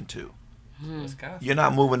moving to? Wisconsin. You're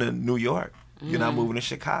not moving to New York. You're not moving to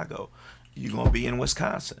Chicago. You're going to be in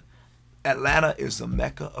Wisconsin. Atlanta is the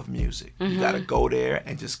Mecca of music. You got to go there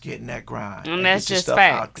and just get in that grind. And that's get your just stuff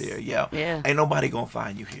facts. out there. Yeah. Yeah. Ain't nobody going to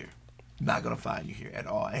find you here. Not going to find you here at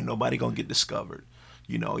all. Ain't nobody going to get discovered.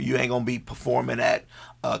 You know, you ain't going to be performing at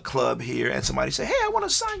a club here and somebody say, hey, I want to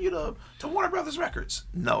sign you to Warner Brothers Records.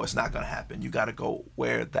 No, it's not going to happen. You got to go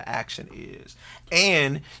where the action is.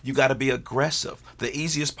 And you got to be aggressive. The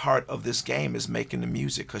easiest part of this game is making the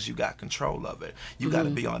music because you got control of it. You got to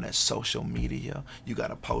be on that social media. You got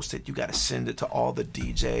to post it. You got to send it to all the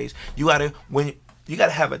DJs. You got to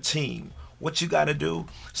have a team. What you got to do,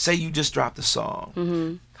 say you just dropped a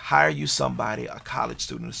song. Hire you somebody, a college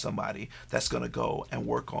student or somebody that's going to go and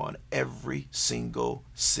work on every single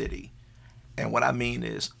city. And what I mean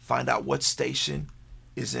is find out what station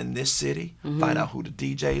is in this city, find out who the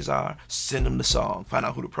DJs are, send them the song. Find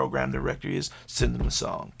out who the program director is, send them the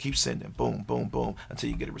song. Keep sending, boom, boom, boom, until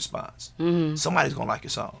you get a response. Somebody's going to like your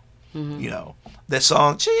song. You know, that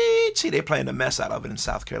song, Chee Chee, they playing the mess out of it in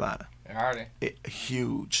South Carolina. Are they?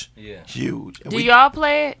 Huge. Yeah. Huge. And Do y'all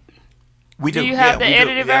play it? We do. Do you have the we do.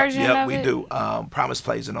 edited version Yep, of we it? do. Promise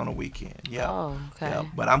plays it on the weekend. Yeah. Oh, okay. Yeah,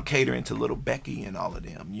 but I'm catering to little Becky and all of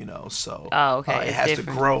them, so Oh, okay, it it's has different.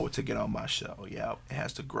 to grow to get on my show. Yeah, it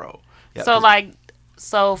has to grow. Yeah, So 'cause- like,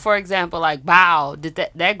 for example, like Bow, did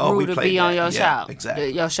that Oh, grew we to played be on that. your Yeah, show?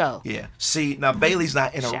 exactly. Your show. yeah. See, now Bailey's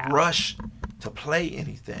not in a Shout. rush to play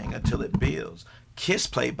anything until it builds. Kiss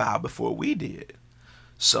played Bow before we did,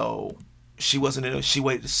 so she wasn't in. She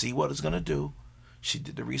waited to see what it's gonna do. She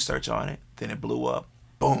did the research on it, then it blew up.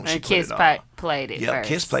 Boom, she And put Kiss it on. played it Yeah, first.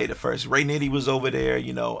 Kiss played it first. Ray Nitty was over there.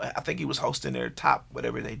 I think he was hosting their top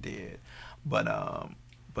whatever they did. But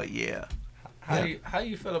yeah. How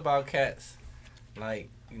you feel about cats? Like,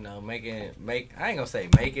 I ain't gonna say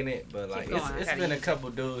making it, but like going. it's I gotta been a use couple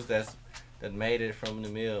dudes that made it from the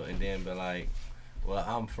mill and then been like, well,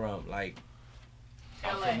 I'm from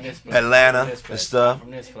this place, Atlanta from this and place, stuff. I'm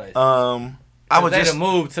from this place. I was They'd just have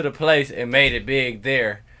moved to the place and made it big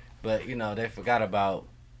there, but they forgot about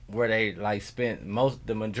where they like spent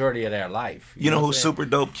the majority of their life. you know what who I'm saying? Super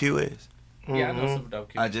Dope Q is? Yeah, I know Super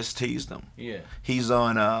Dope Q. I just teased him. Yeah. He's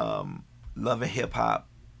on Love and Hip Hop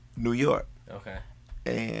New York. Okay.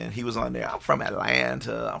 And he was on there. I'm from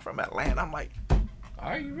Atlanta. I'm like,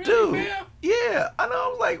 Are you really, dude, man? yeah. I know. I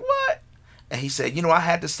was like, what? And he said, I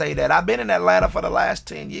had to say that. I've been in Atlanta for the last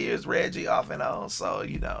 10 years, Reggie, off and on. So,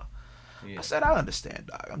 Yeah. I said, I understand,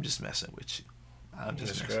 dog. I'm just messing with you. I'm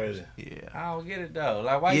just That's messing crazy. with you. Yeah. I don't get it though.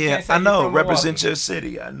 Like, why you Yeah, can't say I you know. from Represent Milwaukee? your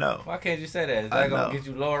city. I know. Why can't you say that? Is I that gonna know. get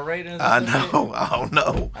you lower ratings? Or I some know. shit? I don't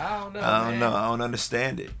know. I don't know. I don't man. know. I don't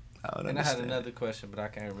understand it. I don't And I had understand. another question, but I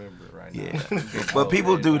can't remember it right Yeah, now. but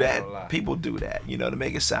people do I ain't gonna lie. that. People do that. To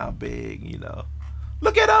make it sound big.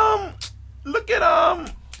 Look at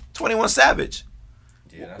 21 Savage.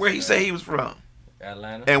 Yeah, that's Where he right. say he was from,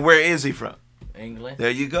 Atlanta, and where is he from? England.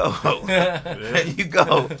 There you go. There you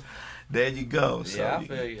go. There you go. So Yeah, I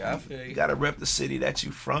feel you. I feel You you. gotta rep the city that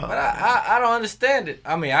you from. But I don't understand it.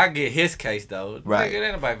 I mean, I get his case though. Right. Nigga,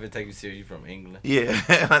 ain't nobody finna take you serious. You from England. Yeah,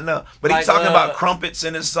 I know. But Like, he's talking about crumpets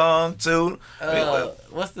in his song too.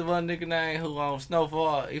 What's the one nigga name who on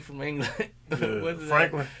Snowfall? He from England. What's his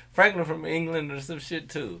Franklin. name? Franklin from England or some shit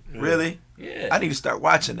too. Really? Yeah. I need to start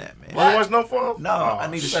watching that, man. Well, watch no form? No, I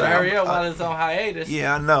need to You start. better hurry up while it's on hiatus.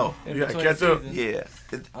 Yeah, I know. In You gotta between catch up. seasons.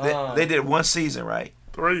 Yeah, they did one season, right?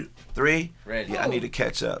 3. 3. Ready. Yeah, I need to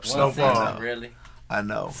catch up. One Snowfall. season, really? I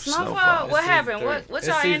know. Snowfall. What It's happened? season What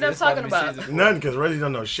three. y'all It's end up it's about talking to be about? season four. Nothing, because Reggie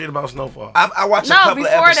don't know shit about Snowfall. I watched No, a couple of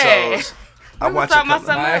before that. episodes. I We was watched a talking about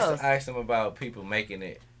couple. No, I something else. asked him about people making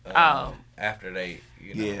it Oh. after they,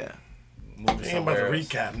 Yeah. moved You ain't about to somewhere else.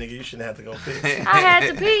 recap, nigga. You shouldn't have to go piss. I had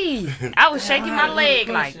to pee. I was shaking my leg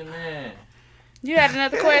like. Question, man. You had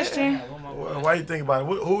another question? Well, why you think about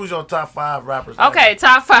it? Who's your top 5 rappers? Okay,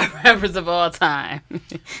 top 5 rappers of all time.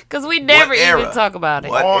 Because we never even era? talk about it.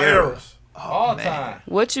 What All era? eras. All man. time.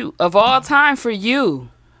 What you of all time for you?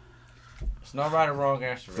 It's no right or wrong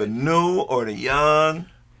answer. The Reggie. new or the young?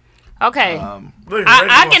 Okay. Look, Reggie I going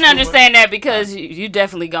can stupid. understand that because you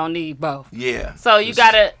definitely gonna need both. Yeah. So you Just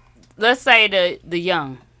gotta, let's say the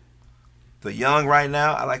young. the young right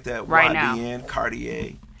now. I like that Right now. YBN,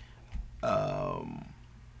 Cartier.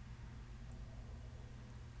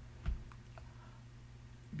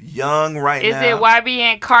 Young right Is now. it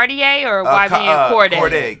YBN Cartier or YBN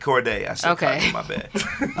Corday? Corday. I said Okay. Cartier, my bad.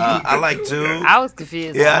 I like Dude. I was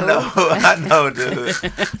confused. Yeah, I Who? know. I know, dude.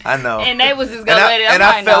 I know. And they was just And gonna let it. I'm I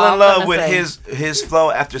like, fell no, in I'm love gonna with say. his flow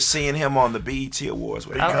after seeing him on the BET Awards.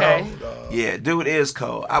 With Okay. Yeah, dude is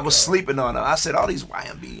cold. I was sleeping on him. I said, all these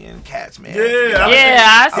YMBN cats, man. Yeah, Yeah,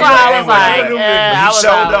 that's why I was like, But I He was showed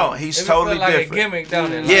out. don't. He's It totally feel like different. a gimmick,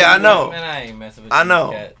 don't it? Yeah, I know. Man, I ain't messing with I these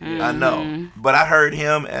know. cats. I know. But I heard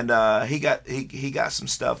him, and he got some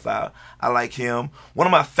stuff out. I like him. One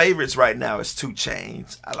of my favorites right now is 2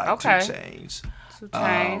 Chainz. I like Okay. 2 Chainz. 2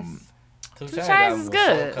 Chainz. 2 2 Chainz is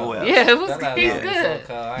good. Oh, well. Yeah, it was. That He's album was good. so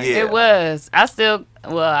cold. I ain't- Yeah. It was. I still.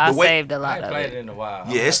 Well, I The way- saved a I lot ain't of played it it. in a while.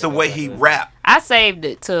 Yeah, it's the way he rap. I saved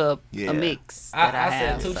it to Yeah. a mix that I, I said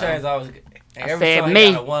have. 2 so. Chainz always. I Every said song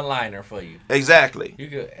me. got a one-liner for you. Exactly. You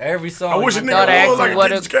could every song. I wish a you nigga Daughter was asked like me a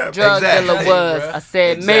what a teacher's cap. drug Exactly. dealer was. I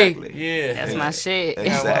said me. Exactly. Yeah, That's my shit. They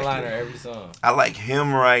got Exactly. one-liner every song. I like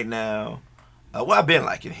him right now. Well, I've been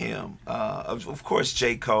liking him. Of course,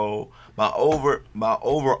 J. Cole. My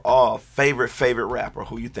overall favorite rapper.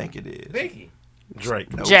 Who you think it is? Biggie.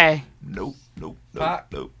 Drake. Nope. Jay. Nope.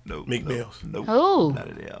 Pac? Nope. Meek nope, Mills. Nope. Who? None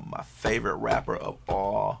of them. My favorite rapper of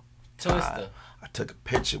all time. Twister. I took a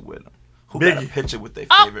picture with him. Who got a Biggie. picture with their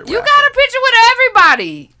Oh, favorite you rapper? got a picture with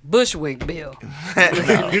everybody. Bushwick Bill.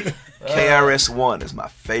 KRS-One is my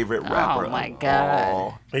favorite rapper. Oh my of God.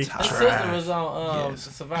 all He's time. His sister was on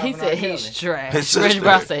Survivor. He said he's trash. His Rich sister.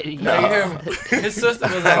 Brown said, You yeah. hear me? His sister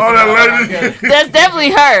was on Oh, that Survivor. lady. That's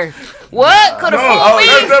definitely her. What? Could have fooled me?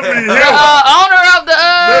 That's definitely The him. owner of the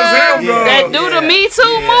That's him, dog. that do the Me Too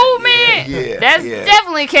movement. yeah, That's yeah.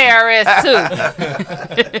 definitely KRS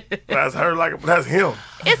too. That's her. That's him.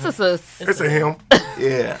 It's a sus. It's a him.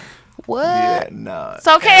 Yeah, What? yeah, nah.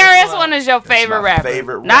 So KRS-One is your favorite my rapper,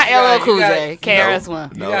 favorite not rapper. LL You Cool gotta- J. you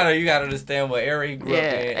KRS-One. No. You gotta understand what era he grew up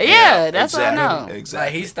in. Yeah, that's what I know. Exactly.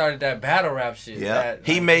 Like he started that battle rap shit. Yeah, That,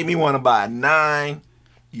 he like, made me want to buy a 9.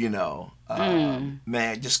 You know, Mm.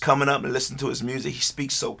 man, just coming up and listening to his music. He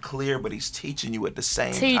speaks so clear, but he's teaching you at the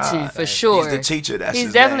same Teaching time. for sure. He's the teacher. That's He's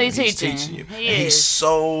his definitely name. He's teaching. teaching you. He And is.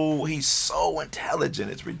 he's so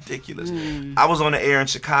intelligent. It's ridiculous. Mm. I was on the air in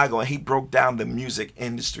Chicago, and he broke down the music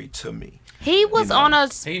industry to me. He was know, on a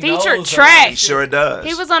he featured knows a lot. track. He sure does.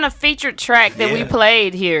 He was on a featured track that we Yeah.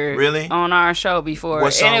 played here Really? on our show before.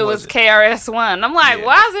 What song and it was was it? KRS-One. I'm like, Yeah.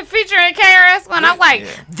 why is it featuring KRS-One? I'm like, Yeah.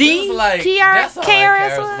 the It was like, KRS-One? that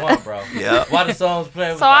sound like KRS-One, bro. Yeah. Why the songs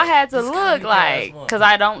playing? So I had to look like, KRS-One. because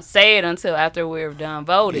I don't say it until after we're done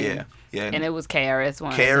voting. Yeah, yeah. And it was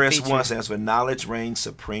KRS-One. as a KRS-One feature. stands for knowledge reigns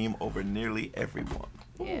supreme over nearly everyone.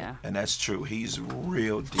 Yeah. And that's true. He's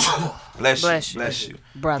real deep. Bless Bless you. you. Bless you.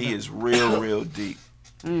 Brother. He is real deep.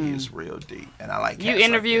 He is real deep. And I like You cats like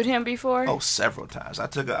interviewed that. him before? Oh, several times. I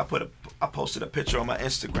posted a picture on my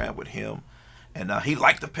Instagram with him, and he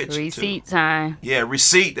liked the picture Receipt too. time. Yeah,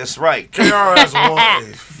 receipt. That's right. KRS-One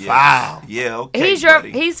is foul. Yeah, okay.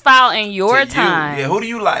 He's filing your To you. time. Yeah, who do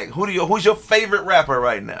you like? Who's your favorite rapper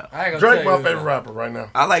right now? I ain't gonna Drake, tell you my who favorite it rapper right now.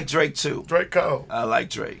 I like Drake too. Drake Cole. I like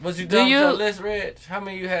Drake. was. Was you Do done with you- your list, Reg? How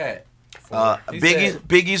many you had? He said-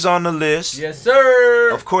 Biggie's on the list. Yes,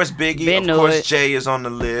 sir. Of course, Biggie. Been Of knew course, it. Jay is on the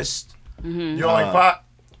list. You don't like Pop?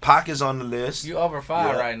 Pac is on the list. You over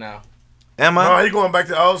 5 Yeah. right now. Am I? No, he going back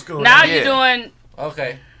to old school. Now Yeah. you're doing.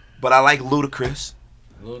 Okay. But I like Ludacris.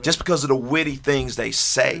 Luda. Just because of the witty things they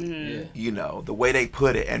say. Yeah. You know, the way they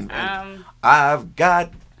put it. And Um, I've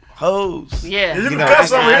got hoes. yeah. You can know,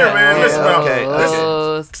 cuss over here, man. yeah, Listen, now. okay.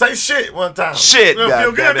 Listen. Say shit one time. Shit, It'll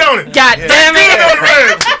feel good, goddammit. don't it? God damn Good it. on the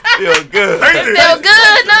radio. Feel good. Thank you. Feel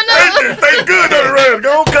good. No, no. Thank you. Thank good on the radio.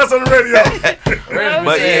 Go on, cuss on the radio. Reg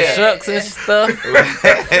But saying yeah. shucks and stuff.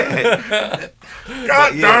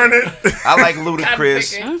 God yeah. darn it. I like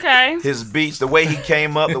Ludacris. Okay. His beats, the way he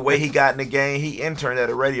came up, the way he got in the game. He interned at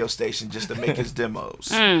a radio station just to make his demos.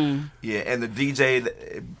 Mm. Yeah, and the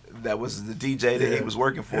DJ that was the DJ that Yeah. he was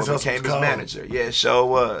working for His hustle became was his cold. manager. Yeah, it sure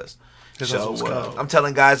was. His Sure hustle was was. cold. I'm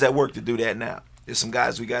telling guys at work to do that now. There's some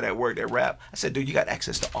guys we got at work that rap. I said, dude, you got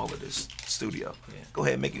access to all of this studio. Go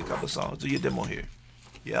ahead and make you a couple of songs. Do your demo here.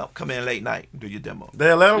 Yeah, come in late night, do your demo.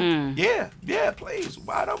 They let him? Yeah, please.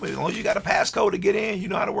 Wide open. As long as you got a passcode to get in, you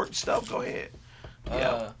know how to work the stuff, go ahead.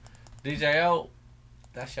 Yeah. DJO,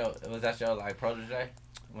 was that your like protege?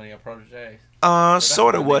 One of your proteges?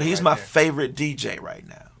 Sort of my what. nigga He's right my there. favorite DJ right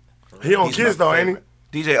now. He on He's Kiss my though, ain't he?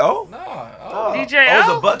 favorite. DJ O? No. DJ O's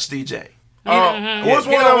O? a Bucks DJ. What's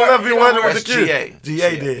Yeah. one of them left you wondering with the That's kid? GA.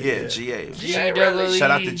 GA did. Yeah, GA. GA really? Shout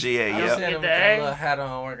out to GA, I yeah. seen him Get with the that A. little hat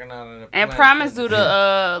on working out in the And plant. Promise do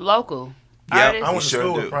the local Yep. artist. I went to Sure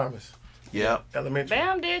school do. with Promise. Yeah. Elementary.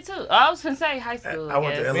 Bam did too. Oh, I was gonna say high school. I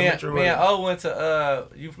went to yes. elementary. Me and O went to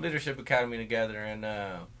Youth Leadership Academy together, and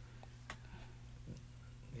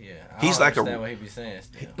yeah, I He's don't like a- understand what he be saying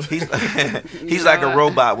still. He's like a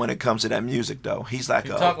robot when it comes to that music though. He's like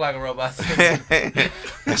You talk like a robot.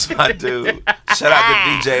 That's my dude. Shout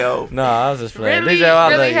out to DJ O. No, I was just playing. Really? DJ, I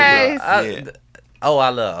Really, love you, Hayes? bro. Yeah. I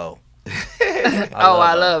love O.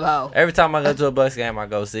 I love how. Every time I go to a Bucks game, I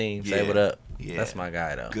go see him, say Yeah. what up. Yeah. That's my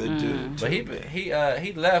guy though. Good dude. But he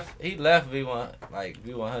left V1 like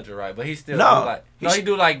V100 right, but he still No, do like he's- he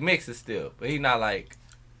do like mixes still, but he not like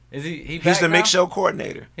is he He's back the now? mix show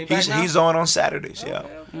coordinator. He back now? He's on Saturdays, yeah.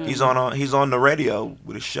 Okay. He's on the radio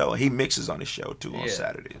with his show. He mixes on his show too on Yeah.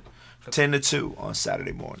 Saturdays. 10 to 2 on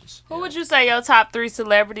Saturday mornings. Who would you say your top 3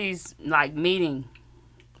 celebrities like meeting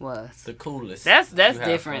was? The coolest. That's You have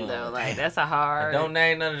different fun. though. Like that's a hard. Don't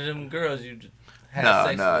name none of them girls you just had No,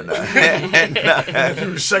 sex no, with. no.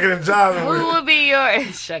 You was shucking and jiving Who with. would be your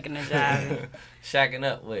shucking and jiving? Shacking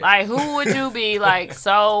up with. Like who would you be like?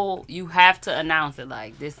 So you have to announce it.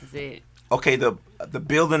 Like this is it. Okay, the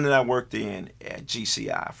building that I worked in at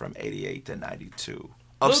GCI from 88 to 92.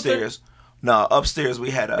 Upstairs. No, upstairs we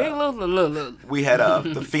had Big Luther.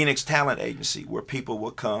 the Phoenix Talent Agency where people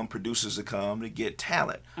would come, producers would come to get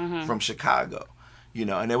talent from Chicago. You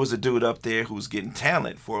know, and there was a dude up there who was getting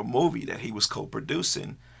talent for a movie that he was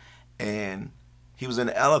co-producing, and he was in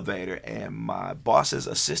the elevator, and my boss's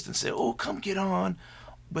assistant said, "Oh, come get on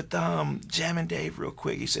with Jammin' Dave real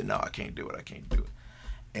quick." He said, "No, I can't do it.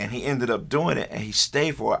 And he ended up doing it, and he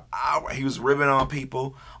stayed for an hour. He was ribbing on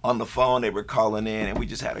people on the phone. They were calling in, and we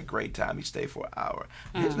just had a great time. He stayed for an hour.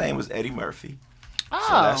 His name was Eddie Murphy.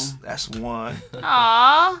 Oh. So that's one.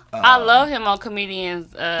 Aw. I love him on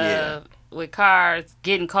Comedians with cars,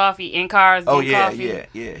 getting coffee, in cars, getting coffee.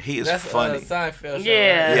 Yeah. He is That's funny. Seinfeld show.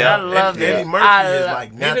 Yeah, I love it. Eddie Murphy is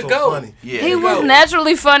like natural funny. Yeah, He was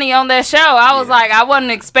naturally funny on that show. I was Yeah. like, I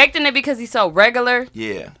wasn't expecting it because he's so regular.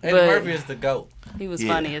 Yeah. Eddie But- Murphy is the GOAT. He was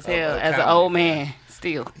Yeah. funny as hell as an comedy. old man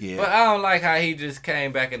still. Yeah. But I don't like how he just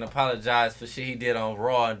came back and apologized for shit he did on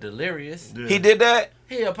Raw and Delirious. Yeah. He did that?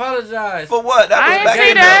 He apologized For what? That I was ain't back see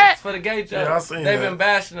in that. for the gay joke. Yeah, I seen They've that. been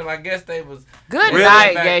bashing him. I guess they was Good Really?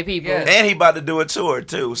 night, Back- gay people. yeah. And he about to do a tour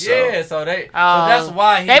too. So yeah. So they. Oh. so that's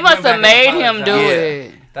why he. They went must back have and made him do apologized.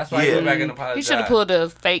 it. That's why he Yeah. went back and apologized. He should have pulled a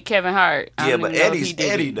fake Kevin Hart. I yeah, don't but even know if Eddie's he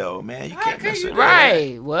did Eddie it. though, man. You How can't can mess you with do that.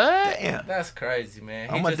 Right? What? Damn. That's crazy, man.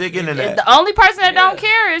 I'ma dig into he- that. The only person that don't Yeah.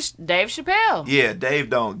 care is Dave Chappelle. Yeah, Dave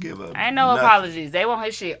don't give up. Ain't no nothing. apologies. They want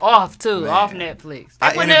his shit off too, Man. off Netflix. They I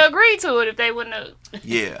wouldn't inter- have agreed to it if they wouldn't have.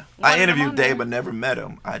 Yeah, One I of them interviewed on Dave, there. but never met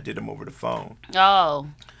him. I did him over the phone. Oh,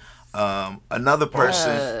 Another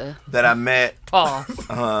person that I met. pause.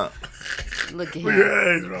 Look at him.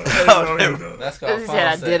 Hey, bro. That's called He said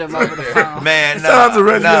I phone did sex him over the phone. Man, no, Shout out to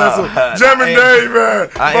Reggie Hassel. Jammin' Dave, man.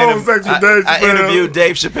 Homosexual Dave I Chappelle. interviewed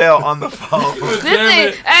Dave Chappelle on the phone. This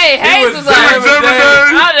is, hey, Hayes was like, Jammin' Dave.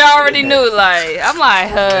 I already knew, like, I'm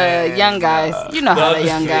like, young guys. You know how the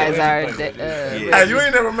young guys are. Yeah. Hey, you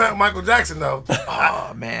ain't never met Michael Jackson, though.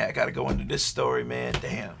 Oh man, I gotta go into this story, man.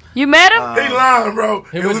 Damn. You met him? He lying, bro.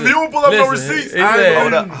 He If was you don't pull up no listen, receipts, he I said- ain't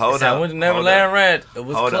Hold believe up, you. hold I up. went to Neverland Ranch. It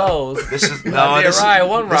was Hold up. closed. This is I no. did This is, right,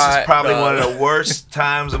 one this is ride, probably dog. one of the worst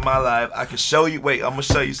times of my life. I can show you. Wait, I'm gonna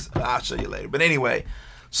show you. I'll show you later. But anyway,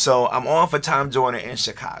 so I'm on for Tom Joyner in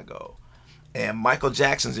Chicago, and Michael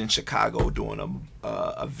Jackson's in Chicago doing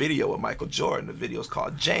a video with Michael Jordan. The video's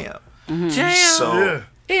called Jam. Jam. So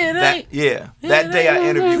Yeah. that day I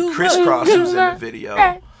interviewed Chris Cross, who was in the video.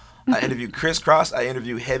 I interviewed Chris Cross. I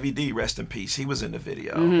interviewed Heavy D, rest in peace. He was in the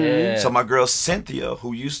video. Yeah. So my girl Cynthia,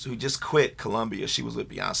 who just quit Columbia, she was with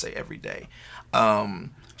Beyonce every day.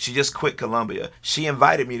 She just quit Columbia. She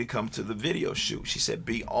invited me to come to the video shoot. She said,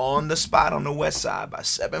 be on the spot on the west side by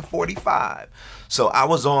 7:45. So I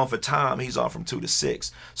was on for Tom. He's on from 2 to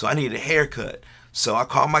 6. So I needed a haircut. So I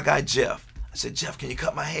called my guy Jeff. I said, Jeff, can you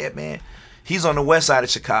cut my hair, man? He's on the west side of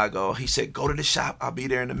Chicago. He said, go to the shop. I'll be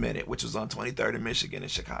there in a minute, which was on 23rd and Michigan in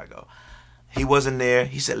Chicago. He wasn't there.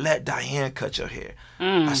 He said, let Diane cut your hair.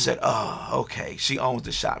 I said, oh, okay. She owns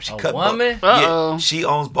the shop. She A cut woman? Uh-oh. Yeah, she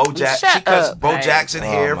owns Bo Jackson. Shut She cuts up, Bo babe. Jackson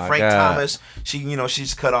hair, my Frank God. Thomas.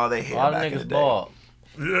 She's cut all their hair All the back in the niggas day. bald.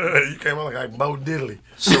 Yeah, you came on like Bo Diddley.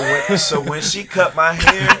 So when she cut my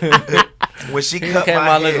hair, when she He cut came my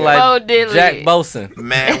out hair, looking like Bo Diddley. Jack Bosun.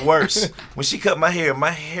 man, worse. When she cut my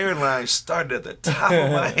hairline started at the top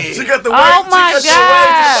of my head. She got the Oh my she cut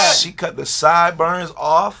God. She cut the sideburns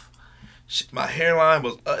off. My hairline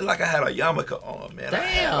was like I had a yarmulke on, man. I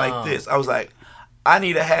had Damn. like this. I was like, I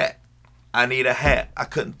need a hat. I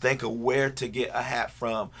couldn't think of where to get a hat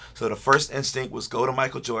from. So the first instinct was go to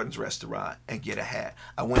Michael Jordan's restaurant and get a hat.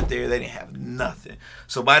 I went there. They didn't have nothing.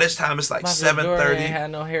 So by this time, it's like Michael Jordan 7:30. ain't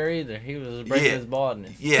had no hair either. He was embracing Yeah. his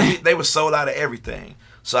baldness. Yeah, they were sold out of everything.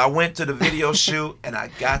 So I went to the video shoot and I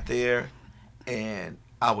got there and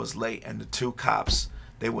I was late and the two cops,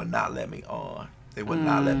 they would not let me on. They would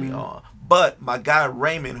not let me on. But my guy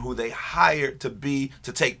Raymond, who they hired to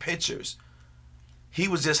take pictures, he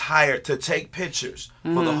was just hired to take pictures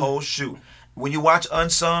for the whole shoot. When you watch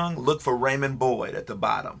Unsung, look for Raymond Boyd at the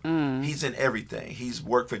bottom. He's in everything. He's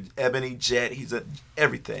worked for Ebony Jet. He's in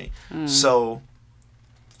everything. So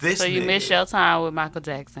this So you nigga, missed your time with Michael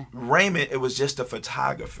Jackson. Raymond, it was just a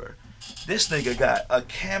photographer. This nigga got a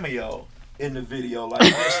cameo in the video like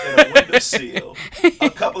this in a windowsill. A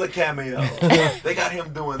couple of cameos. They got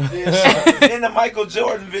him doing this. In the Michael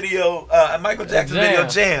Jordan video, Michael Jackson video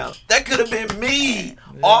Jam. That could have been me.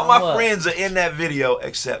 All my what? friends are in that video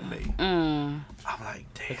except me. I'm like,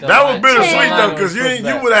 damn. That was bittersweet Yeah. though, because you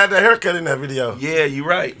would have had the haircut in that video. Yeah, you're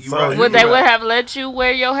right. You're So right. you Would they right. would have let you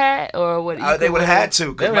wear your hat, or would They would have had to They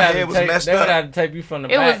because would my have hair to was take, messed they would up. have to take you from the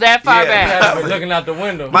It back. was that far Yeah. You back. had to be looking out the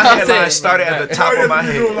window. My That's hairline it. started at the top Oh, of my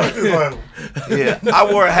yeah, you doing like head. this, like, Yeah,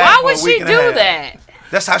 I wore a hat Why for would a week she and a do half. that?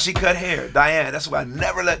 That's how she cut hair, Diane. That's why I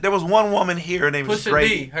never let. There was one woman here. Her name was Pusha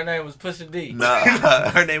Grady. D. Her name was Pusha D. No,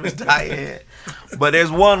 her name is Diane. But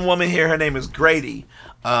there's one woman here. Her name is Grady.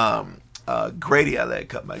 Grady, I let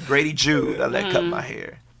cut my Grady Jude. I let cut my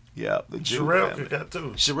hair. Yep, the Jude Sherelle family. could that too.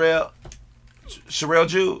 Sherelle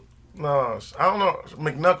Jude. No, I don't know.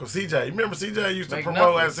 McNuckles, CJ. You remember CJ used to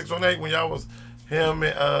promote at 618 when y'all was him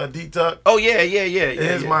and D-Tuck? Oh yeah.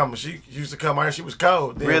 His mama, she used to come out and she was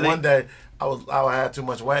cold. Then Really? one day, I had too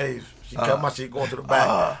much wave. She cut my shit going to the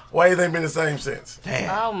back. Wave ain't been the same since. Damn.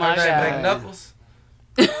 Oh my Her name God. McNuckles.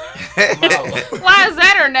 Why is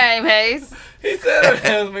that her name, Hayes? He said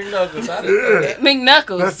her name was McNuckles. I didn't say that.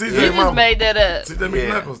 McNuckles. That's You CJ just mama. made that up. CJ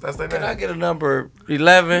McNuckles, that's their Can I name. get a number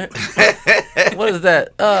 11? What is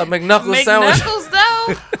that? McNuckles sandwich. McNuckles,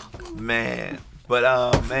 though? Man.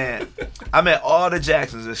 But man, I met all the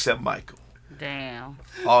Jacksons except Michael. Damn.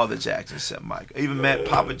 All the Jacksons except Michael. I even met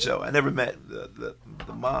Papa Joe. I never met the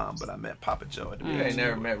mom, but I met Papa Joe at the You ain't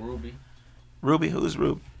never met Ruby. Ruby, who's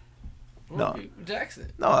Ruby? No. Ruby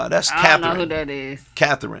Jackson. No, that's I don't Catherine. know who that is.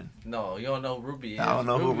 Catherine. No, you don't know Ruby. I don't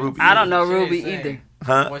know who Ruby I don't know She ain't Ruby sang. either.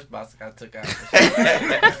 Huh? Voice box got took out.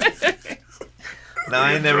 No,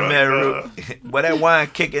 I ain't never met Ruby. But that wine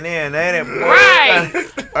kicking in, ain't it? Boy? Right.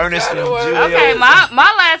 Ernest and Julia. Okay,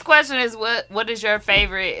 my last question is what is your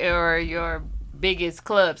favorite or your biggest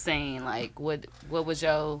club scene? Like what was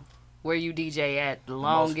your where you DJ at the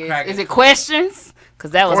longest? cracking Is it club. Questions?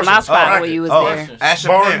 Because that was my Questions. spot Oh, where you was Oh, there. ask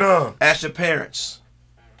your Bar parents. none. Ask your parents.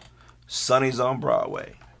 Sonny's on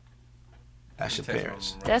Broadway. Ask your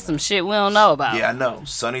parents. That's some shit we don't know about. Yeah, I know.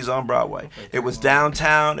 Sonny's on Broadway. It was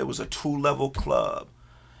downtown. It was a 2-level club.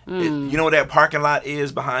 You know where that parking lot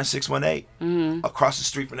is behind 618? Mm-hmm. Across the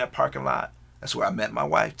street from that parking lot. That's where I met my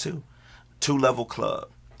wife, too. 2-level club.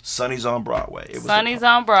 Sonny's on Broadway. It was Sonny's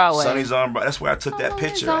on Broadway. Sonny's on Broadway. That's where I took that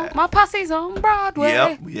Sonny's picture on- at. My posse's on Broadway.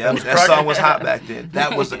 Yep. That song was hot back then.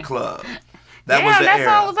 That was the club. That was Damn, the that era.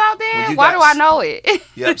 song was out When there. you Why got do I know it?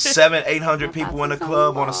 Yep, 700-800 people in the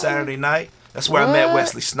club on a Saturday night. That's where I met What?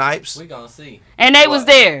 Wesley Snipes. We gonna see. And they was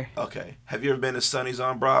there. Okay. Have you ever been to Sonny's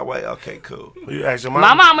on Broadway? Okay, cool. You ask your My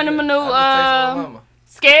mama. mama and them new I just text my mama.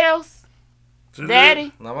 Scales, She did?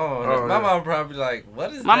 Daddy. My mama, Oh, my yeah. mama probably like,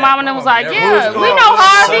 what is My that? mama and them was like, never- yeah, Who's we called- know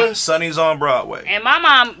Harvey. Sonny's on Broadway. And my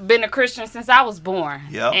mom been a Christian since I was born.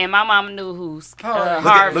 Yep. And my mama knew who at-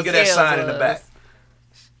 Harvey Look at that Scales sign in the was. back.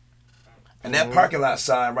 And that parking lot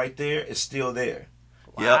sign right there is still there.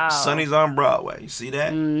 Wow. Yep, Sonny's on Broadway. You see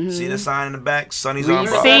that? See the sign in the back? Sonny's on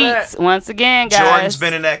Receipt. Broadway. Receipts, once again, guys. Jordan's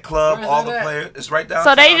been in that club. Where's All that the at? players. It's right down.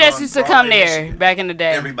 So they just used to come there back in the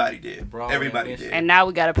day. Everybody did. Broadway, Everybody Michigan. did. And now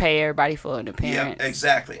we got to pay everybody for an Yeah, appearance.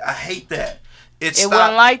 exactly. I hate that. It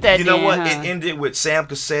wasn't like that You know then, what? huh? It ended with Sam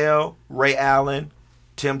Cassell, Ray Allen,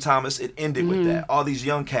 Tim Thomas. It ended with that. All these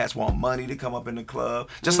young cats want money to come up in the club.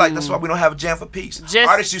 Just like that's why we don't have a Jam for Peace. Just-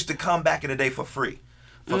 Artists used to come back in the day for free.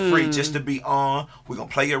 Just to be on. We're going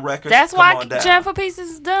to play your records. That's come why on down. Jam for Pieces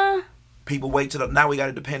is done. People wait till now we got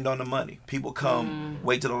to depend on the money. People come,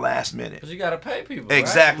 wait till the last minute. But you gotta pay people. right?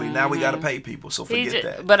 Exactly. Now we got to pay people. So He forget ju-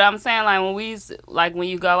 that. But I'm saying, like, when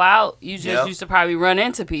you go out, you just Yep. used to probably run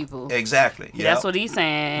into people. Exactly. That's Yep. what he's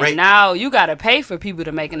saying. Ray- Now you got to pay for people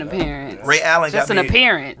to make an appearance. Ray Allen Just got an me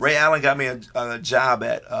appearance. Ray Allen got me a job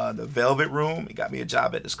at the Velvet Room. He got me a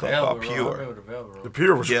job at this club called Velvet Room. I Pure. remember the Velvet Room. The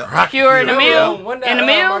Pure was Yeah. cracking. Pure in the mill? When In the that,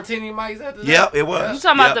 mill? Martini Mike's after that? Yep, it You was.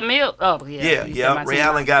 talking Yep. about the meal? Oh, yeah. Yeah, You said yeah. my Ray team.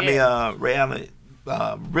 Allen got Yeah. me. Ray Allen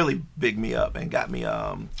really bigged me up and got me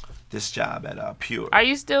this job at Pure. Are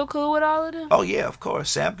you still cool with all of them? Oh yeah, of course.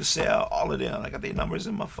 Sam Cassell, all of them. I got their numbers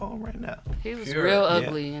in my phone right now. He was Pure. real Yeah.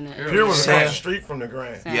 ugly in it. Pure was Sam- across the street from the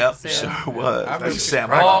Grand. Sam Yep, Cassell. sure was. I That's Sam.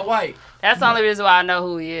 Right. All white. That's the only reason why I know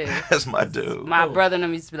who he is. That's my dude. My brother and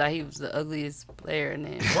them used to be like, he was the ugliest player in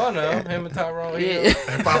the One of them, him and Tyrone Hill. Yeah.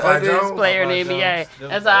 Popeye Ugliest Jones. player in the Popeye NBA. Jones.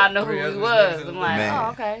 That's how I know who Three he others was. next to I'm the like, man. oh,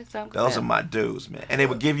 okay. Sam Those Cassell. are my dudes, man. And they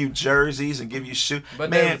would give you jerseys and give you shoes.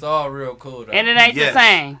 But they Man, was all real cool though. And it ain't yes, the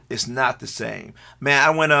same. It's not the same.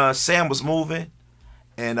 Man, when Sam was moving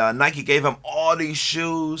and Nike gave him all these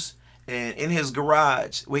shoes, and in his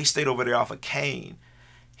garage, where he stayed over there off of Kane,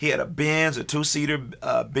 he had a Benz, a 2-seater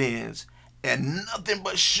Benz, and nothing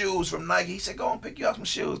but shoes from Nike. He said, go and pick you up some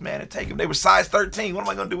shoes, man, and take them. They were size 13. What am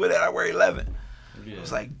I going to do with that? I wear 11. Yeah. I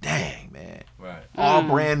was like, dang, man. right. All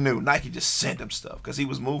brand new. Nike just sent him stuff because he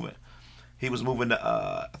was moving. He was moving to,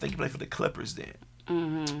 I think he played for the Clippers then.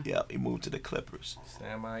 Mm-hmm. Yep, he moved to the Clippers.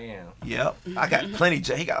 Sam I am. Yep, I got plenty.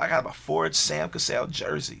 I got about 4 Sam Cassell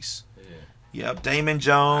jerseys. Yeah. Yep, Damon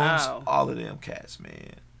Jones, Wow. all of them cats,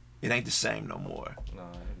 man. It ain't the same no more. No,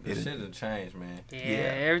 the It- shit has changed, man. Yeah,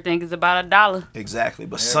 everything is about $1. Exactly.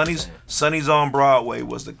 But Everything. Sonny's on Broadway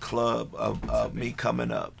was the club of me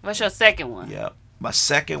coming up. What's your second one? Yep. My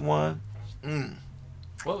second one,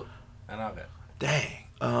 Well, and all that. dang.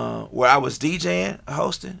 where I was DJing,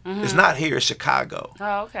 hosting. It's not here. It's Chicago.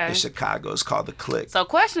 Oh, okay. It's Chicago. It's called The Click. So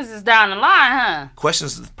Questions is down the line, huh?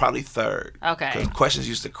 Questions is probably third. Okay. 'Cause Questions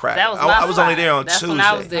used to crack. That was I was only there on That's Tuesday. when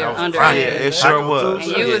I was there That was under Friday. Yeah, it. it sure Taco was.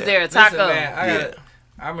 Tuesday. And you was Yeah. there at Taco. Listen, man, Yeah.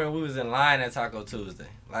 I remember we was in line at Taco Tuesday.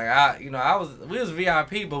 Like we was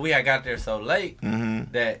VIP, but we had got there so late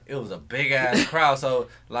that it was a big ass crowd. So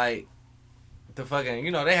like the fucking,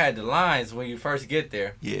 they had the lines when you first get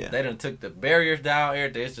there. Yeah. They done took the barriers down.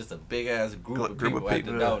 Everything. It's just a big ass group of Group of people at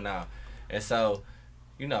the people, door now. And so,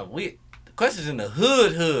 the Questions in the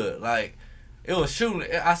hood. Like it was shooting.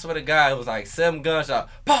 I swear to God, it was like 7 gunshots.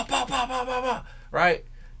 Pop, pop, pop, pop, pop, pop. Right.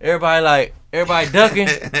 Everybody ducking.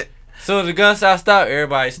 Soon as the gunshot stopped,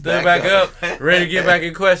 everybody stood back up, ready to get back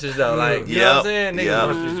in Questions though. Like, you know what I'm saying?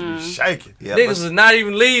 Niggas was Shaking. Yeah, niggas was not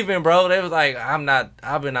even leaving, bro. They was like, I've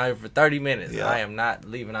been out here for 30 minutes. Yeah. I am not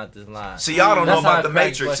leaving out this line. See, y'all don't know That's how about the crack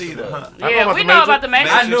Matrix Questions either, was. huh? Yeah, we know about the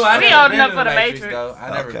Matrix. I knew. I We never old been enough in for the Matrix, Matrix. though. I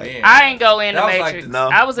never Okay. been. I ain't go in the That was like Matrix. No.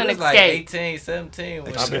 I was in It was like Escape. 18, 17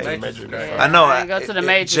 when I've been the in the Matrix was Matrix. crazy. I know. I ain't go to the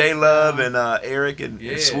Matrix. J Love and Eric and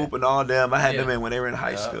Yeah. Swoop and all them. I had them Yeah. in when they were in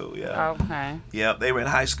high Yeah. school. Yeah. Okay. Yep. They were in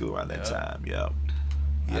high school around that Yeah. time. Yep.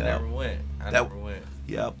 I Yeah. never went.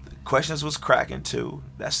 Yep. Questions was cracking too.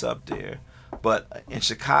 That's up there. But in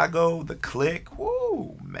Chicago, The Click,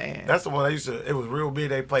 woo, man. That's the one I used to. It was real big.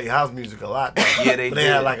 They played house music a lot. Yeah, they But they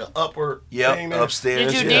did. had like an upward thing Yep, there.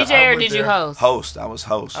 upstairs. Did you yeah. DJ I or went did you there. host? Host. I was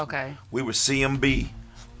host. Okay. We were CMB.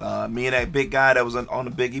 Me and that big guy that was on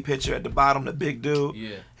the Biggie picture at the bottom, the big dude. Yeah.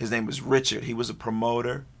 His name was Richard. He was a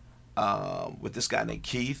promoter with this guy named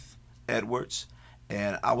Keith Edwards.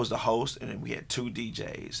 And I was the host, and then we had 2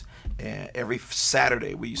 DJs. And every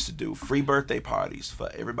Saturday, we used to do free birthday parties for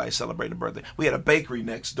everybody celebrating a birthday. We had a bakery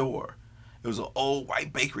next door. It was an old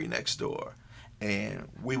white bakery next door. And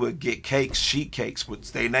we would get cakes, sheet cakes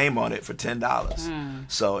with their name on it for $10.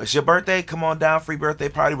 So it's your birthday, come on down, free birthday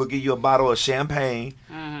party. We'll give you a bottle of champagne,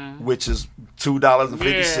 which is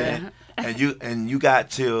 $2.50. Yeah. And you got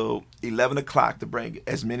till 11 o'clock to bring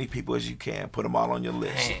as many people as you can. Put them all on your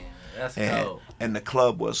list. Man, that's And, cold. and the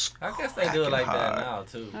club was I guess they do it like that now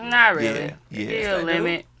too. Not really. Yeah, yeah. Give you a They do.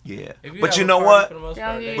 limit. Yeah. If But have you a know party what? for the most Don't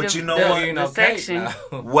part, give they- you But you know they'll what? give you The no cake section.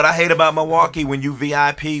 now. What I hate about Milwaukee, when you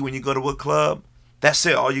VIP, when you go to a club, that's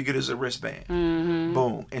it. All you get is a wristband.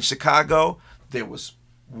 Boom. In Chicago, there was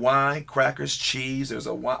wine, crackers, cheese. There's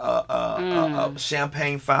a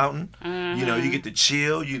champagne fountain. You get to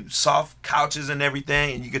chill. You soft couches and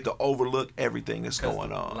everything, and you get to overlook everything that's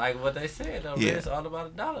going on. Like what they said, though, Yeah. it's all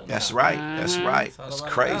about $1. That's now. right. That's right. It's all It's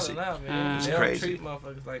about crazy. $1 now, man. It's They don't crazy. treat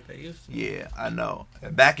motherfuckers like they used to. Yeah, I know.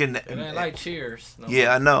 And back in It ain't like Cheers. No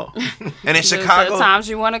yeah, I know. And in There's Chicago, times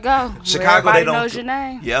you want to go. Chicago, where everybody they don't. knows your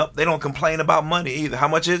name. Yep, they don't complain about money either. How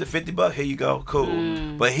much is it? $50. Here you go.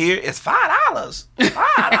 Cool. But here it's $5.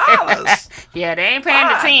 $5. Yeah, they ain't paying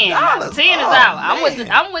the 10. $5. 10 is Oh, out.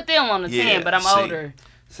 man. I'm with them on the Yeah, 10, but I'm see. older.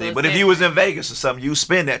 See, So but it's if you was in Vegas or something, you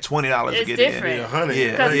spend that $20 to It's get different. in. Yeah, 100.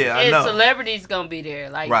 Yeah, Because yeah, I know. celebrities gonna be there.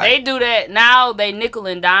 Like Right. they do that now. They nickel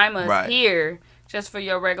and dime us Right. here just for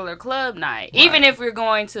your regular club night. Even if we're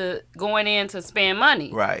going in to spend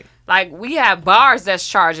money. Right. Like we have bars that's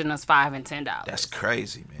charging us $5 and $10. That's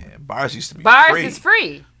crazy, man. Bars used to be Bars free. is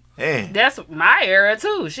free. Man. That's my era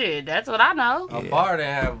too. Shit, that's what I know. A Yeah. bar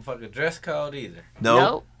didn't have a fucking dress code either.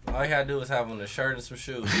 Nope. All you had to do was have on a shirt and some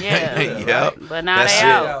shoes. Yeah. Yep. But now That's they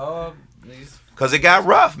it. out. Yeah, all these, Because it got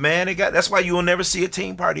rough, man. That's why you will never see a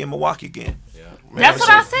team party in Milwaukee again. yeah. That's what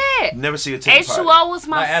I said. Never see a team party. H2O was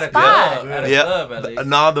my Like at a spot. club, at a Yep. club at least.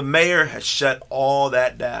 No, the mayor has shut all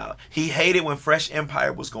that down. He hated when Fresh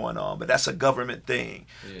Empire was going on, but that's a government thing.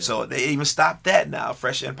 Yeah. So they even stopped that now.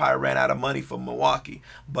 Fresh Empire ran out of money for Milwaukee.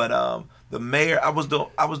 But the mayor, I was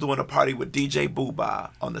doing a party with DJ Booba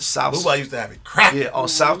on the south Booba used to have it cracked. Yeah, on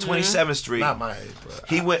South 27th Street. Not my age,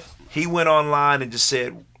 bro. He went online and just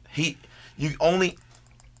said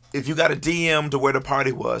if you got a DM to where the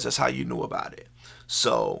party was, that's how you knew about it.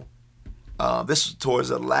 So this was towards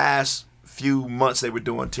the last few months they were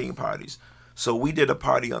doing team parties. So we did a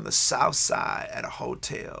party on the south side at a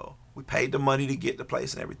hotel. We paid the money to get the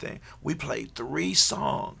place and everything. We played 3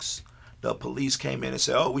 songs. The police came in and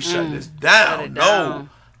said, "Oh, we shutting this down." Shut it No. down.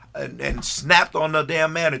 And snapped on the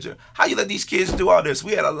damn manager. How you let these kids do all this?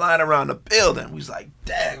 We had a line around the building. We was like,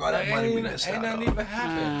 dang, all that money we missed Ain't out nothing on. even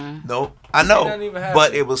happened. Nope. I nothing know. even But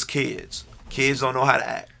happened. it was kids. Kids don't know how to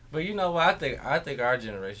act. But you know what? I think our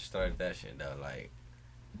generation started that shit though. Like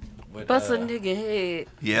with, Bust a nigga head.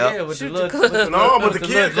 yeah, with the Shoot little, the with clip. the No, little- but with the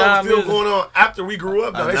little kids club John still music. going on after we grew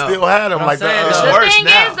up. Though I they know. still had them I'm like saying, the. though. The worse thing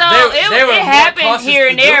now. is, though, They were it more happened cautious here to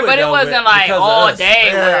and there, do it, but it though, wasn't but like because of all us. day.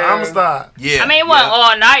 Yeah, where- Amistad. Yeah. I mean, it wasn't yeah.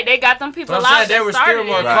 all night. They got them people But I'm out saying they that were started still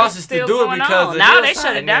more it. Right. cautious to Still do it going because on. of Now they Hillside,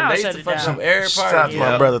 shut it and down, They used shut to it fuck down. up every Shout out party. to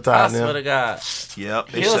Yeah. my brother I Todd. swear Now. to God. Yep.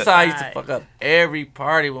 They Hillside used to Right. fuck up every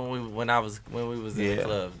party when we was in Yeah. the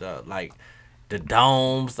clubs, dog. Like the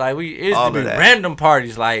domes, like it used All to be of that. random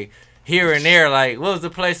parties, like here and there. Like what was the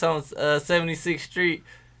place on 76th Street?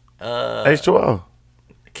 H2O.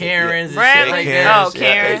 Karen's and Bradley? shit like Yeah, that. oh,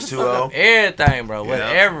 Karen's. H2O. Everything, bro. Yeah.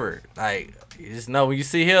 Whatever. Like you just know when you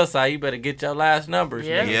see Hillside, you better get your last numbers.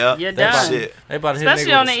 Yeah. nigga. Yep. You're That's done. it. They about to hit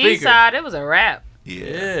Especially nigga on with the a east speaker. side, it was a wrap. Yeah.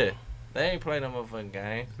 Yeah. They ain't playing no motherfucking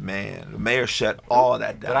game. Man, the mayor shut all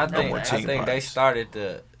that down. But I No think more I teen think parties.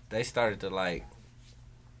 they started to like,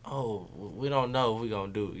 oh, we don't know if we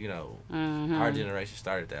gonna do. You know, Mm-hmm. our generation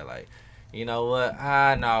started that like, you know what?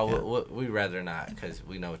 No, we rather not because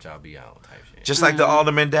we know what y'all be on type shit. Just like the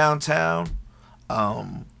alderman downtown,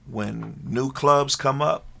 when new clubs come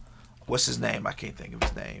up, what's his name? I can't think of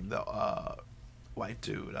his name. The white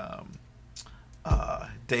dude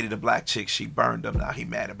dated a black chick. She burned him. Now he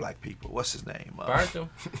mad at black people. What's his name? Burnt them.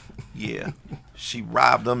 Yeah, she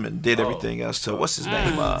robbed him and did everything else too. What's his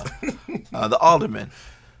name? The alderman.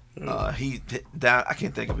 He down. I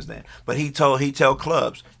can't think of his name, but he tell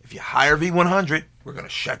clubs, if you hire V100, we're gonna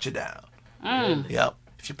shut you down. Yep.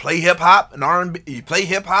 If you play hip hop and R&B, you play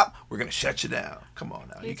hip hop, we're gonna shut you down. Come on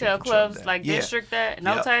now. You can't tell control clubs that. like Yeah. District that,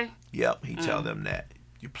 Note? Yep. He tell them that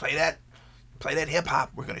you play that hip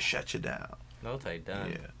hop, we're gonna shut you down. No take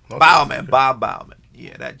done. Yeah. Bauman, Bob Bauman.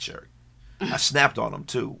 Yeah, that jerk. I snapped on him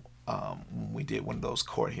too when we did one of those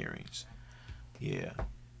court hearings. Yeah,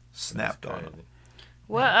 snapped on him.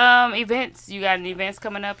 What events? You got any events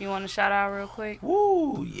coming up you want to shout out real quick?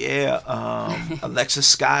 Woo, yeah. Alexis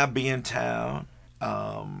Sky will be in town.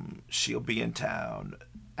 She'll be in town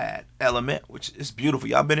at Element, which is beautiful.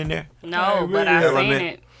 Y'all been in there? No, but I seen Element.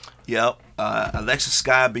 it. Yep. Alexis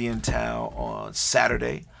Sky will be in town on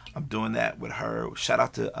Saturday. I'm doing that with her. Shout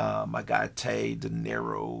out to my guy Tay De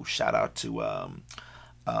Niro. Shout out to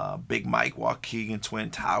Big Mike Waukegan, Twin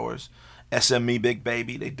Towers. SME Big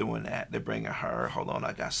Baby, they doing that. They're bringing her. Hold on,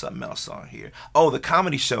 I got something else on here. Oh, the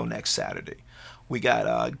comedy show next Saturday. We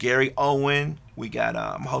got Gary Owen. We got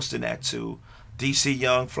I'm hosting that too. DC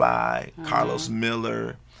Young Fly, Carlos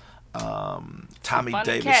Miller, Tommy Funny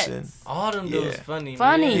Davidson. cats. All them dudes Yeah. funny.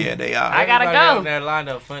 Funny. Man. Yeah, they are. I gotta Everybody go. on that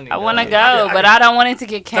lineup funny. I want to dog. go, I but can- I don't want it to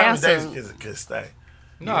get Tommy canceled. Davis could stay.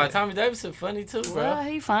 No, Tommy Davidson funny too, bro. Well,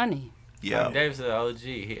 he funny. Yeah, Tommy Davidson OG.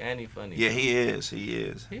 He funny. yeah, he is. He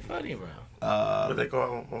is. He funny, bro. What they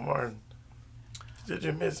call him, Martin? Did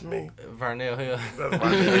you miss me? Vernell Hill. That's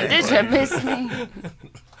my name. Did you miss me?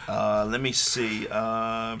 Let me see.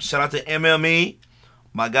 Shout out to MME.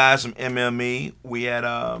 My guys from MME. We had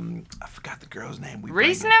I forgot the girl's name. We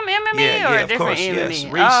Reese bring and them MME Yeah, or yeah, a of different course, yes.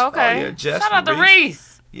 MME? Reese. Oh, okay. Oh, yeah, Jess Shout out to and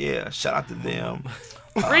Reese. Yeah, shout out to them.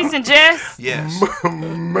 Reese and Jess. Yes.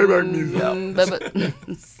 Maybach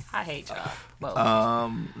music. I hate y'all. Both.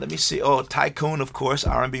 Let me see. Oh, Tycoon, of course.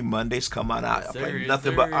 R&B Mondays come on out. I play Serious,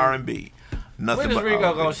 nothing but serious. R&B. Nothing When is but Rico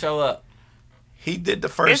R&B. gonna show up? He did the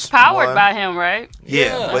first. It's powered one. by him, right?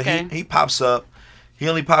 Yeah, Yeah. but Okay. he pops up. He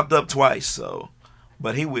only popped up twice, so.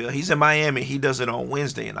 But he will. He's in Miami. He does it on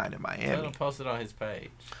Wednesday night in Let Miami. him post it on his page.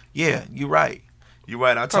 Yeah, you're right. You're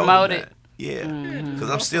right. I told Promote him it. that. Yeah, because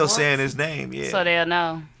I'm still saying his name. Yeah, So they'll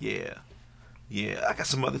know. yeah, yeah. I got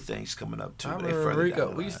some other things coming up too. I They remember further Rico. down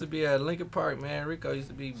the We line. used to be at Lincoln Park, man. Rico used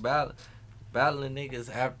to be battling niggas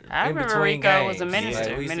after. I in remember between Rico was a games. minister,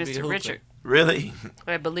 Like, we used to be Minister hooping. Richard, Really?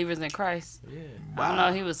 at Believers in Christ. Yeah. I don't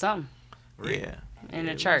know, he was something Yeah. in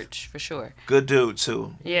the church for sure. Good dude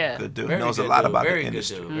too. Yeah. Good dude. Very Knows a good lot dude, about very the good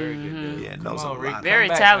industry. dude, very good dude. Yeah, Come knows a on, Rick, lot. come Very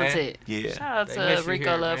back, talented. Yeah. Shout out They to miss you Rico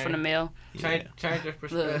here, Love man. from the mill. Change your Look,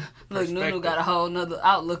 perspective. look, Nunu got a whole nother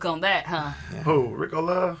outlook on that, huh? Who? Rico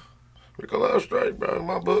Love? Rico Love straight, bro, in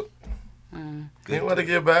my book. He want to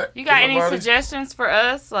get back. You got to any nobody. suggestions for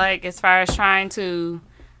us, like as far as trying to?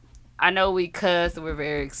 I know we cuss, we're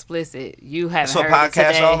very explicit. You haven't That's what heard it podcasts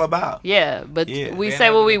today. all about. Yeah, but Yeah. we Being say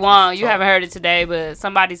able what we to want. You talk. haven't heard it today, but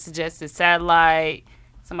somebody suggested satellite.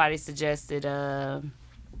 Somebody suggested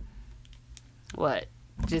what?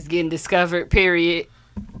 Just getting discovered. Period.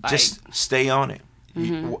 Like, Just stay on it.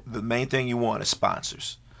 The main thing you want is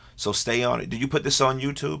sponsors. So stay on it. Did you put this on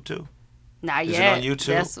YouTube too? not is it yet. on YouTube?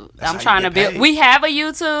 That's That's I'm how trying you to get build. paid. We have a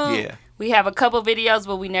YouTube. Yeah. We have a couple videos,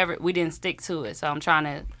 but we didn't stick to it. So I'm trying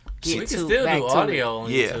to get We to can still back do to audio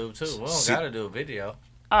on Yeah. YouTube too. We don't See- gotta do a video.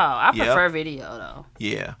 Oh, I Yep. prefer video though.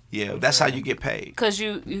 Yeah. That's how you get paid. Cause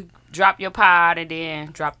you drop your pod and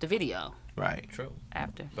then drop the video Right. True.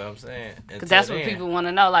 after. But I'm saying, Cause that's what people want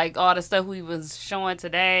to know. Like all the stuff we was showing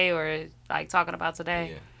today or like talking about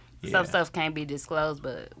today. Yeah. Some stuff can't be disclosed,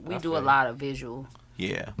 but we I do feel a you. lot of visual.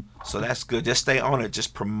 Yeah. So that's good. Just stay on it.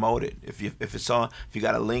 Just promote it. If it's on, if you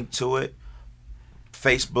got a link to it,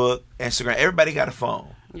 Facebook, Instagram, everybody got a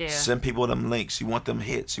phone. Yeah. Send people them links. You want them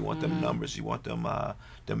hits. You want them numbers. You want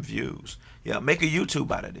them views. Yeah. Make a YouTube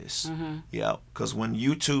out of this. Yeah. Because when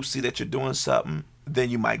YouTube see that you're doing something, then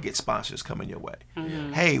you might get sponsors coming your way.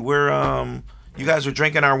 Hey, we're you guys are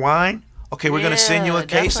drinking our wine. Okay, we're gonna send you a Yeah,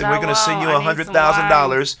 case, that's and what we're gonna I send you want. I need some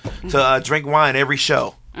 $100,000 to drink wine every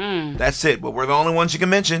show. That's it. But we're the only ones you can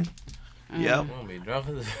mention. Yep. I'm gonna be drunk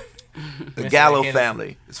as The Mr. Gallo Hennessy.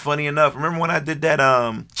 family. It's funny enough. Remember when I did that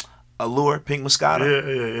Allure Pink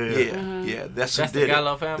Moscato? Yeah. That's who That's the did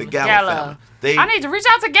Gallo it. family? The Gallo, Gallo. family. They I need to reach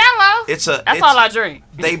out to Gallo. That's all I drink.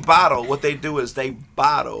 They bottle. What they do is they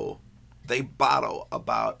bottle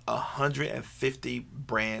about 150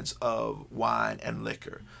 brands of wine and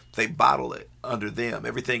liquor. They bottle it under them.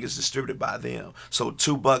 Everything is distributed by them. So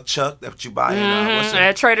 $2 Chuck that you buy in what's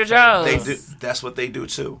At Trader Joe's. they do. That's what they do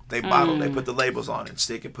too. They bottle. They put the labels on it,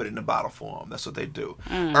 stick it, put it in the bottle for them. That's what they do.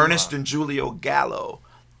 Ernest and Julio Gallo,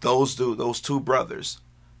 those two brothers.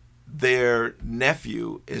 Their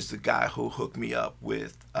nephew is the guy who hooked me up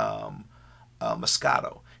with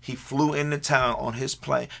Moscato. He flew into town on his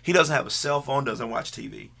plane. He doesn't have a cell phone. Doesn't watch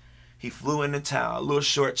TV. He flew into town. A little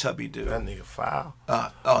short, chubby dude. That nigga foul.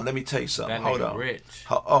 Let me tell you something. That Hold nigga on. rich.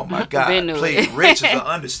 Oh my God! Been to Please, it. rich is an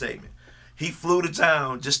understatement. He flew to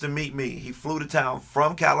town just to meet me. He flew to town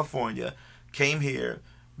from California, came here,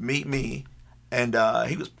 meet me, and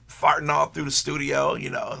he was farting all through the studio. You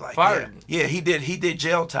know, like Farting? Yeah, he did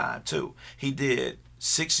jail time too. He did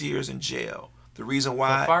 6 years in jail. The reason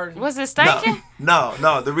why Farting? Was it stinking? no.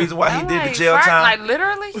 The reason why he I'm did the like, jail fart, time like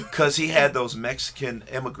literally. because he had those Mexican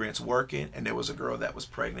immigrants working, and there was a girl that was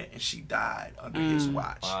pregnant, and she died under his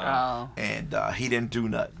watch. Oh, And he didn't do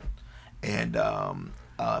nothing. And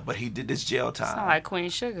but he did this jail time. sound like Queen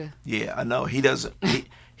Sugar. Yeah, I know. He doesn't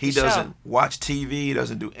he Show. doesn't watch TV, he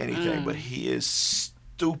doesn't do anything, but he is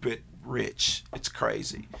stupid rich. It's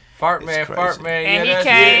crazy. Fart It's man, crazy. fart man. And yeah, he that's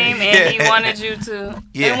came it. and he wanted you to.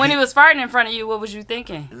 Yeah, And when he- he was farting in front of you, what was you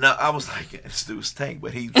thinking? No, I was like, this dude stink,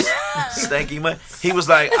 but he stanky man. He was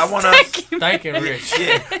like, I wanna Thinking rich.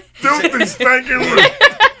 yeah. Dude be spanking rich.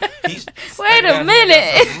 He's Wait a Got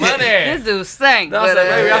minute. money. This dude stank. No, I but, said,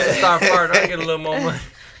 maybe I should start farting. I get a little more money.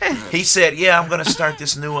 he said, "Yeah, I'm gonna start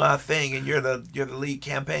this new thing, and you're the lead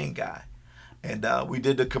campaign guy." And we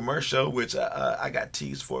did the commercial, which I got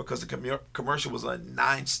teased for because the commercial was in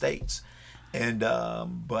 9 states. And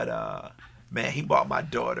man, he bought my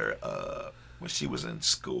daughter when she was in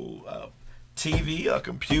school TV, a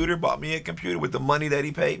computer. Bought me a computer with the money that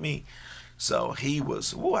he paid me. So he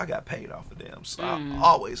was, I got paid off of them. So I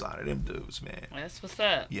always honor them dudes, man. That's what's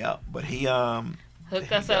up. Yeah, but he Hook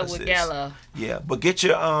he us up does with this. Gallo. Yeah, but get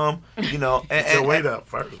your Get your weight up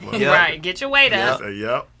first, man. Yeah. Right. Get your weight up. Say,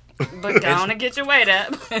 yep. But go on and get your weight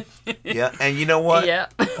up. Yeah, and you know what?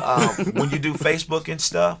 Yep. When you do Facebook and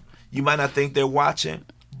stuff, you might not think they're watching,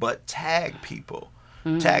 but tag people.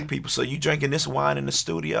 Tag people. So you drinking this wine in the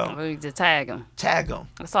studio, We need to tag him. tag them.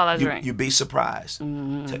 That's all I drink. You'd be surprised.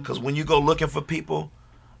 Because when you go looking for people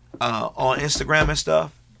on Instagram and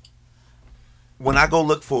stuff, when I go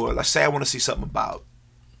look for, let's say I want to see something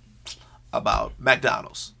about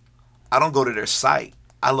McDonald's, I don't go to their site.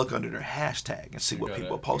 I look under their hashtag and see what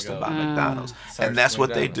people are posting about McDonald's. Search And that's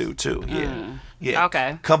what they do McDonald's. too. Yeah. Yeah.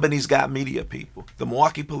 Okay. Companies got media people. The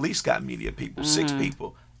Milwaukee police got media people, 6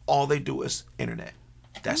 people. All they do is internet.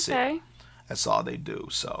 That's it. Okay. That's all they do.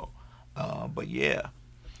 So, but yeah,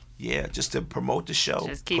 just to promote the show,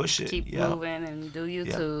 Just keep push it. keep yeah. moving and do Yeah.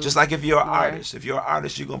 YouTube. Just like if you're an more. artist. If you're an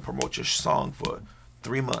artist, you're gonna promote your song for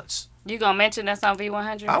 3 months. You gonna mention that's on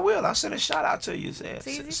V100? I will. I'll send a shout out to you.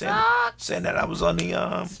 Saying that I was on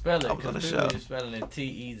the Spell I it. was on the Because show. you're spelling it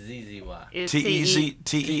T-E-Z-Z-Y. It's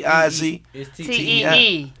T-E-Z-T-E-I-Z It's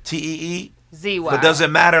T-E-E. T-E-E. Z-Y. But does it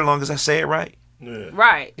matter as long as I say it right? Yeah.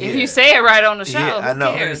 Right. If Yeah. you say it right on the show, Yeah, I who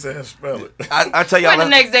know. Nigga cares? said spell it. I tell y'all When the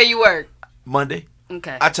next day you work? Monday.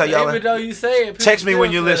 Okay. I tell y'all. Even though you say it, Text me people when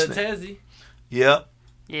still you're spell it listening. Tezzy. Yep.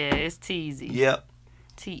 Yeah, it's Teasy. Yep.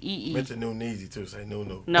 T-E-E. Mention New Neezy too. Say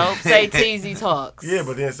Nunu. Nope, say Teasy Talks. Yeah,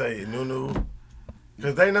 but then say Nunu.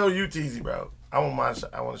 Because they know you teasy, bro. I want to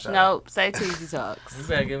shout out. Nope, say Teasy Talks. You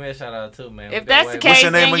better give me a shout out too, man. If that's the What's case,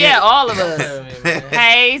 your name then again? yeah, all of us. man.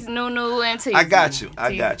 Hayes, Nunu, and Teasy. I got you.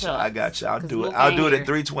 Teasy Talks. I'll 'Cause do it. Mook I'll ain't do it here. at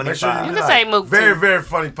Make sure 325. You can say Mook, very, too. very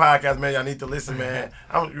funny podcast, man. Y'all need to listen, man.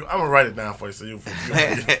 I'm gonna write it down for you so you.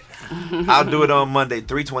 I'll do it on Monday, Hey,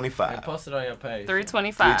 325. post it on your page.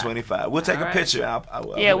 325. 325. We'll take All a right. picture.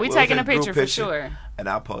 Yeah, we we'll taking take a group picture for sure. And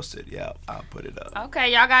I'll post it. Yeah, I'll put it up.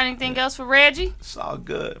 Okay, y'all got anything else for Reggie? It's all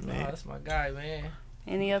good, Oh, man. that's my guy, man.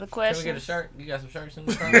 Any other Can questions? we get a shirt? You got some shirts in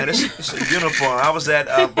the car? Man, it's a uniform. I was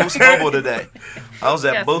at Boost Mobile today. I was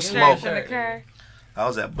at Got Boost some shirts Mobile. in the car. I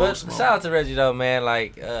was at But Boost Mobile. shout out to Reggie though, man.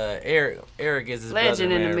 Like Eric is his Legend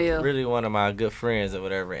brother, in the man. mill. Really one of my good friends or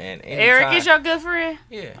whatever. And Eric anytime- is your good friend?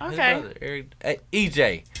 yeah, his Okay. brother, Eric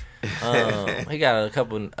EJ. He got a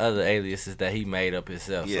couple other aliases that he made up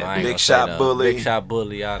himself. so Yeah, I ain't Big gonna Shot say no. Bully. Big Shot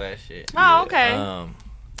Bully, all that shit. Oh, okay.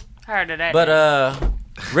 Heard of that. But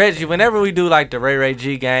Reggie, whenever we do like the Ray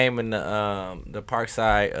G game and the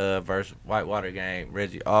Parkside versus Whitewater game,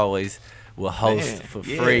 Reggie always will host Man, for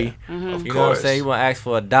yeah. free. Mm-hmm. Of You know what I'm course. saying? He won't ask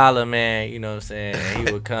for $1, man. You know what I'm saying? And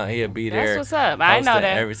he would come. He'll be there. That's what's up. I know hosting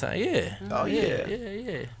that. every time. Yeah. Oh, yeah.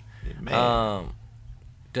 Yeah. Man.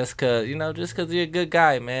 Just cause you're a good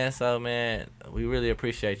guy, man. So man, we really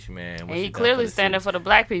appreciate you, man. And he clearly standing for the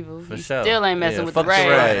black people. For He sure. still ain't messing Yeah, with the fuck the I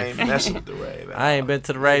raid. Ray. ain't messing with the Ray. man. I ain't been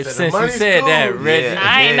to the rave The since you money's said that, cool. Reggie.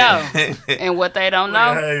 I ain't know. And what they don't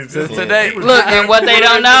know, Hey, Since just- today. look, and what they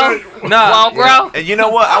don't know No, won't grow. And you know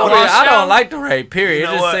what? I, want- I show. don't like the rave. Period. You It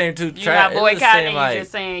know just what? seemed too. You're not it just boycotting. seemed You're like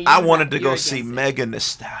just saying. I you wanted not- to you're go against see it. Megan Thee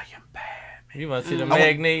Stallion bad. you want to see the Mm.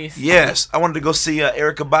 Meg knees. Yes, I wanted to go see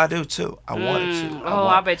Erica Badu too. I wanted to. Oh,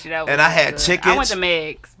 I bet you that was And I had good. tickets. I went to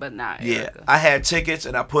Meg's, but not. Yeah, Erica. I had tickets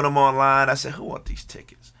and I put them online. I said, "Who want these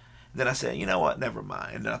tickets?" Then I said, "You know what? Never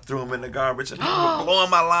mind." And then I threw them in the garbage and people were blowing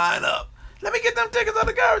my line up. Let me get them tickets out of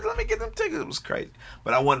the garbage. Let me get them tickets. It was crazy.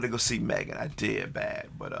 But I wanted to go see Megan. I did bad,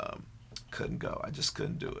 but couldn't go. I just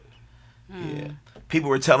couldn't do it. Yeah, people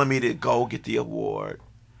were telling me to go get the award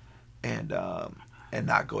and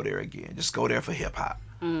not go there again. Just go there for hip hop.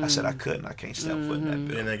 I said I couldn't. I can't step foot in that Then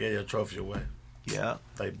building. they gave you a trophy away. Yeah,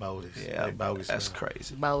 They bogus. yeah, They bogus. that's man.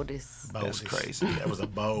 crazy. Bodis. Bogus. That's crazy. That was a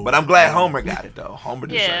bogus. But I'm glad Homer got it though. Homer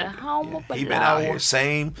deserved Yeah, it. Homer He been out here Blau.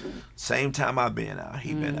 same time I've been out.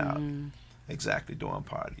 He been out exactly doing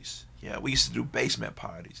parties. Yeah, we used to do basement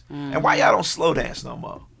parties. And why y'all don't slow dance no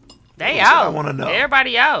more? They That's what I out. wanna know.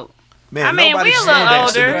 Everybody out. Man, I mean, nobody we a slow little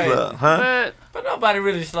dance in older, the club, huh? But But nobody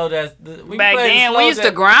really slowed that. We back played the then, slow we used to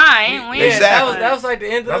dance- grind. We Yeah, Exactly. that was like the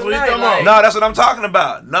end That's of the what you night. talking about. like- No, that's what I'm talking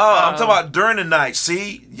about. No, I'm talking about during the night.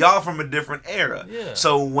 See, y'all from a different era. Yeah.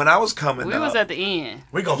 So when I was coming we up, was at the end.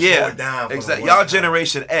 we gonna slow yeah, it down. for exactly. the Y'all work.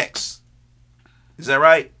 Generation X. Is that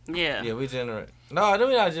right? Yeah. Yeah, we generate. No,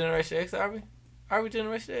 we not Generation X, are we? Are we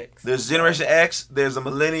Generation X? There's Generation X. There's the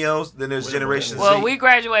Millennials. Then there's We're Generation millennials. Well, Z. we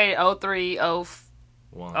graduated 03,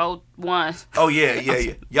 1. 01. Oh yeah.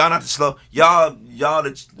 Y'all not the slow. Y'all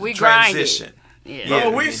the We grinded. transition. Yeah. No, Yeah.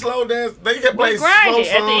 we slow dance. They can play slow grinded songs.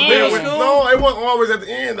 at the there end. with- No, it wasn't always at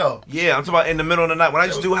the end though. Yeah, I'm talking about in the middle of the night. When I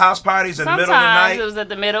used to do house parties in the middle of the Sometimes it night, was at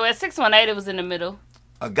the middle. At 618, it was in the middle.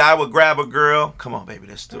 a guy would grab a girl. Come on, baby,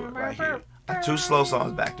 let's do it right here. 2 slow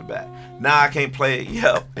songs back to back. Now I can't play it.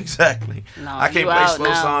 Yep, exactly. No, I can't you play out slow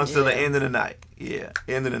now. songs till the Yeah. end of the night. Yeah,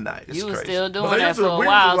 end of the night. It's You was crazy. still But doing they that used to- for a we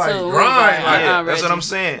while, used to, like, too. We was grind, like, Yeah, that's Reggie. what I'm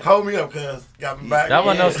saying. Hold me up, cuz got me back. That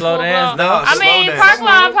wasn't no Yeah. slow dance. No, I slow mean, dance.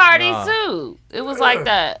 Parkline parties, Nah. too. It was like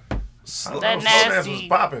that. Slow that dance was nasty-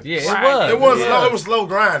 popping. Yeah, it Right. was. It wasn't Yeah. slow. It was slow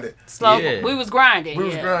grinding. Slow. Yeah. We was grinding. We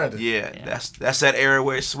was yeah. grinding. Yeah, that's that era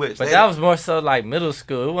where it switched. But They- that was more so like middle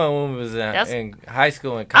school. It wasn't when we was That's- in high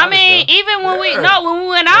school and I college. mean, though. even when Yeah. when we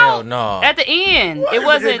went Hell out no. at the end, What? it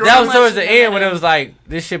wasn't. That That too was much towards the of end when that. it was like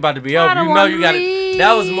this shit about to be I over. don't You know wanna you got to.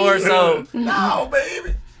 That was more so. No,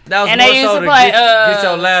 baby. That was And more they used so to to play get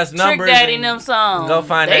your last number. Trick Daddy and them songs. go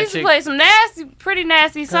find they that used chick. to play some pretty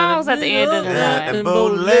nasty songs at the end of the Yeah, night. and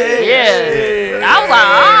bootleg. Yeah. I was like,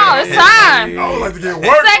 oh, it's time. I would like to get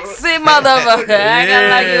work. Sexy motherfucker. I got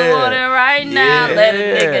like you want it right now. Yeah. Let a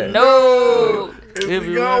nigga know. If we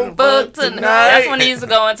you gon' wanna But fuck tonight. That's when he used to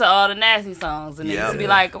go into all the nasty songs. And it Yeah. used to be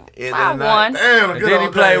like, End of I the night. won. Damn, a And good then he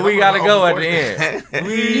old played days. We I'm Gotta gonna Go at over the question. end.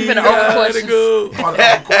 You finna over questions. go. I'm gonna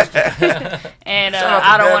over question. And Shout out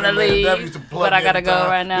I don't Devin, want to man. Devin used to leave, plug but I me gotta every go time.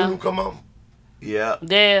 right now. You come on. Yeah,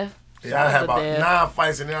 There. Yeah, I had about Dev. 9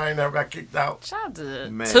 fights and then I ain't never got kicked out. Shout out to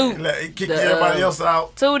Man. Toot. He kicked The, everybody else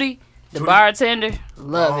out. Tootie, the Tootie. bartender.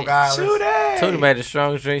 Love Long it. Island. shoot it. Tony made the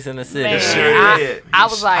strongest drinks in the city. Man, Sure did. I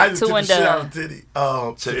was I like just took 2 the and shit out done.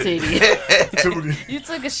 of Titty. Titty. Tootie. You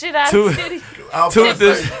took a shit out Two- of Titty. I'll Toot say the-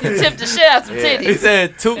 You titties. tipped the shit out some He titties.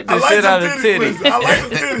 said, toot the I like shit out some of titties. titties. please. I like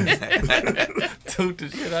some titties. Toot the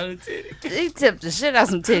shit out of titties. He tipped the shit out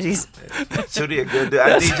some titties. Tootie a good dude.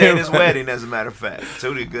 I DJ'd his wedding, as a matter of fact.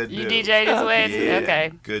 Tootie a good You dude. DJ'd his wedding? Yeah,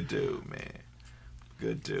 Okay. good dude, man.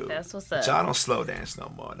 Good dude. That's what's up. Y'all don't slow dance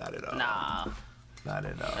no more, not at all. Nah. Not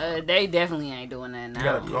at all. They definitely ain't doing that You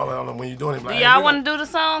gotta now. call it on them when you're doing it. Do Like, hey, y'all we want to do the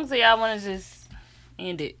songs or y'all want to just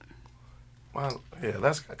end it? Well, yeah,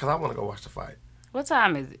 let's, because I want to go watch the fight. What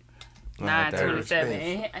time is it? 9:30.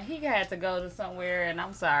 9:27. And he had to go to somewhere, and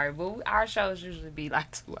I'm sorry, but our shows usually be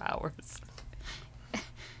like 2 hours.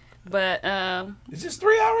 But It's just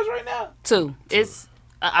 3 hours right now. 2. It's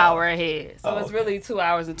an hour ahead, so Oh, it's okay. really 2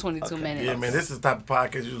 hours and 22 minutes. Yeah, man, this is the type of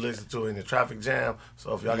podcast you listen to in the traffic jam.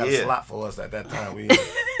 So if y'all got Yeah. a slot for us at that time, we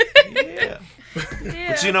Yeah. Yeah.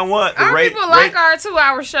 But you know what? The Our people like our 2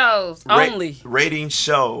 hour shows only. Ratings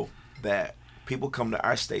show that people come to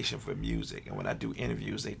our station for music, and when I do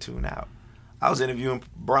interviews, they tune out. I was interviewing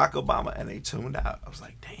Barack Obama, and they tuned out. I was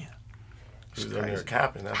like, damn. was in there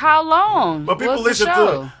capping. That's How long? But people was the listen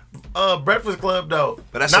show? to it. Breakfast Club though.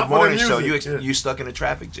 But that's Not a for the morning show. music. You Yeah. you stuck in a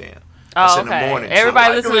traffic jam. Oh, That's in the okay. morning. Everybody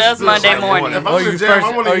So I listen can to us listen to Monday Sunday morning. morning. If I'm Or in you the jam, I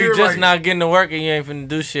first, wanna or you hear, just like- not getting to work and you ain't finna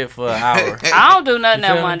do shit for an hour. I don't do nothing You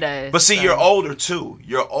feel on me? Mondays. But see, so- you're older too.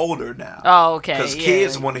 You're older now. Oh, okay. Because yeah.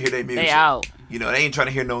 kids want to hear their music. They out. You know, they ain't trying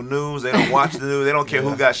to hear no news. They don't watch the news. They don't care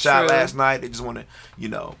who got shot True. last night. They just want to, you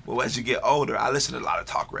know. But as you get older, I listen to a lot of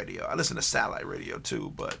talk radio. I listen to satellite radio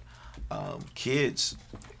too. But kids,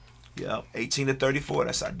 18 to 34,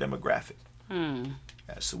 that's our demographic.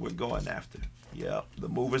 That's what we're going after. Yep, the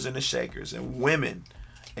movers and the shakers. And women,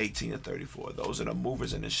 18 to 34. Those are the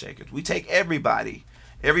movers and the shakers. We take everybody.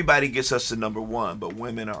 Everybody gets us to number one, but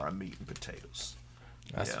women are our meat and potatoes.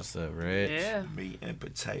 That's Yeah. what's up, Reg. Yeah. Meat and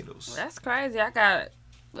potatoes. That's crazy. I got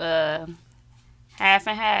half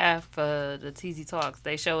and half for the TZ Talks.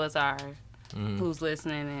 They show us our who's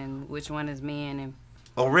listening and which one is men, and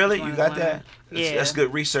Oh, really? One You is got one. that? Yeah. That's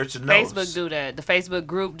good research to know. Facebook do that. The Facebook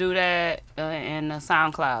group do that, and the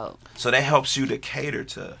SoundCloud. So that helps you to cater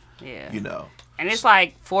to, Yeah. you know, And it's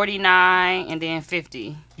like 49 and then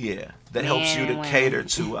 50. yeah. That helps you to Man, cater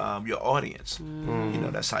to your audience. Mm-hmm. You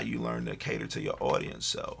know, that's how you learn to cater to your audience.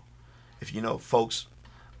 So if you know folks,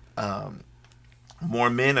 more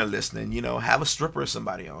men are listening, you know, have a stripper or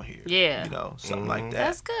somebody on here. Yeah. You know, something like that.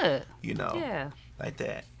 That's good. You know, Yeah. like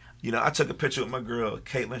that. You know, I took a picture with my girl,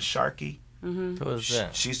 Caitlin Sharkey. Mm-hmm. Who is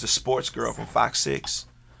that? She's the sports girl from Fox 6.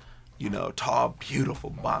 You know, tall, beautiful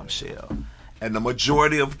bombshell. And the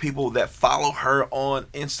majority of people that follow her on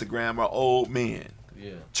Instagram are old men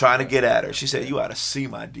Yeah. trying to get at her. She said, you ought to see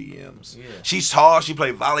my DMs. Yeah. She's tall. She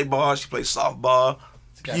played volleyball. She played softball.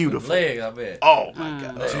 Got Beautiful. some leg, I bet. Oh, my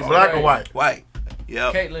God. She's black or white? White.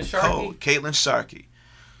 Yep. Caitlin Sharkey? Cold. Caitlin Sharkey.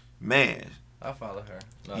 Man. I follow her.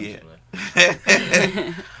 No, I'm Yeah. just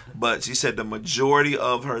playing. But she said the majority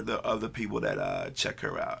of her, the other people that check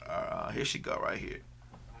her out are, here she go right here.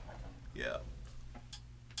 Yeah.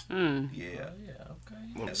 Mm. Yeah. Yeah,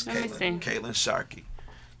 okay. That's Let me see. Caitlin Sharkey.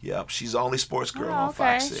 Yep, she's the only sports girl Oh, on okay.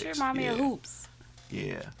 Fox 6. She remind me yeah. of Hoops.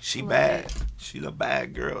 Yeah, she Love bad. it. She's a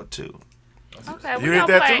bad girl too. Okay, You we hit gonna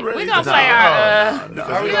that play. too, Ray? We gonna No, play our.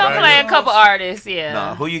 no, We no. gonna play a couple artists. Yeah.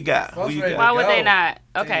 Nah, who you got? Who you Ready. Why got? would they Go. not?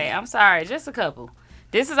 Okay, I'm sorry. Just a couple.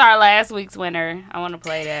 This is our last week's winner. I want to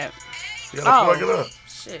play that. You gotta Oh. plug it up.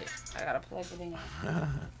 Shit, I gotta plug it in.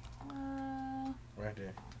 Right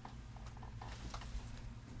there.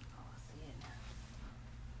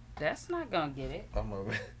 That's not gonna get it. I'm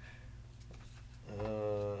over.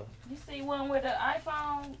 You see one with an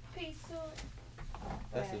iPhone piece to it?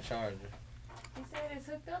 That's the charger. He said it's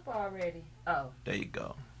hooked up already. Oh, There you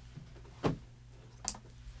go.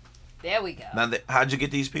 there we go. Now, how'd you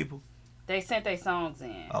get these people? They sent their songs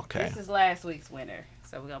in. Okay. This is last week's winner,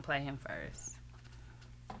 so we're gonna play him first.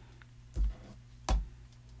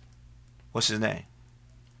 What's his name?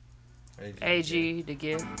 AG the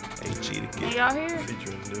gift. AG the Can Kid. y'all hear it?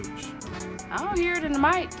 Featuring Dooch. I don't hear it in the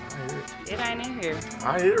mic. I hear it. It ain't in here.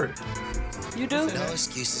 I hear it. You do? No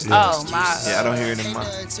excuses. Oh my. Yeah, I don't hear it in my. Ain't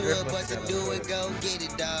nothing to it but to do it, go get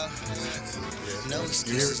it, dog. No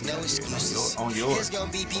excuses, no excuses. On yours. There's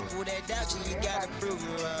gonna be people that doubt you, you gotta prove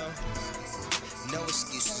them wrong. No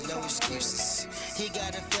excuses, no excuses. He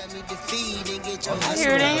got a family to feed and get your I hustle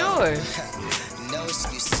hear it in on. yours. No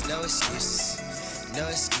excuses, no excuses. No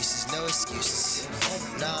excuses, no excuses.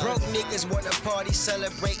 Broke niggas wanna party,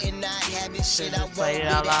 celebrating, not having shit. I won't played be it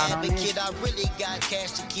the out loud on advocate. I really got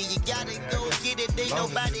cash to kill. You gotta go get it. Ain't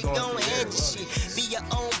nobody gon' hand you shit. Be your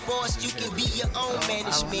own boss, you can be your own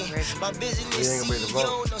management. My business He ain't gonna be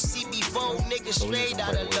able to CEO, no CB Evo, nigga straight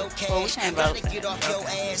out of low Well, we cash. can't Gotta vote get off your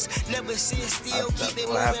ass. Never sit still, keep it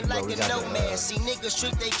what happened, moving like bro. We a got nomad. See niggas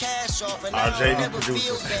trick they cash off and Our I JD don't never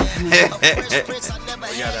feel producer. bad. A Fresh Prince, I never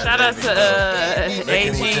had Shout out to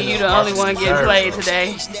AG, you the only one getting played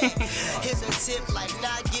today. Here's a tip like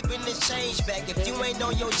not giving the change back. If you ain't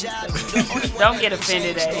on your job, you the only one Don't that get can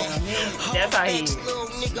offended change at him. that. That's how he Facts, is. little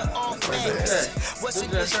nigga on facts. What's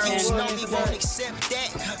in the streets? No, we won't accept that.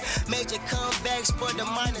 Major comebacks for the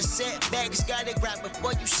minor setbacks. Gotta grab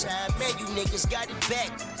before you shine. Man, you niggas got it back.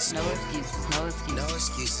 No excuses, no excuses. No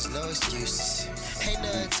excuses, no excuses. Ain't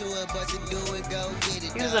nothing to it but to do it, go get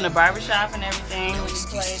it. He was in the barbershop and everything No when he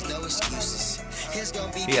excuses, played. no excuses. It's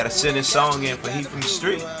gonna be He gotta send his song in for Heat from the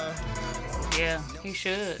Street. Yeah, he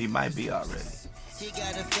should. He might be already. He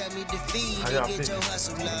got a family to feed. How y'all Get feel? your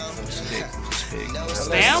hustle on. Just pick.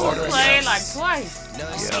 Bam was played like twice. No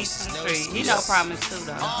on excuses, Eastern no Street. He excuses. no promise too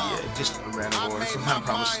though. Yeah, just a random order. Sometimes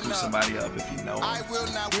promise to screw somebody up if you know him. I will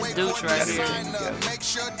not This wait dude for right the here. sign up. Make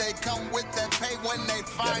sure they come with that pay when they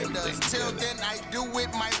find us. everything Till together. then, I do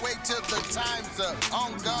it my way till the time's up.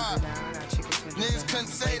 On God. Niggas couldn't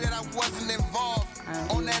say that I wasn't involved.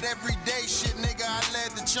 On that everyday shit, nigga, I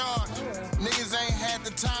led the charge. Niggas ain't had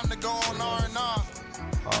the time to go on R&R.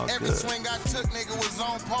 All Every good. swing I took, nigga, was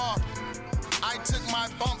on par. I took my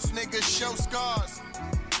bumps, nigga, show scars.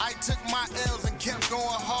 I took my L's and kept going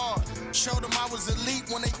hard. Showed them I was elite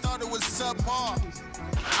when they thought it was subpar.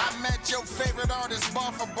 I met your favorite artist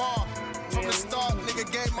bar for bar. From the start, nigga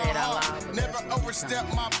gave my Say it out heart. loud, but Never that's-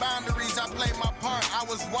 overstepped my boundaries, I played my part. I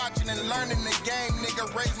was watching and learning the game, nigga,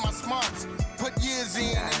 raised my smarts. Put years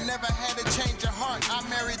in and never had to change your heart. I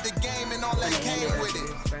married the game and all that came with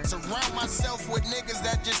it. Surround myself with niggas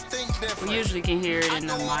that just think different. We usually can hear it I in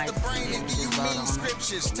the go off mic. the brain and give you mean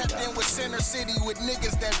scriptures. Tapped in with Center City with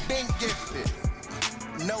niggas that been gifted.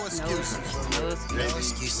 No excuses. No excuses. No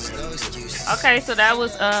excuses, no excuses. Okay, so that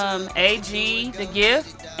was AG The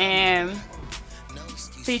Gift and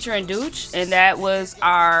featuring Dooch, and that was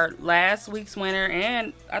our last week's winner,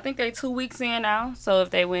 and I think they 2 weeks in now, so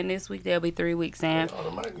if they win this week they'll be 3 weeks in.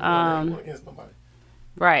 Against nobody.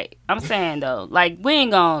 Right. I'm saying though, like we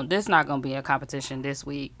ain't gonna, this not gonna be a competition this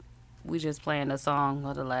week. We just playing the song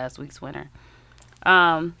of the last week's winner.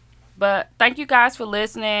 But thank you guys for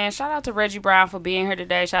listening. Shout out to Reggie Brown for being here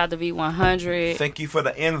today. Shout out to V100. Thank you for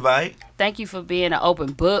the invite. Thank you for being an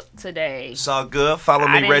open book today. It's all good. Follow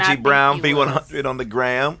I me, did not Reggie think Brown, he was. V100 on the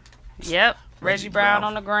gram. Yep. Reggie Brown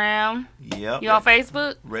on the gram. Yep. You on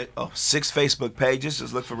Facebook? 6 Facebook pages.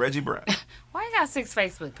 Just look for Reggie Brown. Why you got 6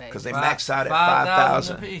 Facebook pages? Because they max out at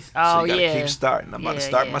 5,000 5,000. apiece. So Oh, you gotta yeah. keep starting. I'm about to Yeah,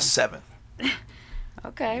 start yeah. my 7th.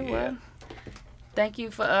 Okay, Yeah. well. Thank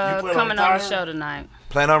you for plan on coming on the retiring? show tonight.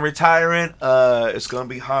 Plan on retiring. It's gonna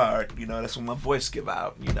be hard. You know, that's when my voice give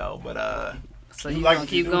out, you know, but So You you like gonna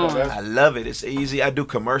what you keep do, though, going. man. I love it. It's easy. I do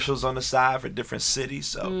commercials on the side for different cities,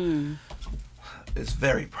 so it's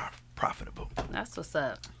very profitable. That's what's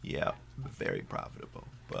up. Yeah, very profitable.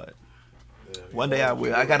 But one day I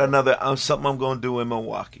will. I got another something I'm gonna do in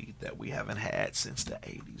Milwaukee that we haven't had since the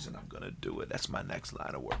 '80s, and I'm gonna do it. That's my next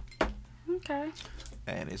line of work, Okay.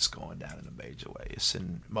 and it's going down in a major way. It's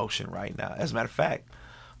in motion right now. As a matter of fact,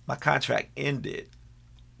 my contract ended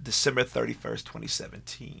December 31st,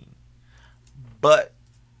 2017, but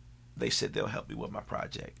they said they'll help me with my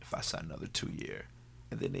project if I sign another 2-year,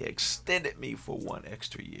 and then they extended me for 1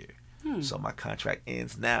 extra year. So my contract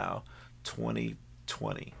ends now,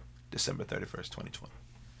 2020, December 31st, 2020.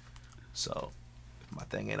 So if my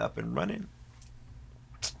thing ain't up and running,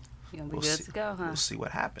 You gonna be we'll good see. to go, huh? We'll see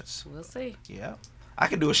what happens. We'll see. Yeah, I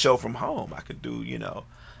could do a show from home. I could do,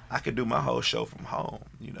 I could do my whole show from home.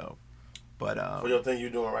 But For your thing you're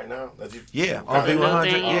doing right now? That you, yeah, you on kinda- Little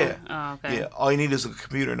V100, thing? yeah. Oh, okay. Yeah, all you need is a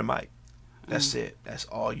computer and a mic. That's it. That's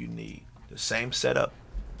all you need. The same setup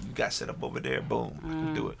you got set up over there. Boom, I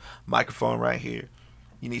can do it. Microphone right here.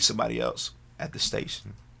 You need somebody else at the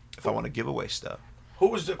station if I want to give away stuff. Who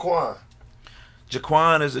was Jaquan?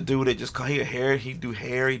 Jaquan is a dude that just he hair. He do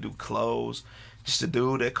hair. He do clothes. Just a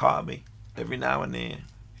dude that called me every now and then.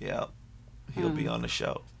 Yeah, he'll be on the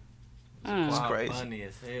show. It's Wow, crazy. funny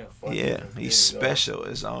as hell. Funny Yeah, as he's hell. special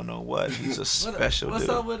as I don't know what. He's a special What's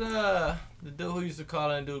dude. up with the dude who used to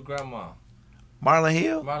call and do grandma? Marlon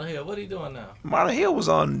Hill. Marlon Hill, what he doing now? Marlon Hill was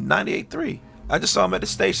on 98.3. I just saw him at the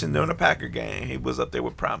station during the Packer game. He was up there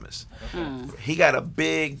with Promise. He got a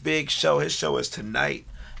big show. His show is tonight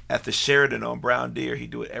at the Sheridan on Brown Deer. He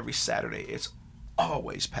do it every Saturday. It's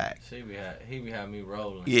always packed. He be having me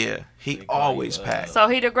rolling. Yeah, he They call always you, packed. So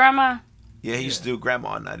he the grandma? Yeah, he used to do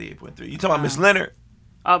Grandma on 98.3. You talking about Miss Leonard?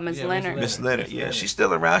 Oh, Miss Yeah, Leonard. Miss Leonard, yeah, she's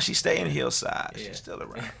still around. She stay in Hillside. Yeah. She's still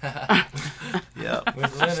around. Yep.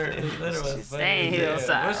 Miss Leonard was She's funny. staying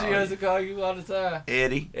Hillside. What she used to call you all the time?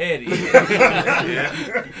 Eddie. Eddie.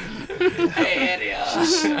 Hey,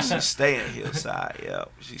 Eddie. She's staying Hillside.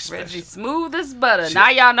 Yep. She's Reggie special. smooth as butter. Now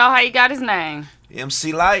y'all know how he got his name.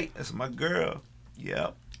 MC Light. That's my girl.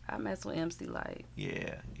 Yep. I mess with MC Light.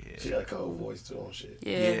 Yeah. She got a cold voice too on shit.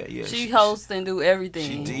 Yeah, Yeah. She hosts and do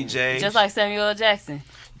everything. She DJs. Just like Samuel L. Jackson.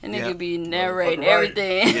 And nigga Yep. be narrating Motherfucker right.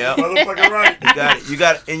 everything. Yep. Motherfucker right. You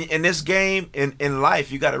got in this game in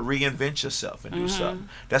life. You got to reinvent yourself and do something.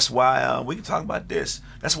 That's why we can talk about this.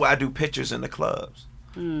 That's why I do pictures in the clubs.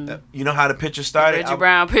 You know how the picture started? Reggie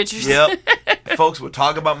Brown pictures. Yep. Folks would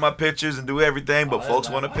talk about my pictures and do everything, but folks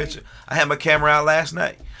want a picture. I had my camera out last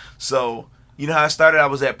night, so you know how I started. I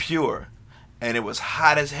was at Pure, and it was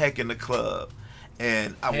hot as heck in the club.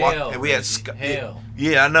 And I walked, and we had hell.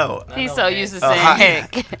 Yeah, I know. He's so used to hot. saying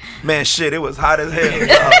heck. Man, shit, it was hot as hell. Man,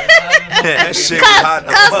 that shit was hot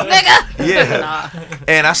as fuck. Nigga. Yeah.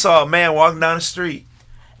 And I saw a man walking down the street,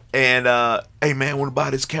 and hey man, want to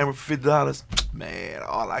buy this camera for $50? Man,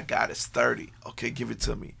 all I got is $30. Okay, give it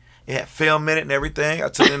to me. It had film in it and everything. I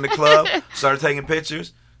took it in the club, started taking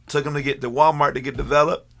pictures, took them to Walmart to get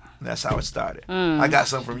developed. And that's how it started. I got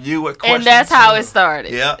some from you at Questions. And that's how it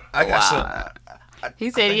started. Yeah, I got some.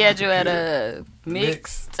 He said he had you at a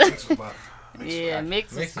mixed. Yeah,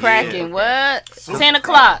 mix was Mix, cracking. yeah. What? 10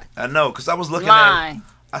 o'clock. I know, because I was looking Line.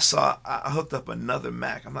 at I hooked up another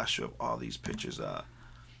Mac. I'm not sure if all these pictures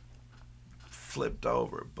flipped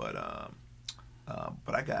over, but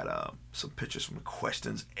I got some pictures from the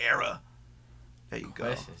Questions era. There you go.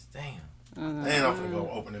 Questions. Damn. And I'm finna go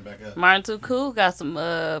open it back up. Martin Too Cool got some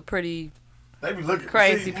pretty. They be looking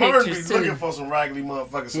Crazy Martin pictures, be looking too. for some raggedy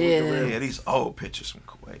motherfuckers. Yeah. Yeah, these old pictures from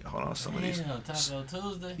Kuwait. Hold on, some of these. Damn, Taco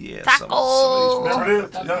Tuesday. Yeah, Taco. some of these. Remember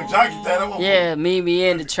this? Young Jockey that one. Yeah, meet me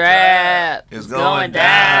in the trap. It's It's going going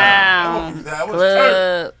That down. was church.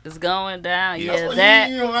 Club. It's going down. Yeah. Yeah, Well, that.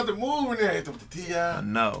 you don't have to move in there. Hit with the I T.I.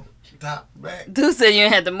 know. Top back. Dude said you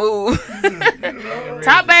ain't had to move.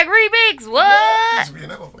 Top back remix. What?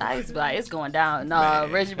 I used to be like, it's going down. No,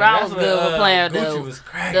 Reggie Brown was good with playing Gucci was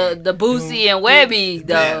cracking. the Boosie and Webby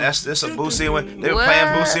though. Yeah, that's a Boosie and Webby. They were What? playing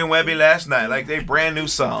Boosie and Webby last night. Like they brand new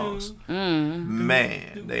songs.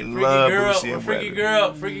 Man, they love Boosie and Freaky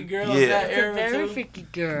Webby. Freaky Girl. Yeah. That It's a era very too. freaky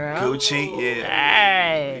girl. Gucci, yeah.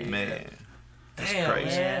 Hey. Man, that's Damn, crazy.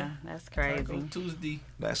 Yeah, that's crazy. Taco Tuesday.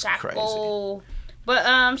 That's Taco. crazy.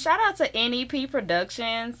 But shout out to NEP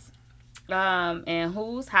Productions and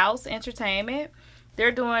Who's House Entertainment.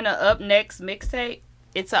 They're doing an Up Next mixtape.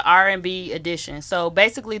 It's an R&B edition. So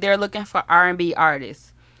basically they're looking for R&B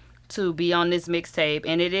artists to be on this mixtape,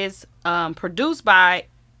 and it is produced by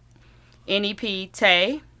NEP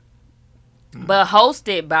Tay, but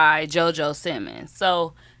hosted by JoJo Simmons.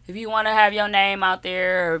 So if you want to have your name out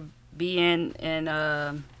there or be in and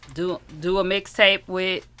do a mixtape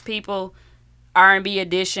with people, R&B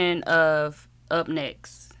edition of Up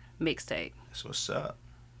Next mixtape. That's what's up.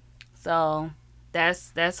 So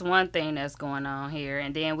that's one thing that's going on here.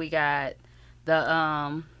 And then we got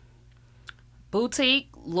the Boutique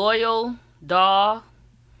Loyal Doll.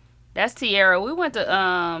 That's Tierra. We went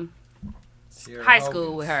to high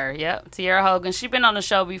school with her. Yep, Tierra Hogan. She been on the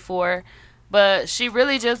show before, but she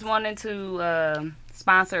really just wanted to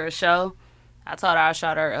sponsor a show. I told her I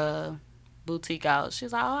shot her boutique out.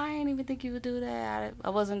 She's like, oh, I didn't even think you would do that. I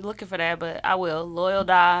wasn't looking for that, but I will. Loyal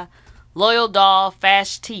Doll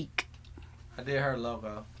Fashtique. I did her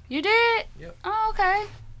logo. You did? Yep. Oh, okay.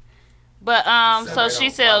 But so she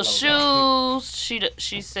sells shoes.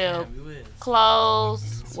 She sells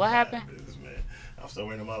clothes. What happened? I'm still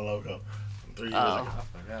waiting on my logo from 3 years Uh-oh.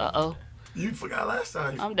 ago. Uh-oh. You forgot last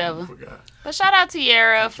time. I'm Devil. Forgot. But shout out to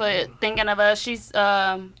Tierra for thinking of us. She's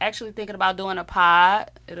actually thinking about doing a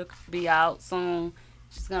pod. It'll be out soon.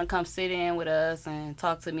 She's gonna come sit in with us and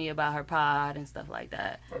talk to me about her pod and stuff like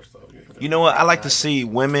that. First off, You know what? I like to see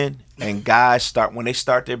women and guys when they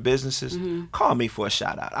start their businesses. Call me for a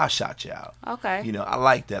shout out. I'll shout you out. Okay. You know, I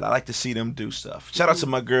like that. I like to see them do stuff. Shout out to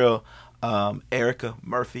my girl, Erica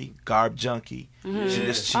Murphy, Garb Junkie. She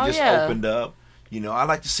just opened up. You know, I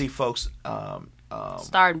like to see folks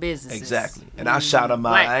starting businesses. Exactly. And I'll shout them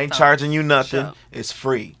out. Like, I ain't charging you nothing. Sure. It's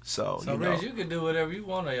free. So you know. Rich, you can do whatever you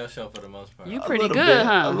want on your show for the most part. You A pretty little good, bit,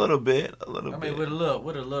 huh? A little bit. I mean, bit. with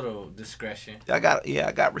a little discretion. I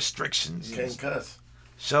got restrictions. you can't cuss.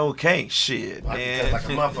 Show can't shit, I man. can cuss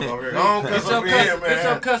like a motherfucker over here. Don't cuss over here, Get your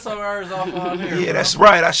man. cuss words off on here. Yeah, bro. that's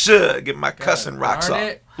right. I should get my cussing rocks Darn off.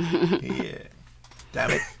 it. Yeah.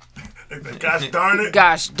 Damn it. Gosh darn it.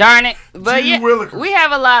 Gosh darn it. But Gee yeah, willikers. we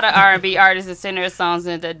have a lot of R&B artists that send their songs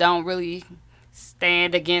in that don't really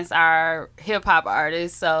stand against our hip hop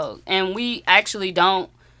artists. So, and we actually don't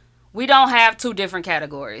have two different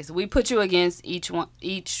categories. We put you against each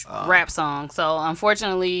rap song. So,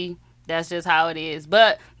 unfortunately, that's just how it is.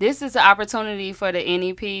 But this is an opportunity for the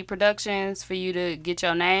NEP Productions for you to get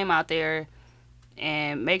your name out there,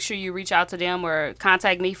 and make sure you reach out to them or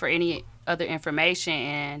contact me for any other information,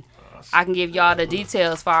 and I can give y'all the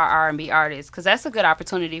details for our R&B artists, because that's a good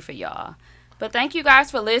opportunity for y'all. But thank you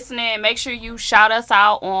guys for listening. Make sure you shout us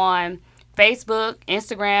out on Facebook,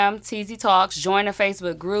 Instagram, TZ Talks. Join the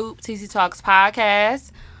Facebook group, TZ Talks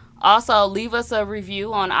Podcast. Also, leave us a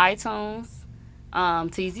review on iTunes,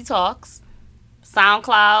 TZ Talks.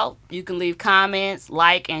 SoundCloud, you can leave comments,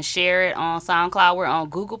 like, and share it on SoundCloud. We're on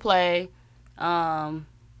Google Play, all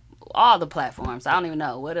the platforms. I don't even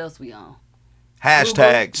know. What else we on?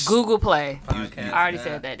 Hashtags. Google Play. Podcast, I already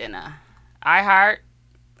said that, didn't I? iHeart.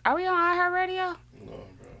 Are we on iHeartRadio?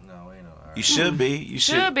 No, we ain't no. You should be. You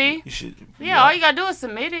Should be. You should. Yeah, all you gotta do is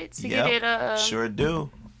submit it to get it sure do.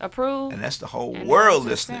 approved. And that's the whole and world then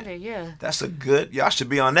just send listening. it, yeah. That's a good. Y'all should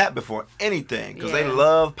be on that before anything, because they Yeah.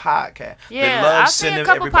 love podcasts. Yeah, they love I see sending a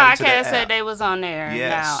couple everybody to the podcasts app. that they was on there. Yes.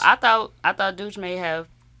 Now, I thought Dooch may have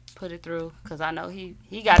put it through, because I know he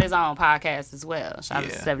got his own podcast as well. Shout out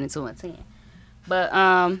to 72 and 10. But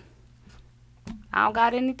I don't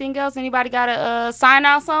got anything else. Anybody got a sign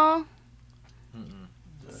out song?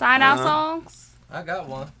 Sign out songs? I got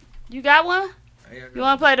one. You got one? You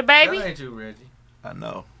want to play the baby? That ain't you, Reggie. I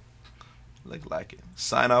know. Look like it.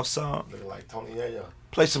 Sign off song. Looking like Tony Yayo.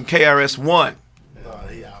 Play some KRS-One. No,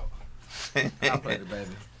 he out. I'll play the baby.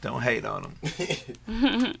 Don't hate on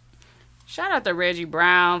him. Shout out to Reggie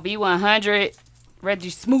Brown, V100, Reggie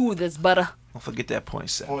Smooth as butter, Don't forget that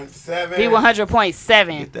 .7. 0.7.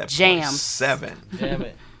 V100.7 Get that Jam. .7. Damn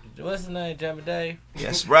it. What's his name? Jammy Dave?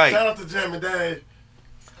 That's right. Shout out to Jamie Dave.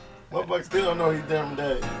 Motherfuckers still don't know he's Jamie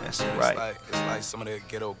Dave. That's right. It's like some of that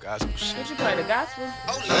ghetto gospel shit. Did you play the gospel?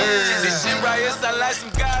 This shit right here sound like some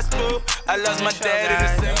gospel. I lost my daddy the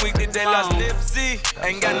same week that they lost Nipsey.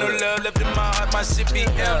 Ain't got no love left in my heart, my shit be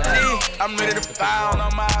empty. I'm ready to pound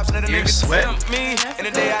on my ops, let a You're nigga sweating. tempt me. And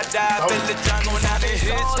the day I die, I feel the John going out in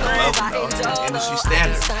history. Love him, though. Industry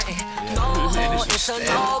standard. Industry standard.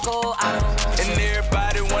 And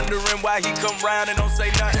everybody wondering why he come round and don't say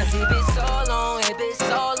nothing. Let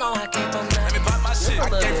me pop my shit. I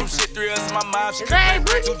came from shit, 3 us in my mom. She Is that couldn't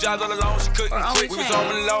Britney? 2 jobs all alone, she couldn't Or quit. We was OnlyFans?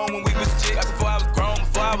 home alone when we was chicks. That's before I was grown,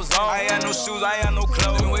 before I was on. I ain't had no shoes, I ain't had no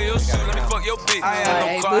clothes. Let me wear your shoes, let me fuck your bitch. I ain't had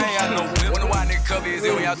no car, I ain't had no whip. Wonder why nigga cover his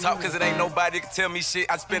ear when y'all talk, cause it ain't nobody that can tell me shit.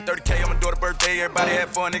 I spent 30K on my daughter's birthday, everybody had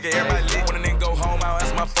fun, nigga, everybody lit. When a nigga go home, I don't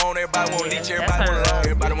answer my phone, everybody wanna leech, everybody wanna love,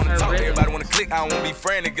 everybody wanna talk, everybody wanna click. I don't wanna be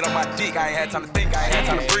friendly, get on my dick. I ain't had time to think, I ain't had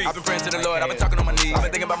time to breathe. I've been praying to the Lord, I've been talking on my knees. I've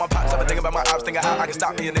been thinking about my pops, I've been thinking about my ops, thinking how I can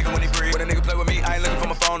stop me a nigga when he breathe. When a nigga play with me, I ain't looking for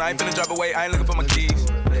my phone, I ain't finna drive away, I ain't looking for my keys.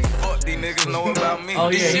 Fuck these niggas know about me. Oh,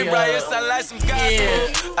 This yeah, shit he right here does. sound like some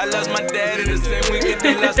gospel. I lost my daddy the same week that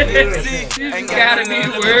they lost Nipsey. Ain't gotta got be no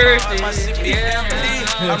love worth in my heart, my shit be empty.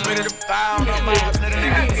 I'm ready to pound on my ops, let a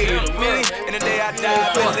nigga tempt me. And the day I die, I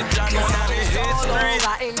feel the John going out in history.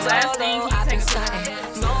 Last thing he take us home.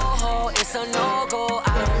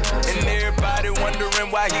 And everybody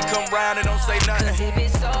wondering why he come round and don't say nothing.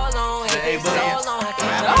 Oh,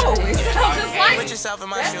 it sounds just like Put yourself in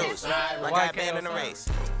my shoes, like I been in a race,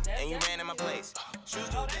 and you ran in my place. Shoes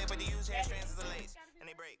too big, but you use hair strands as a lace, and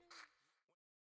they break.